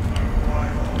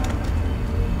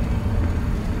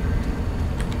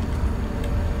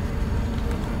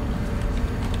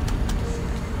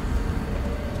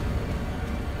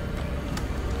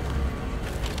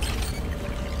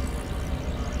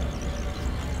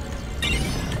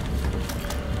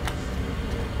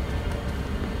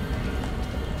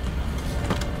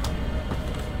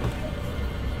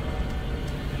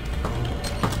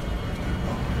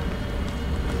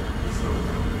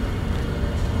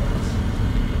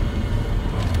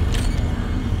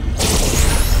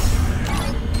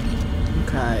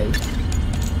 Okay.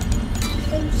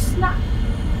 Oh, snap.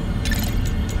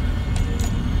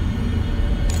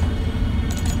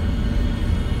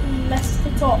 Messed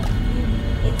it up.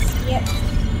 It's yet.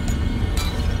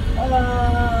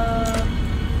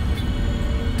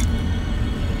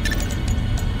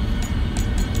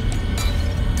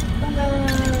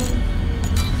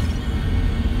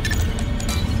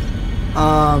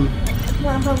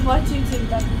 What do you think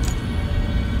that?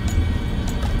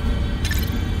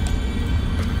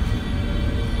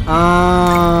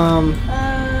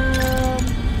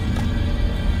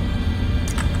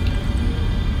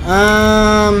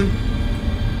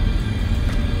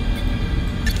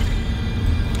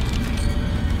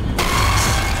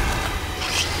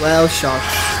 Well,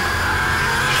 shucks.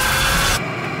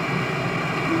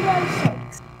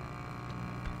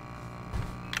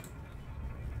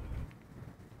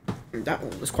 That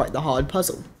one was quite the hard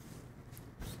puzzle.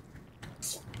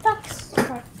 Facts.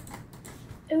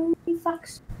 Only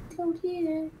facts told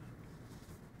here.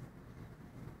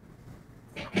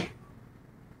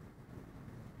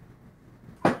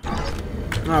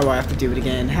 Oh, I have to do it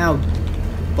again. How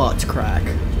butt crack.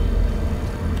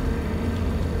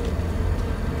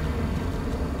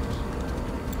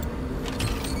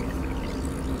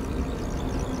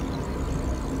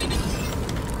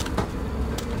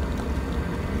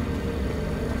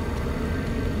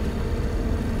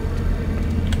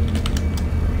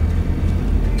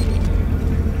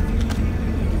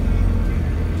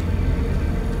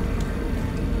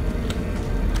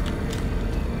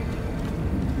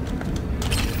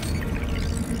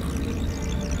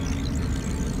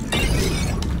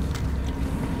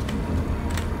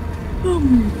 Fast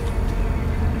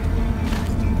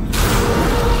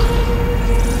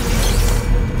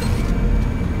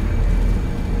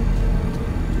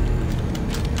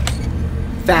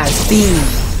Fiend.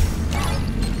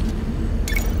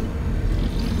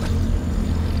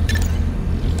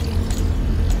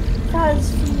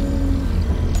 Fast Fiend.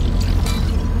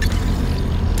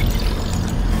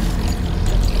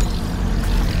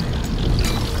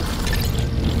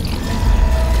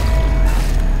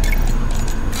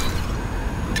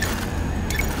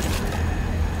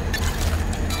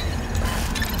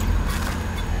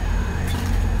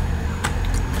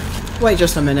 Wait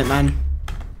just a minute, man.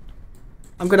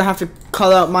 I'm gonna have to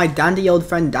call out my dandy old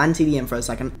friend Dan TDM for a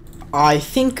second. I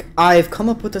think I've come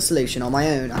up with a solution on my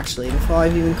own, actually, before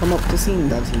I've even come up to seeing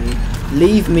Dan TDM.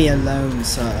 Leave me alone,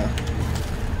 sir.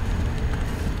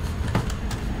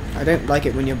 I don't like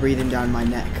it when you're breathing down my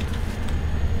neck.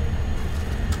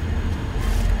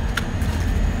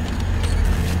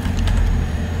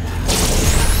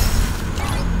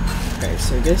 Okay,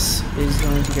 so this is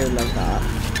going to go like that.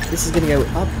 This is gonna go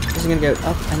up, this is gonna go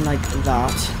up and like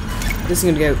that. This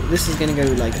is gonna go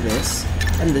like this.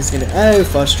 And this is gonna, oh,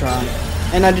 first try.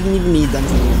 And I didn't even need them,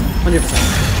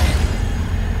 100%.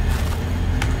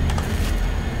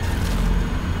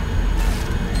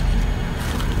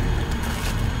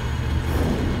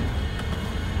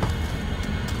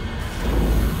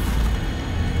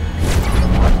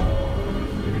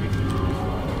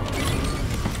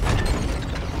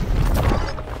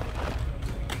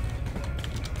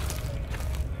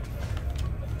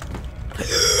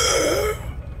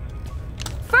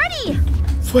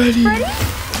 Freddy!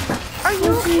 Are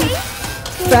you okay?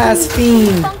 Fast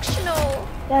Fiend! Functional.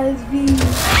 Fast Fiend.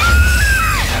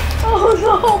 Oh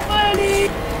no, Freddy!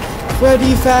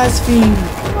 Freddy Fast Fiend!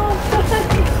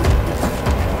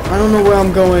 I don't know where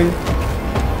I'm going.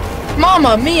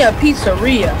 Mamma Mia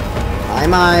Pizzeria. Hi,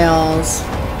 Miles.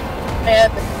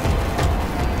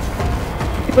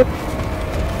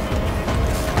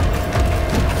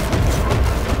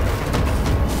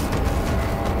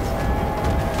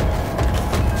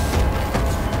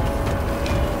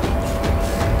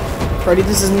 Freddy,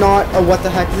 this is not a what the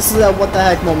heck. This is a what the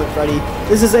heck moment, Freddy.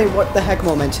 This is a what the heck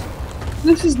moment.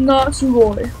 This is not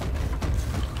Sugoi.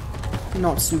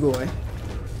 Not Sugoi.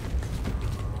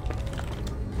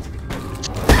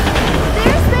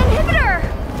 There's the inhibitor!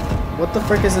 What the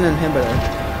frick is an inhibitor?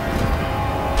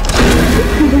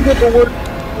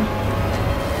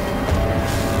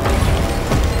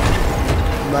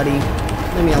 Buddy,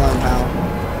 leave me alone, pal.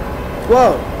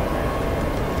 Whoa!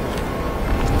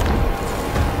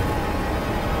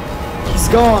 He's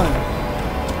gone!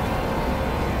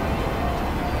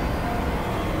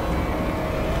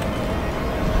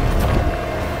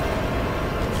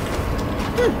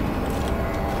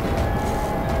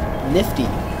 Nifty.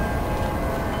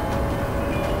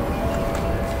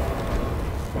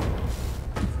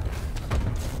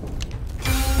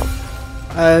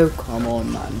 Oh, come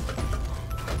on, man.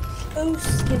 Oh,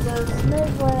 Skibbers, no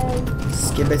way.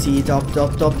 Skibbity dop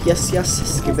dop dop, yes yes,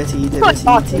 skibbity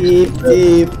dibbity deep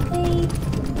deep.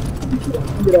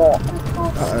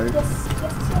 Uh-oh. Yes,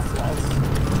 yes, yes, yes.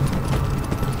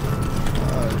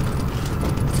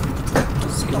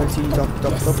 Skibbity dop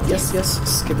dop dop, yes yes,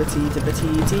 skibbity dibbity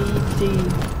deep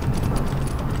deep.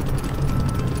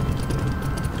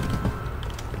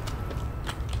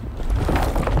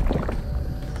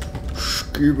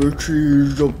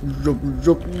 Skibbity dop dop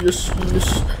dop, yes yes.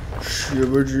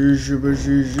 Shibbity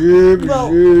shibbity zib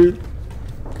zib.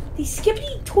 The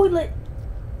Skibbity Toilet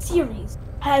series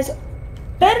has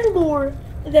better lore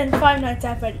than Five Nights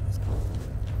at Freddy's.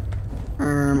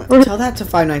 Tell that to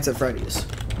Five Nights at Freddy's.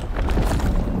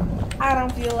 I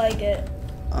don't feel like it.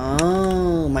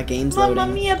 Oh, my game's Mamma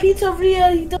loading. Mia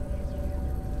Pizzeria.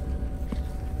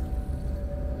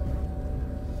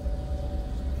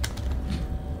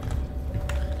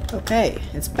 Okay,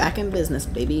 it's back in business,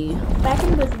 baby. Back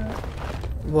in business.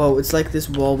 Whoa, it's like this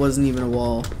wall wasn't even a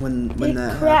wall when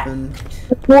that happened.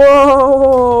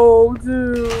 Whoa,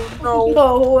 dude.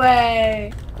 No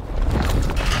way.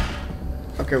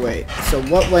 Okay, wait. So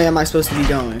what way am I supposed to be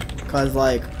going? Cause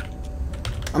like,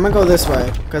 I'm gonna go this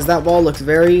way. Cause that wall looks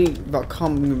very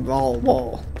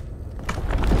wall.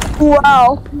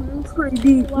 Wow. Pretty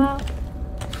deep. Wow.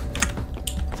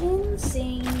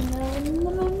 Insane.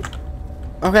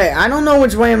 Okay, I don't know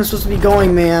which way I'm supposed to be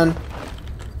going, man.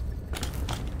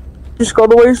 Just go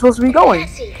the way you're supposed to be going.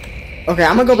 Okay,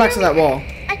 I'm gonna go back to that wall.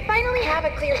 I finally have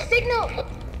a clear signal.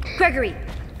 Gregory,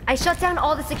 I shut down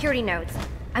all the security nodes.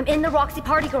 I'm in the Roxy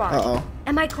party garage. Uh-oh.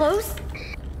 Am I close?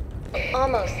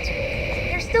 Almost.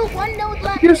 There's still one node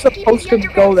left. You're supposed to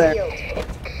go there.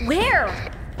 Where?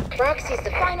 Roxy's the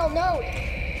final node.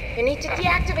 You need to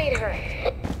deactivate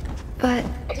her. But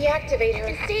Deactivate her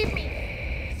and save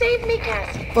me. Save me,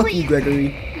 Cassie. Fuck you, Gregory.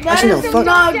 That Actually, no, is fuck,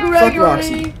 not fuck Gregory.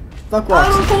 Roxy. Fuck I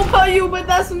Roxy. don't know about you, but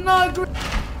that's not Gregory.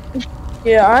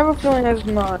 Yeah, I have a feeling that's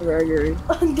not Gregory.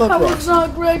 That was Roxy.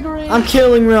 not Gregory. I'm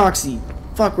killing Roxy.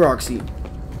 Fuck Roxy.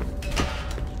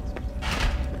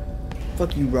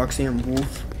 Fuck you, Roxanne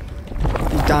Wolf.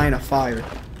 You die in a fire.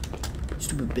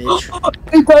 Stupid bitch.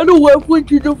 I got a weapon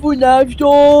to the Fnaf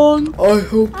song. I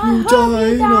hope you die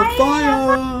in a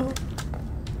fire.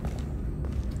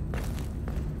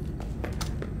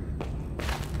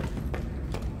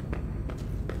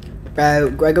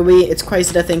 Bro, Gregory, it's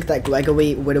crazy to think that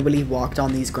Gregory literally walked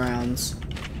on these grounds.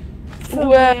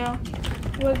 Well,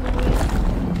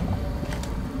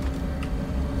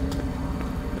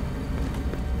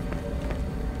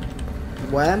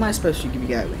 Where am I supposed to be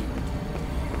going?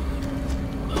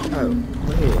 Oh,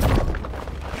 weird.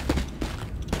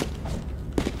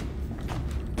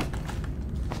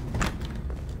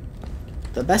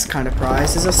 The best kind of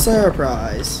prize is a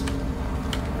surprise.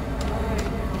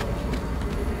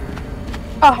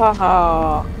 ha ha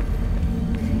ha.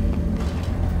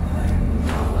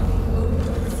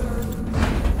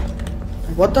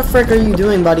 What the frick are you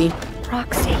doing, buddy?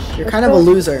 Roxy. You're kind of a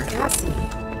loser. Cassie.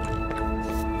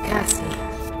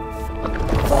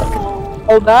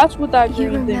 Oh, that's what that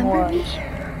green thing was.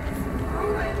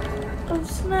 Oh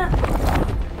snap.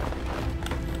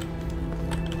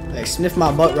 Hey, sniff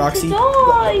my butt, Roxy.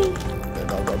 Die.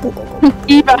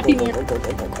 Keep out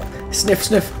here. Sniff,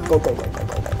 sniff. Go, go, go, go, go,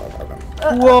 go, go, go.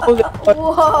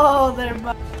 Whoa, there,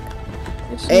 bud.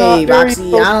 It's Hey, not very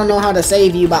Roxy, I don't know how to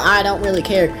save you, but I don't really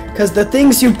care. Cause the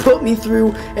things you put me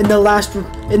through in before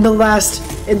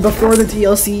the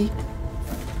DLC,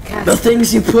 the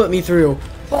things you put me through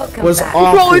was Bro,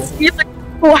 awful. it's like,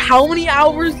 oh, how many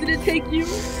hours did it take you?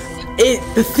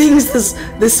 The things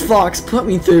this fox put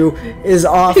me through is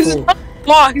awful.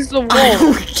 Box the I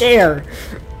wall. don't care.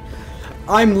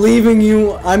 I'm leaving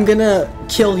you. I'm gonna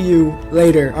kill you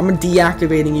later. I'm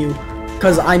deactivating you,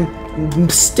 cause I'm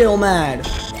still mad.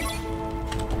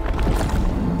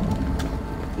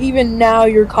 Even now,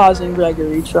 you're causing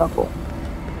Gregory trouble.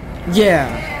 Yeah.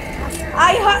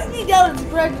 I highly doubt it's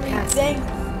Gregory thing,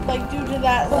 like due to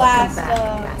that last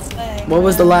thing. What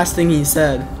was the last thing he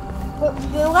said? But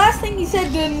the last thing he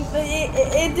said didn't.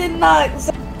 It did not.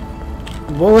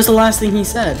 What was the last thing he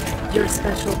said? Your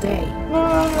special day.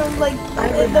 No, like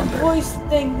the voice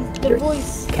thing. The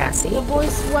voice. Cassie. The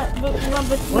voice went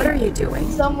between. What are you doing?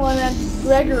 Someone and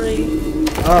Gregory.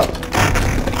 Oh.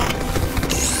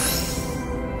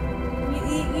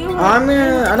 You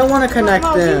heard, I don't want to connect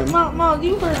them. Mom,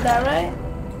 you heard that, right?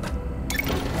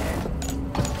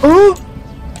 Oh!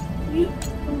 You're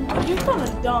kind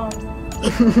of dumb.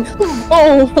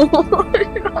 Oh!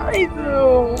 I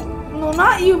do. No,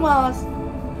 not you, Moss.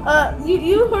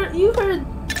 You heard.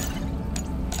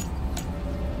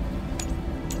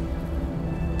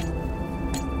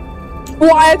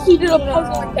 Well, I actually did a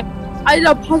puzzle like that. I did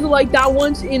a puzzle like that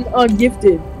once in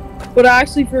Gifted, but I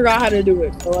actually forgot how to do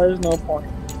it, so there's no point.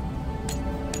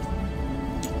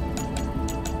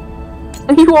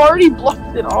 You already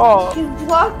blocked it off. You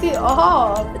blocked it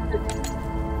off.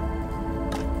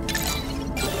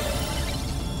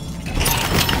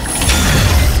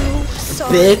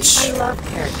 Bitch. I love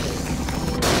carrot cake.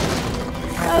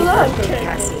 I love cake.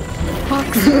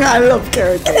 I love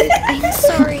carrot cake. I'm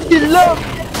sorry. You love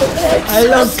I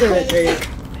love carrot cake.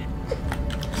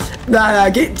 Nah,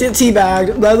 get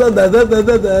teabag. Blah, blah, blah, blah, blah,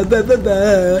 blah, blah, blah,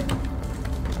 blah.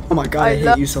 Oh my god, I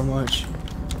hate you so much.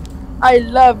 I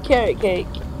love carrot cake.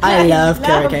 I love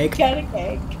carrot cake. Carrot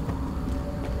cake.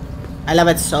 I love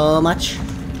it so much.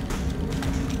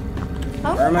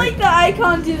 I don't like the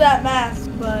icon to that mask,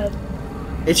 but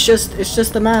It's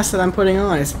just the mask that I'm putting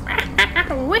on. It's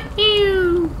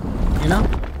woohoo! you know?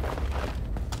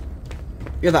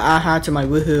 You're the aha to my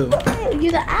woohoo.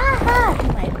 You're the aha to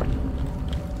my.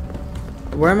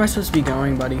 Where am I supposed to be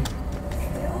going, buddy?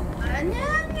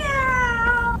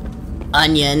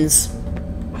 Onions.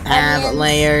 Have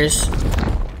layers.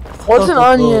 What's an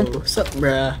onion? What's up,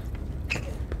 bruh?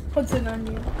 What's an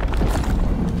onion?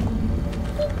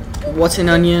 What's an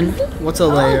onion? What's a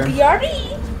layer?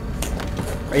 BRD.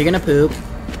 Are you gonna poop?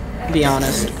 Be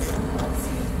honest.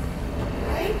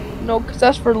 No, because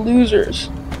that's for losers.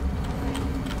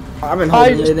 I've been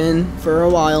holding it in for a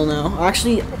while now.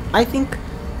 Actually, I think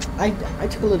I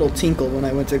took a little tinkle when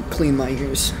I went to clean my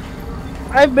ears.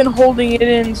 I've been holding it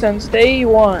in since day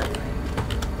one.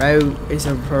 Bro is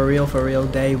a for real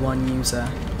day one user.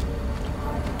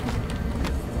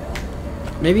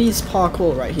 Maybe it's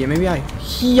parkour right here. Maybe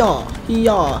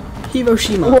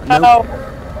Hiroshima. Wow. Nope.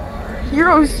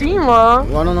 Hiroshima?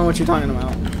 Well, I don't know what you're talking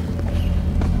about.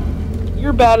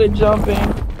 You're bad at jumping.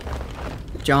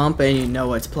 Jumping, you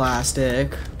know it's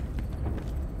plastic.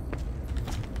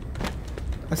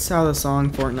 That's how the song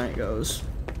Fortnite goes.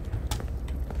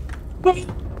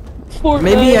 Fortnite.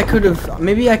 Maybe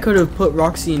I could have put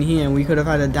Roxy in here and we could have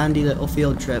had a dandy little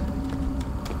field trip.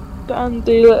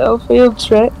 Dandy little field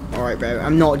trip. Alright, bro,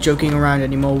 I'm not joking around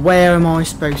anymore. Where am I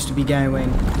supposed to be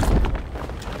going?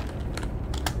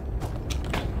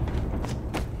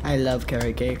 I love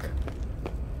carrot cake.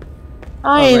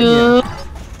 I know.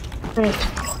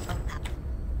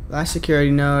 Last security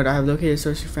node, I have located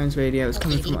social friends radio. It's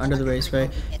coming from under the raceway.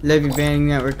 Live your vanning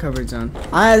network covered zone.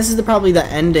 This is probably the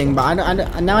ending, but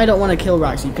now I don't want to kill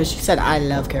Roxy because she said I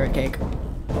love carrot cake.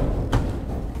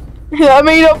 Yeah, I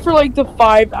made up for like the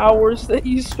 5 hours that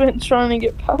you spent trying to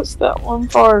get past that one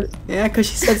part. Yeah, because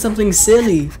she said something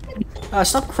silly.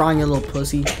 Stop crying, you little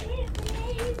pussy.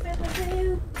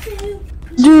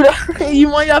 Dude, you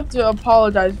might have to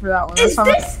apologize for that one. Is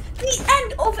this the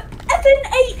end of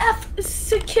FNAF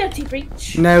security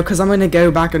breach? No, because I'm going to go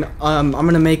back and I'm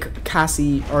going to make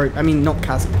Cassie, or I mean not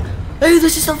Cassie. Oh,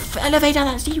 this is an elevator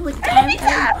that's you would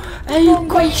Oh,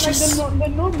 gracious.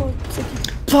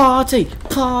 Party in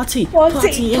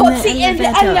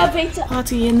the elevator.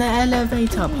 Party in the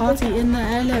elevator. Party in the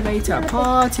elevator.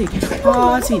 Party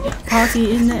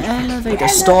in the elevator.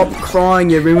 Stop crying,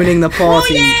 you're ruining the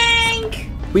party.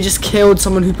 We just killed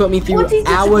someone who put me through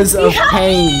hours of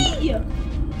pain.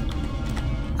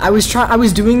 I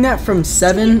was doing that from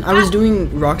 7. I was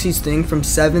doing Roxy's thing from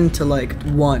 7 to like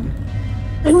 1.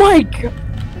 Oh my god.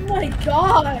 Oh my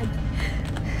god.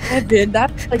 Evan,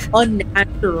 that's like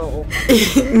unnatural.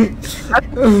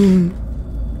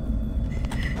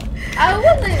 I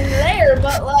wasn't there,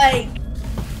 but like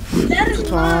that is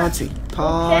party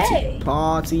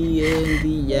in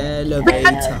the elevator.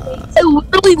 I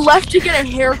literally left to get a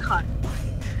haircut.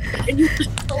 And you just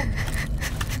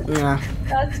yeah.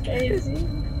 That's crazy.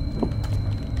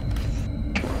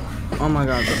 Oh my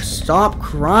god, bro. Stop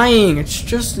crying. It's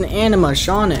just an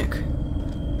animatronic.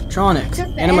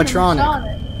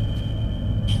 Animatronic.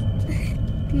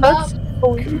 That's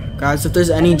Guys, if there's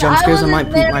any jump scares, I might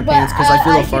poop my pants because I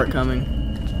feel a fart coming.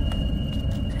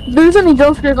 If there's any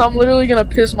jump scares, I'm literally gonna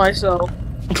piss myself.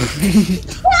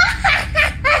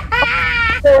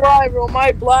 Alright, bro,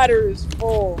 my bladder is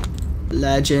full.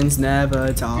 Legends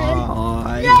never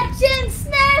die. Legends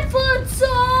never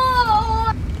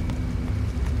die.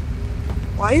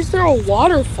 Why is there a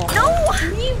waterfall? No!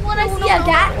 You wanna see a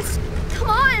gas? Come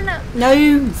on! No.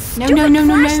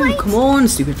 Come on,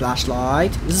 stupid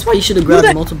flashlight. This is why you should have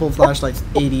grabbed multiple flashlights,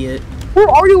 idiot. Where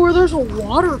are you where there's a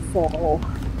waterfall?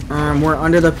 We're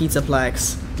under the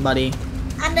pizzaplex, buddy.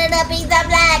 Under the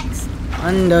pizzaplex.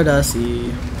 Under the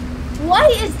sea. Why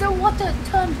is the water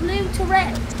turned blue to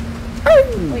red?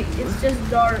 Wait, it's just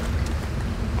dark.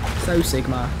 So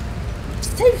Sigma.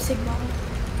 So Sigma.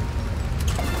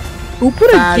 Who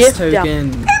put a gift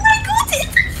token. Oh my god!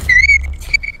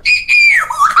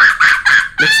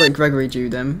 Looks like Gregory drew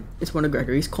them. It's one of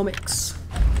Gregory's comics.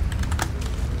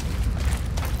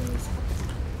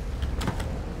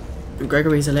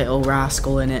 Gregory's a little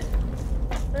rascal in it.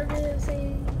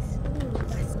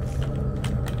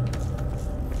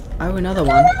 Oh, another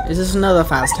one. Is this another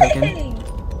fast token?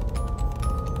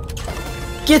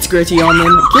 Get gritty on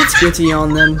them. Get gritty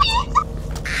on them.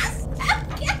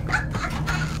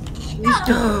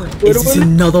 Is this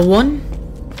another one?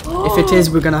 If it is,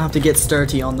 we're gonna have to get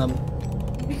sturdy on them.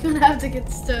 We're gonna have to get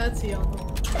sturdy on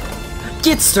them.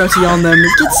 Get sturdy on them.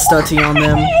 Get sturdy on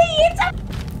them.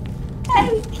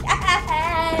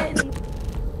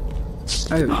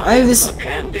 Oh,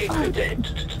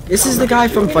 this is the guy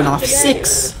from Fnaf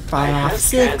 6. Fnaf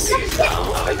 6.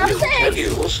 Tell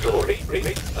you a story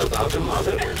about a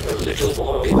mother and her little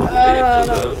boy who lived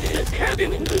alone in a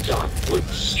cabin in the dark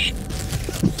woods.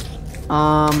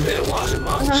 There was a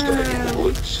monster in the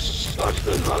woods, but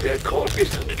the mother caught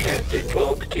it and kept it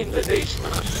locked in the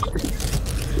basement.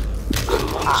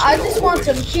 I just want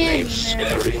some candy,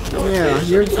 man. Yeah,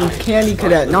 you're some candy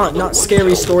cadet, not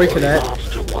scary story cadet.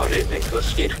 Worry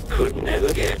because it could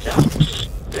never get out.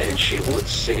 Then she would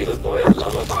sing the boy a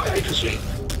lullaby to sleep.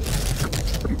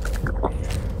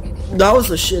 That was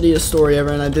the shittiest story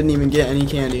ever, and I didn't even get any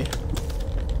candy. I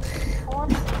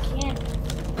want some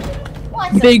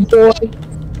candy. Big boy.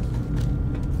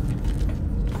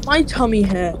 My tummy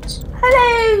hurts.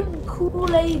 Hello,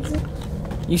 Kool-Aid.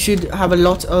 You should have a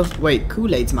lot of... Wait,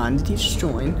 Kool-Aids, man. Did you just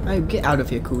join? Oh, get out of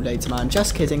here, Kool-Aids, man.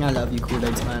 Just kidding. I love you,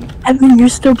 Kool-Aids, man. Evan, you're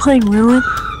still playing Ruin?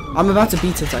 I'm about to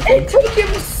beat it, I think. It took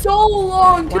him so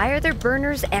long. Why are there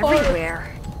burners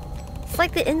everywhere? It's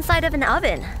like the inside of an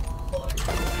oven.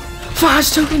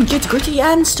 Fast token, get gritty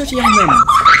and study on them.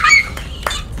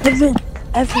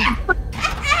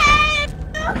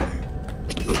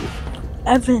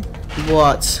 Evan.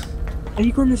 What? Are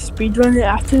you going to speedrun it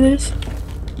after this?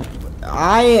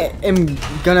 I am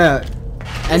gonna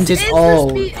end it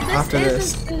all after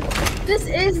this. This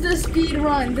is the speed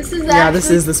run. This is yeah, this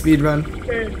is the speed run.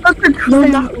 No,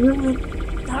 not ruin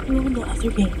the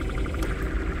other game.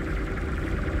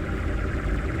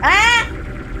 Ah!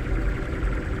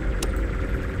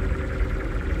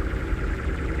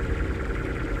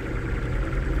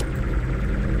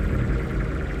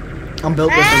 I'm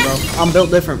built different, bro. I'm built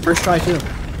different. First try too.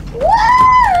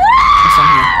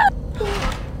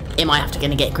 Am I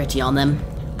gonna get gritty on them?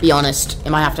 Be honest.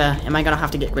 Am I gonna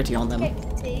have to get gritty on them?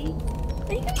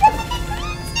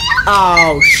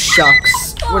 Oh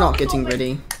shucks. We're not getting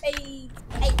gritty.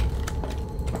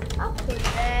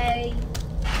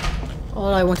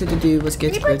 All I wanted to do was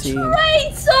get gritty. They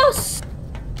betrayed us!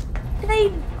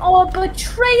 They are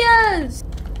betrayers!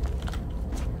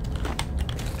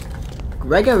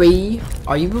 Gregory,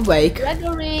 are you awake?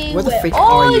 Gregory, where the freak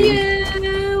are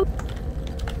you?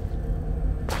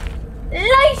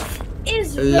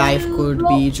 Life could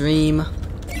be a dream.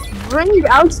 Bring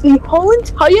out the whole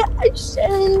entire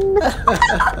ocean.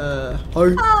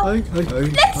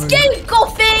 Let's go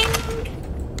golfing!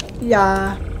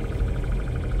 Yeah.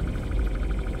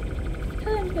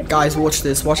 Guys, watch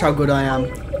this. Watch how good I am.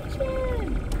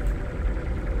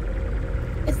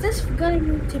 Is this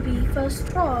going to be first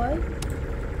try?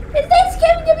 Is this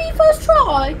going to be first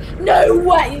try? No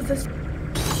way is this.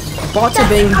 Bada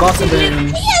bing, bada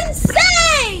bing.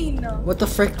 Insane! What the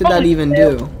frick did that even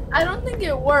do? I don't think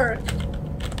it worked.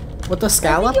 What the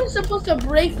scallop? I think you're supposed to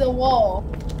break the wall.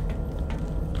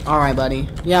 Alright, buddy.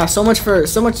 Yeah, so much.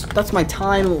 That's my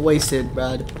time wasted,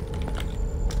 bud.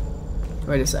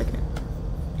 Wait a second.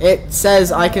 It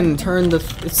says I can turn the.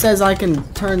 It says I can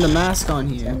turn the mask on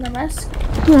here. Turn the mask.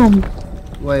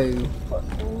 Wait.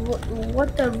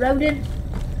 What the rodent?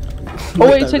 Oh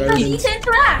wait, Please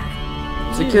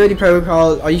interact. Security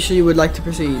protocol. Are you sure you would like to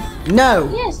proceed? No.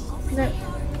 Yes. No.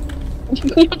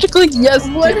 You have to click yes.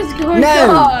 What is going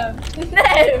No. on? No.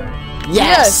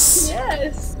 Yes.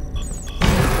 Yes.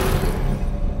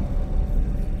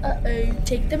 Uh-oh.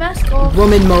 Take the mask off.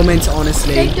 Woman moment,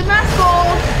 honestly. Take the mask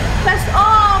off. Press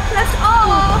off. Press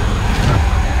off.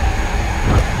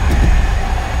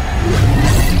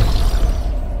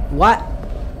 What?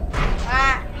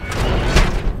 Ah.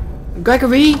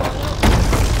 Gregory.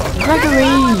 Gregory.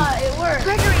 It worked.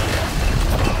 Gregory,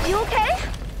 you okay?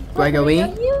 Gregory. Are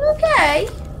you okay?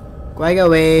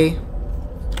 Gregory.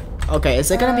 Okay, is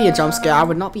there gonna be a jump scare? I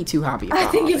would not be too happy about I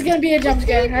think it's gonna be a jump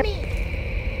scare.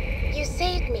 You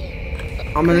saved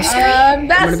me. I'm gonna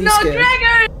That's be not scared.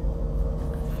 Gregory.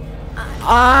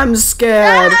 I'm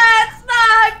scared. That's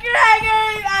not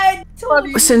Gregory. I told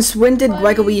you. Since when did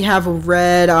Gregory have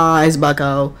red eyes,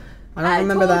 Bucko? I don't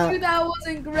remember that. I told you that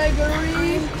wasn't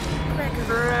Gregory.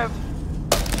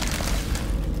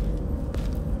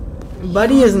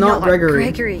 Buddy is not Gregory.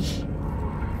 Gregory.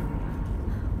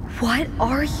 What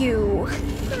are you?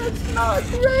 That's not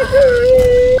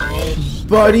Gregory.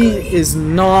 Buddy is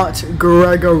not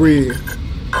Gregory.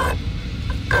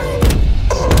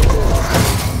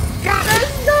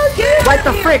 What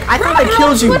the frick? I thought I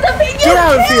killed you. Get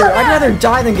out of here. I'd rather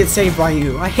die than get saved by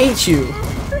you. I hate you.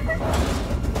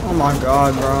 Oh my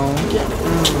god, bro.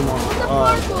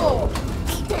 Oh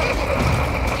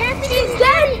She's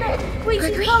dead. Wait,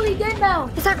 she's probably dead now.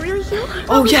 Is that really you?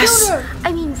 Oh yes.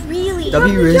 I mean, really?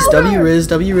 W-Riz, W-Riz,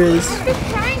 W-Riz.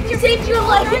 You saved your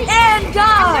life and died.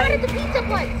 I started the pizza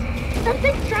place.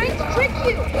 Something's trying to trick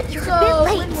you. You're So, a bit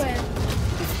late. win-win.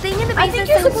 This thing in the I think basement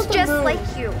you're sounds supposed to just move. like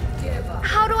you.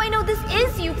 How do I know this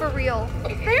is you for real?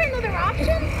 Is there another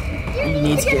option? You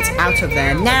need to get out of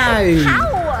there now. How?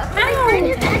 My friend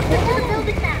has access to the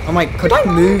building map. I'm like, could I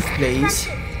move, please?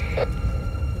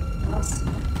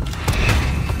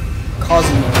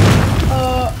 Cosmo.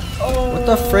 What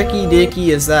the fricky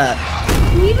dicky is that?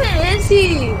 Who even is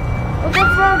he? What the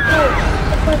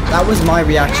fuck? That was my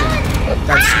reaction.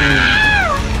 That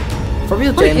scream. For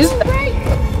real, James.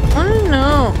 I don't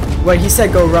know. Wait, he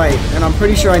said go right, and I'm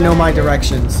pretty sure I know my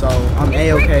direction, so I'm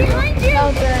A-okay, bro. Okay.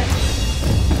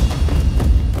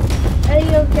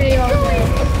 A-okay, okay.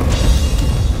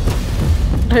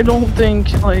 I don't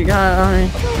think, like, I...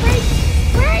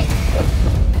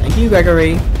 Thank you,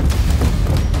 Gregory.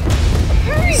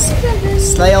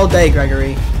 Slay all day,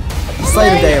 Gregory. Slay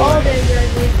the day all away. day,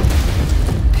 Gregory.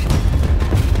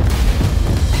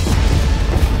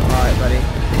 buddy.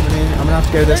 I'm gonna have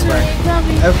to go this way.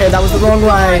 Okay, that was the wrong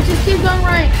way. Just keep going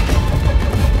right.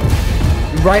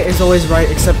 Right is always right,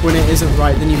 except when it isn't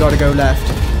right, then you gotta go left.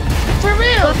 For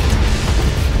real.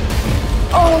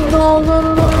 Oh no.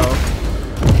 Uh-oh.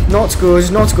 Not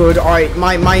good, not good. Alright,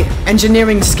 my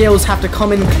engineering skills have to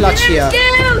come in clutch here.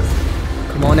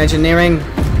 Come on, engineering.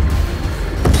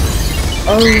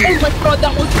 Oh my god,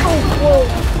 that was so close.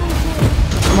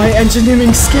 My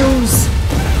engineering skills.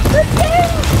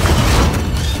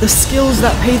 The skills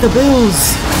that pay the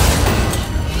bills.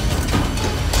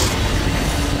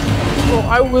 Oh,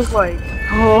 I was like,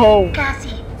 oh.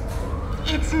 Cassie,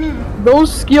 it's me.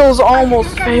 Those skills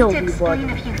almost failed me, but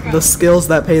the skills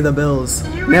that pay the bills.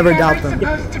 Never doubt them. You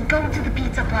were supposed to go to the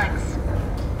Pizzaplex.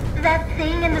 That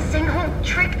thing in the sinkhole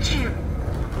tricked you.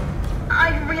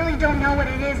 I really don't know what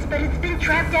it is, but it's been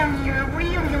trapped down here a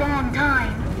really long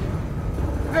time.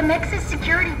 The Mex's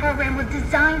security program was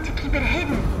designed to keep it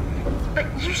hidden, but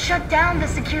you shut down the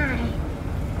security,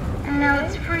 and now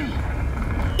it's free.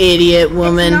 Idiot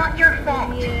woman. It's not your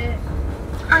fault.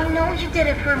 I know you did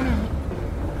it for me,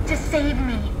 to save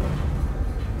me,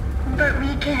 but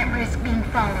we can't risk being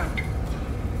followed.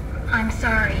 I'm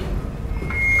sorry.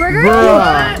 Gregory?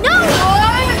 Bruh. No!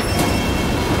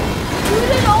 You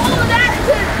did all of that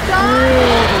to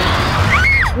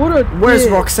die! what a Where's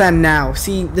dick. Roxxane now?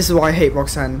 See, this is why I hate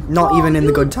Roxxane. Not even in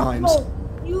the good times.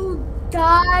 You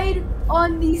died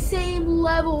on the same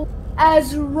level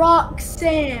as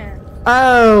Roxxane.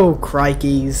 Oh,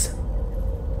 crikeys.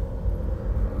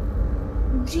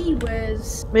 Gee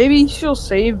whiz. Maybe she'll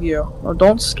save you. Or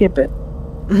don't skip it.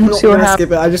 I'm not See what gonna happens.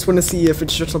 skip it. I just want to see if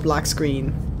it's just a black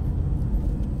screen.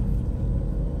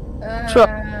 Sure.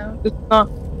 It's not.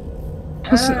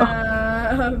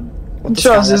 What the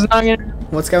Trust, it's hell? not gonna.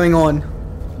 What's going on?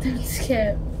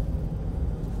 Skip.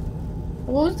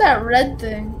 What was that red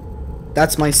thing?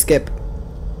 That's my skip.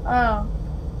 Oh.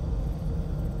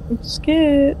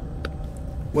 Skip.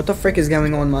 What the frick is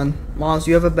going on, man? Miles,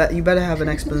 you better have an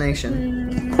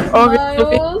explanation. Okay.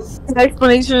 The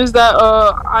explanation is that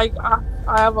I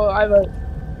have a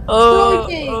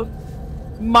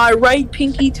my right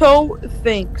pinky toe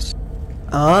thinks.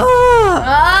 My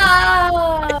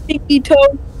pinky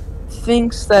toe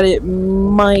thinks that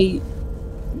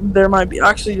there might be.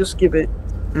 Actually, just skip it.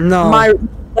 No.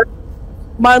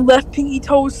 My left pinky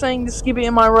toe is saying to skip it,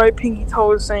 and my right pinky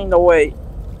toe is saying to wait.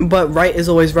 But right is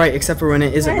always right, except for when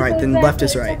it isn't right, then left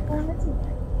is right.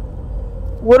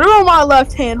 What about my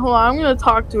left hand? Hold on, I'm gonna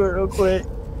talk to it real quick.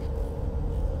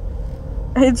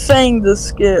 It's saying to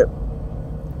skip.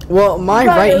 Well, my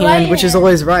right hand, which is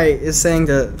always right, is saying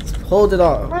to hold it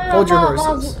up, hold your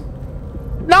horses.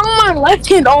 Now my left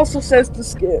hand also says to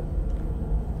skip.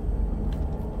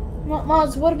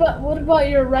 Miles, what about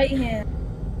your right hand?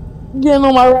 Yeah,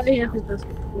 no, my right hand says to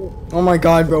skip. Oh my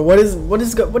god, bro, what is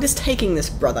taking this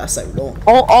brother so long?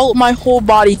 All my whole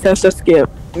body says to skip.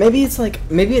 Maybe it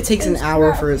takes an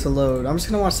hour for it to load. I'm just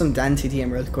gonna watch some Dan TTM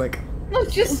real quick. No,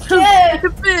 just skip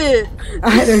it.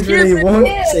 I don't really want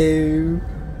to.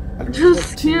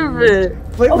 Just skip it.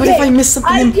 What if I miss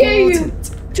something I dare you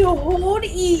important? to hold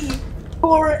E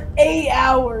for 8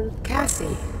 hours.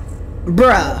 Cassie.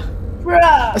 Bruh.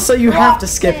 Bruh. So you have to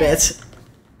skip it.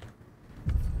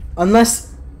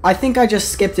 Unless, I think I just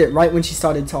skipped it right when she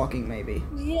started talking, maybe.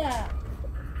 Yeah.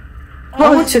 I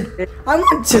want to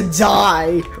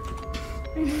die.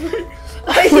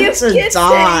 Are you kidding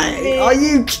me? Are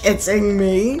you kidding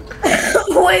me?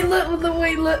 Wait,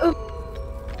 look.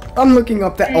 I'm looking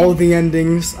up all the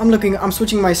endings. I'm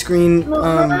switching my screen.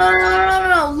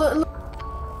 No. Look.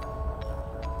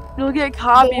 You'll get The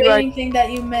copyright. waiting thing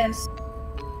that you missed.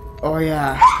 Oh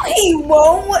yeah. He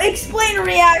won't explain a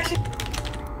reaction.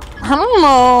 I don't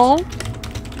know.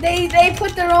 They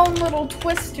put their own little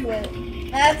twist to it.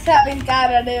 That's how you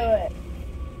gotta do it.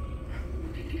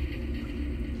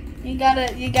 You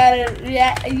gotta.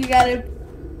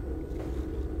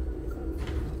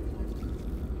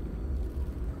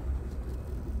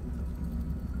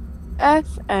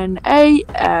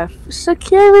 FNAF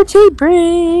security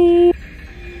breach.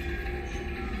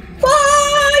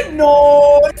 5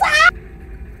 notes.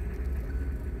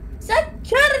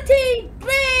 Security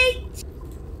breach.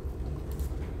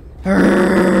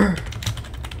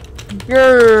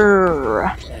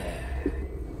 Grrr.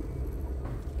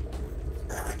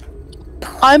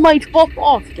 I might pop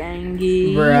off,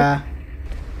 gangy. Bruh.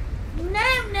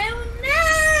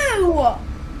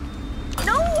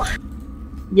 No.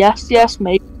 Yes,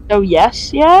 maybe. Oh,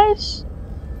 yes.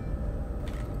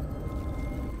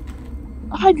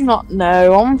 I do not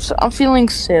know. I'm feeling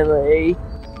silly.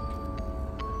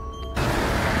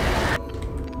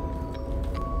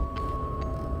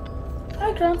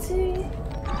 Monty.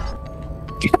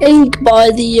 Cake by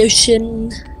the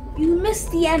ocean. You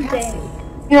missed the ending.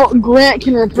 You know, Grant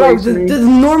can replace me. The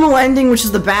normal ending, which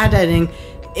is the bad ending,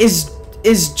 is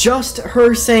just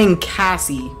her saying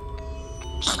Cassie.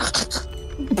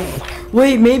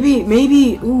 Wait,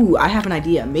 maybe. Ooh, I have an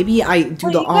idea. Maybe I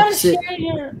do the opposite.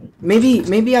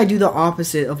 Maybe I do the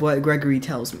opposite of what Gregory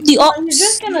tells me. You're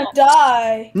just gonna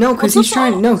die. No, because he's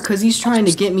trying. No, because he's trying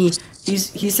to get me. He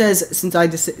says since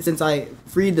I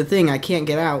freed the thing, I can't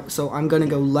get out. So I'm gonna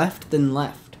go left, then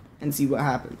left, and see what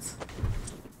happens.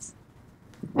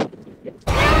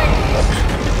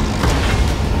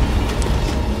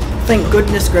 Thank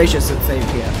goodness gracious it saved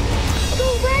here.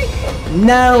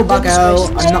 No, bucko!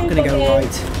 I'm not gonna go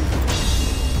right.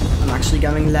 I'm actually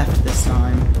going left this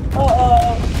time.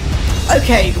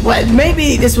 Okay, well,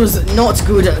 maybe this was not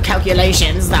good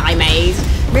calculations that I made.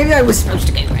 Maybe I was supposed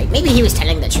to go right. Maybe he was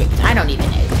telling the truth. I don't even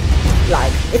know.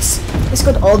 Like, this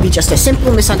could all be just a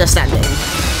simple misunderstanding.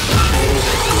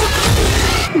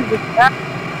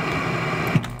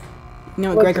 You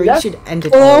know what, Gregory, you should end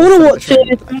it. I wanna watch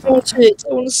it.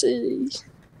 I wanna see.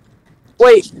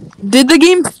 Wait, did the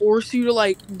game force you to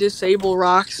like disable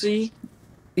Roxy?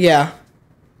 Yeah.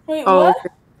 Wait, oh, what? okay.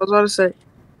 I was about to say,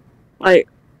 like,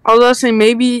 I was about to say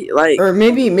maybe like, or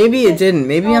maybe it didn't.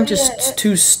 Maybe I'm just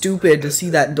too stupid to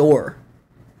see that door.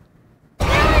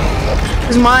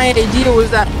 Cause my idea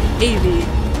was that maybe,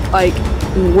 like,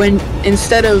 when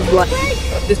instead of like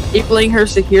disabling her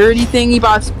security thingy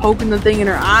by poking the thing in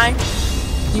her eye,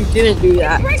 you didn't do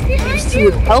that. She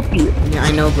would help you. Yeah,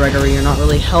 I know, Gregory. You're not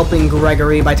really helping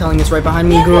Gregory by telling us right behind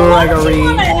me, Gregory.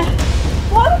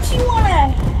 Why would you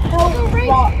wanna help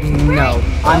Rox? No,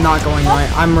 I'm not going right.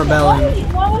 I'm rebelling.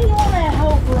 Why would you wanna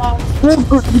help Rox? Well,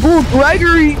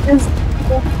 Gregory is.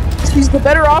 She's the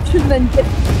better option than.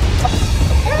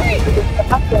 Hurry!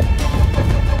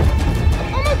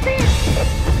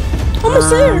 Almost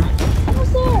there.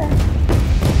 Almost there.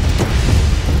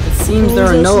 It seems there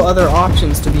are no other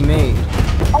options to be made.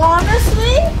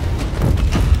 Honestly,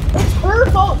 it's her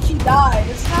fault she died.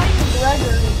 It's not even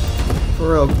Gregory. For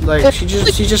real, like she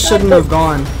just shouldn't have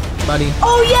gone, buddy.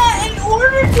 Oh yeah, in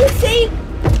order to save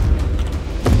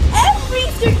every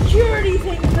security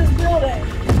thing in this building,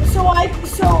 so I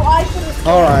could have.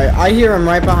 All right, I hear him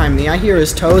right behind me. I hear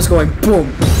his toes going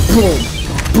boom, boom,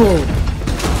 boom.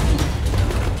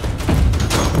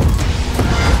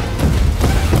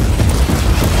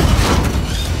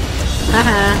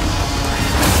 Haha.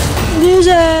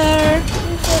 Loser.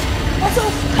 Also,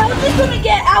 how are they gonna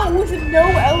get out with no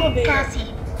elevator?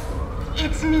 Cassie,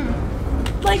 it's me.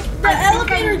 Like, the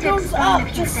elevator goes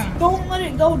up, just don't let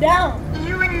it go down.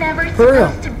 You were never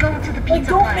supposed to go to the pizza Like,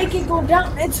 don't place. make it go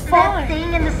down, it's fine. That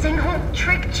thing in the sinkhole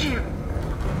tricked you.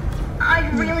 I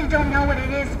really don't know what it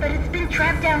is, but it's been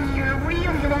trapped down here a really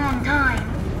long time.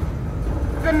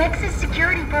 The Nexus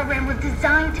security program was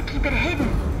designed to keep it hidden,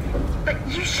 but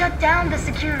you shut down the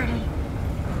security,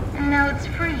 and now it's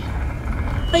free.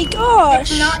 My gosh.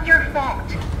 It's not your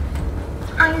fault.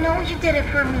 I know you did it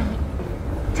for me,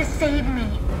 to save me,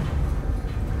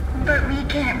 but we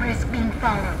can't risk being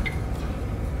followed.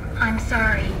 I'm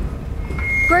sorry.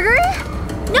 Gregory?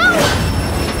 No!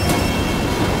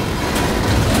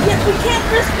 Yeah, we can't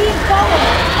risk being followed.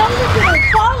 How are they gonna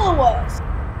follow us?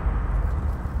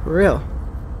 For real.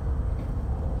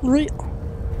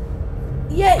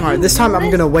 Yeah. All right, this time I'm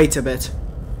gonna wait a bit.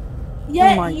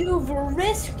 Yet you've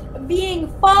risked being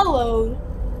followed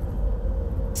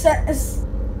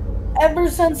ever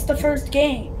since the first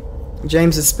game.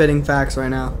 James is spitting facts right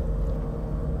now.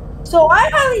 So I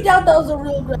highly doubt that was a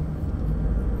real good.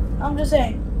 I'm just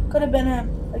saying, could have been him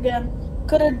again.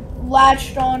 Could have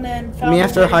latched on and found. Me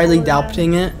after highly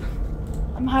doubting it.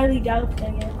 I'm highly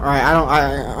doubting it. All right,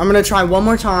 I'm gonna try one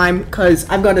more time because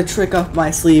I've got a trick up my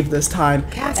sleeve this time,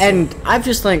 and I'm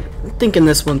just like thinking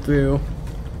this one through.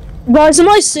 Guys, am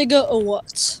I Siga or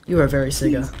what? You are very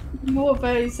Siga. You are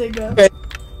very Siga.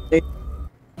 Okay.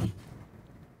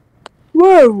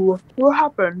 Whoa! What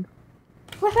happened?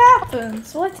 What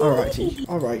happens? What did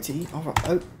Alrighty. Oh,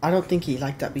 I don't think he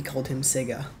liked that we called him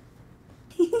Siga.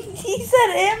 He said,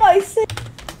 "Am I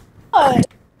Siga?"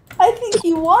 I think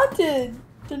he wanted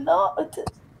to not.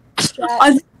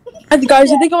 Guys, I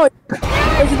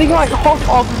think I hop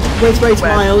off. Wait,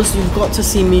 Miles, you've got to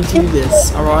see me do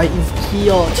this. All right, you've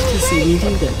got to see me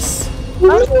do this. Me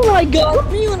when I got.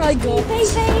 Hey,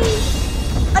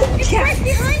 I right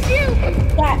behind you.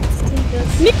 That's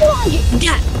me when I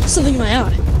get something in my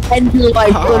eye. And you're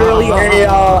like literally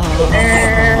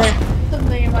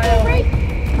something in my eye.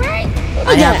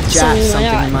 I have jacked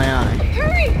something in my eye.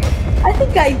 Hurry! I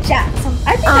think I jacked something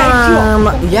I think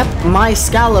I do. Yep, my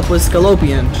scallop was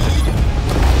scallopian.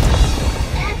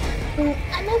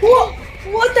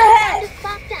 What the heck?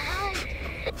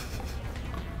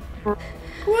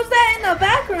 Who's that in the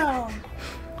background?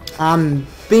 I'm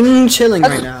being chilling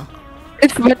right now.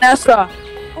 It's Vanessa.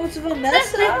 Oh, it's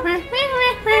Vanessa?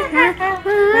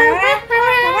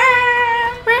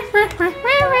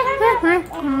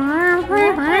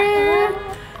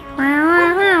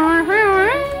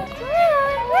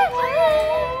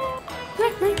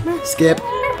 Skip.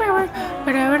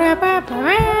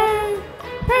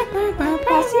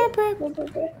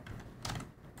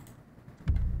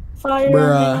 Fire.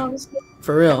 Bruh.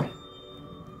 For real.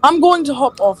 I'm going to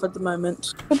hop off at the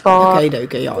moment. Okay,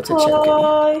 okay, I'll check it.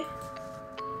 Bye.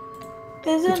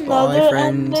 There's another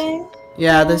ending.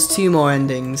 Yeah, there's 2 more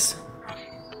endings.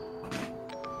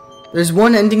 There's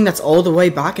one ending that's all the way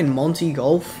back in Monty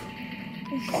Golf.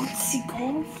 Monty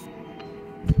Golf?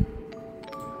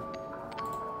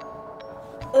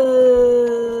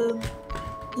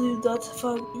 Dude, that's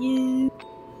fuck you.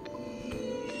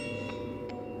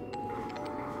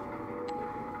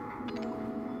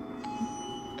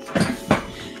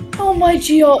 Oh my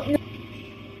god.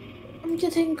 I'm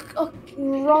getting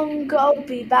wrong. I'll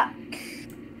be back.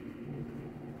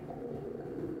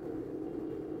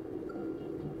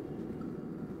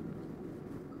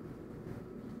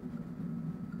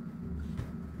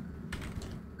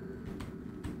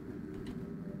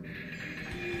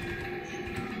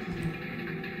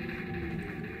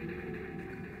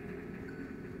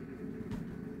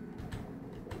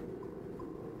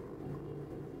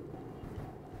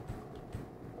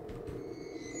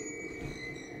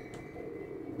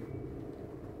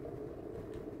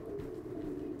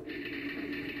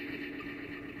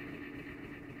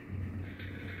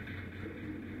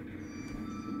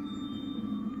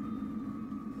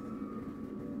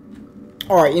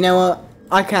 Alright, you know what?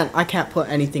 I can't put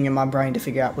anything in my brain to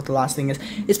figure out what the last thing is.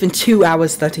 It's been 2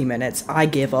 hours, 30 minutes. I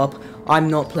give up. I'm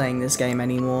not playing this game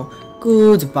anymore.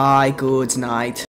 Goodbye, good night.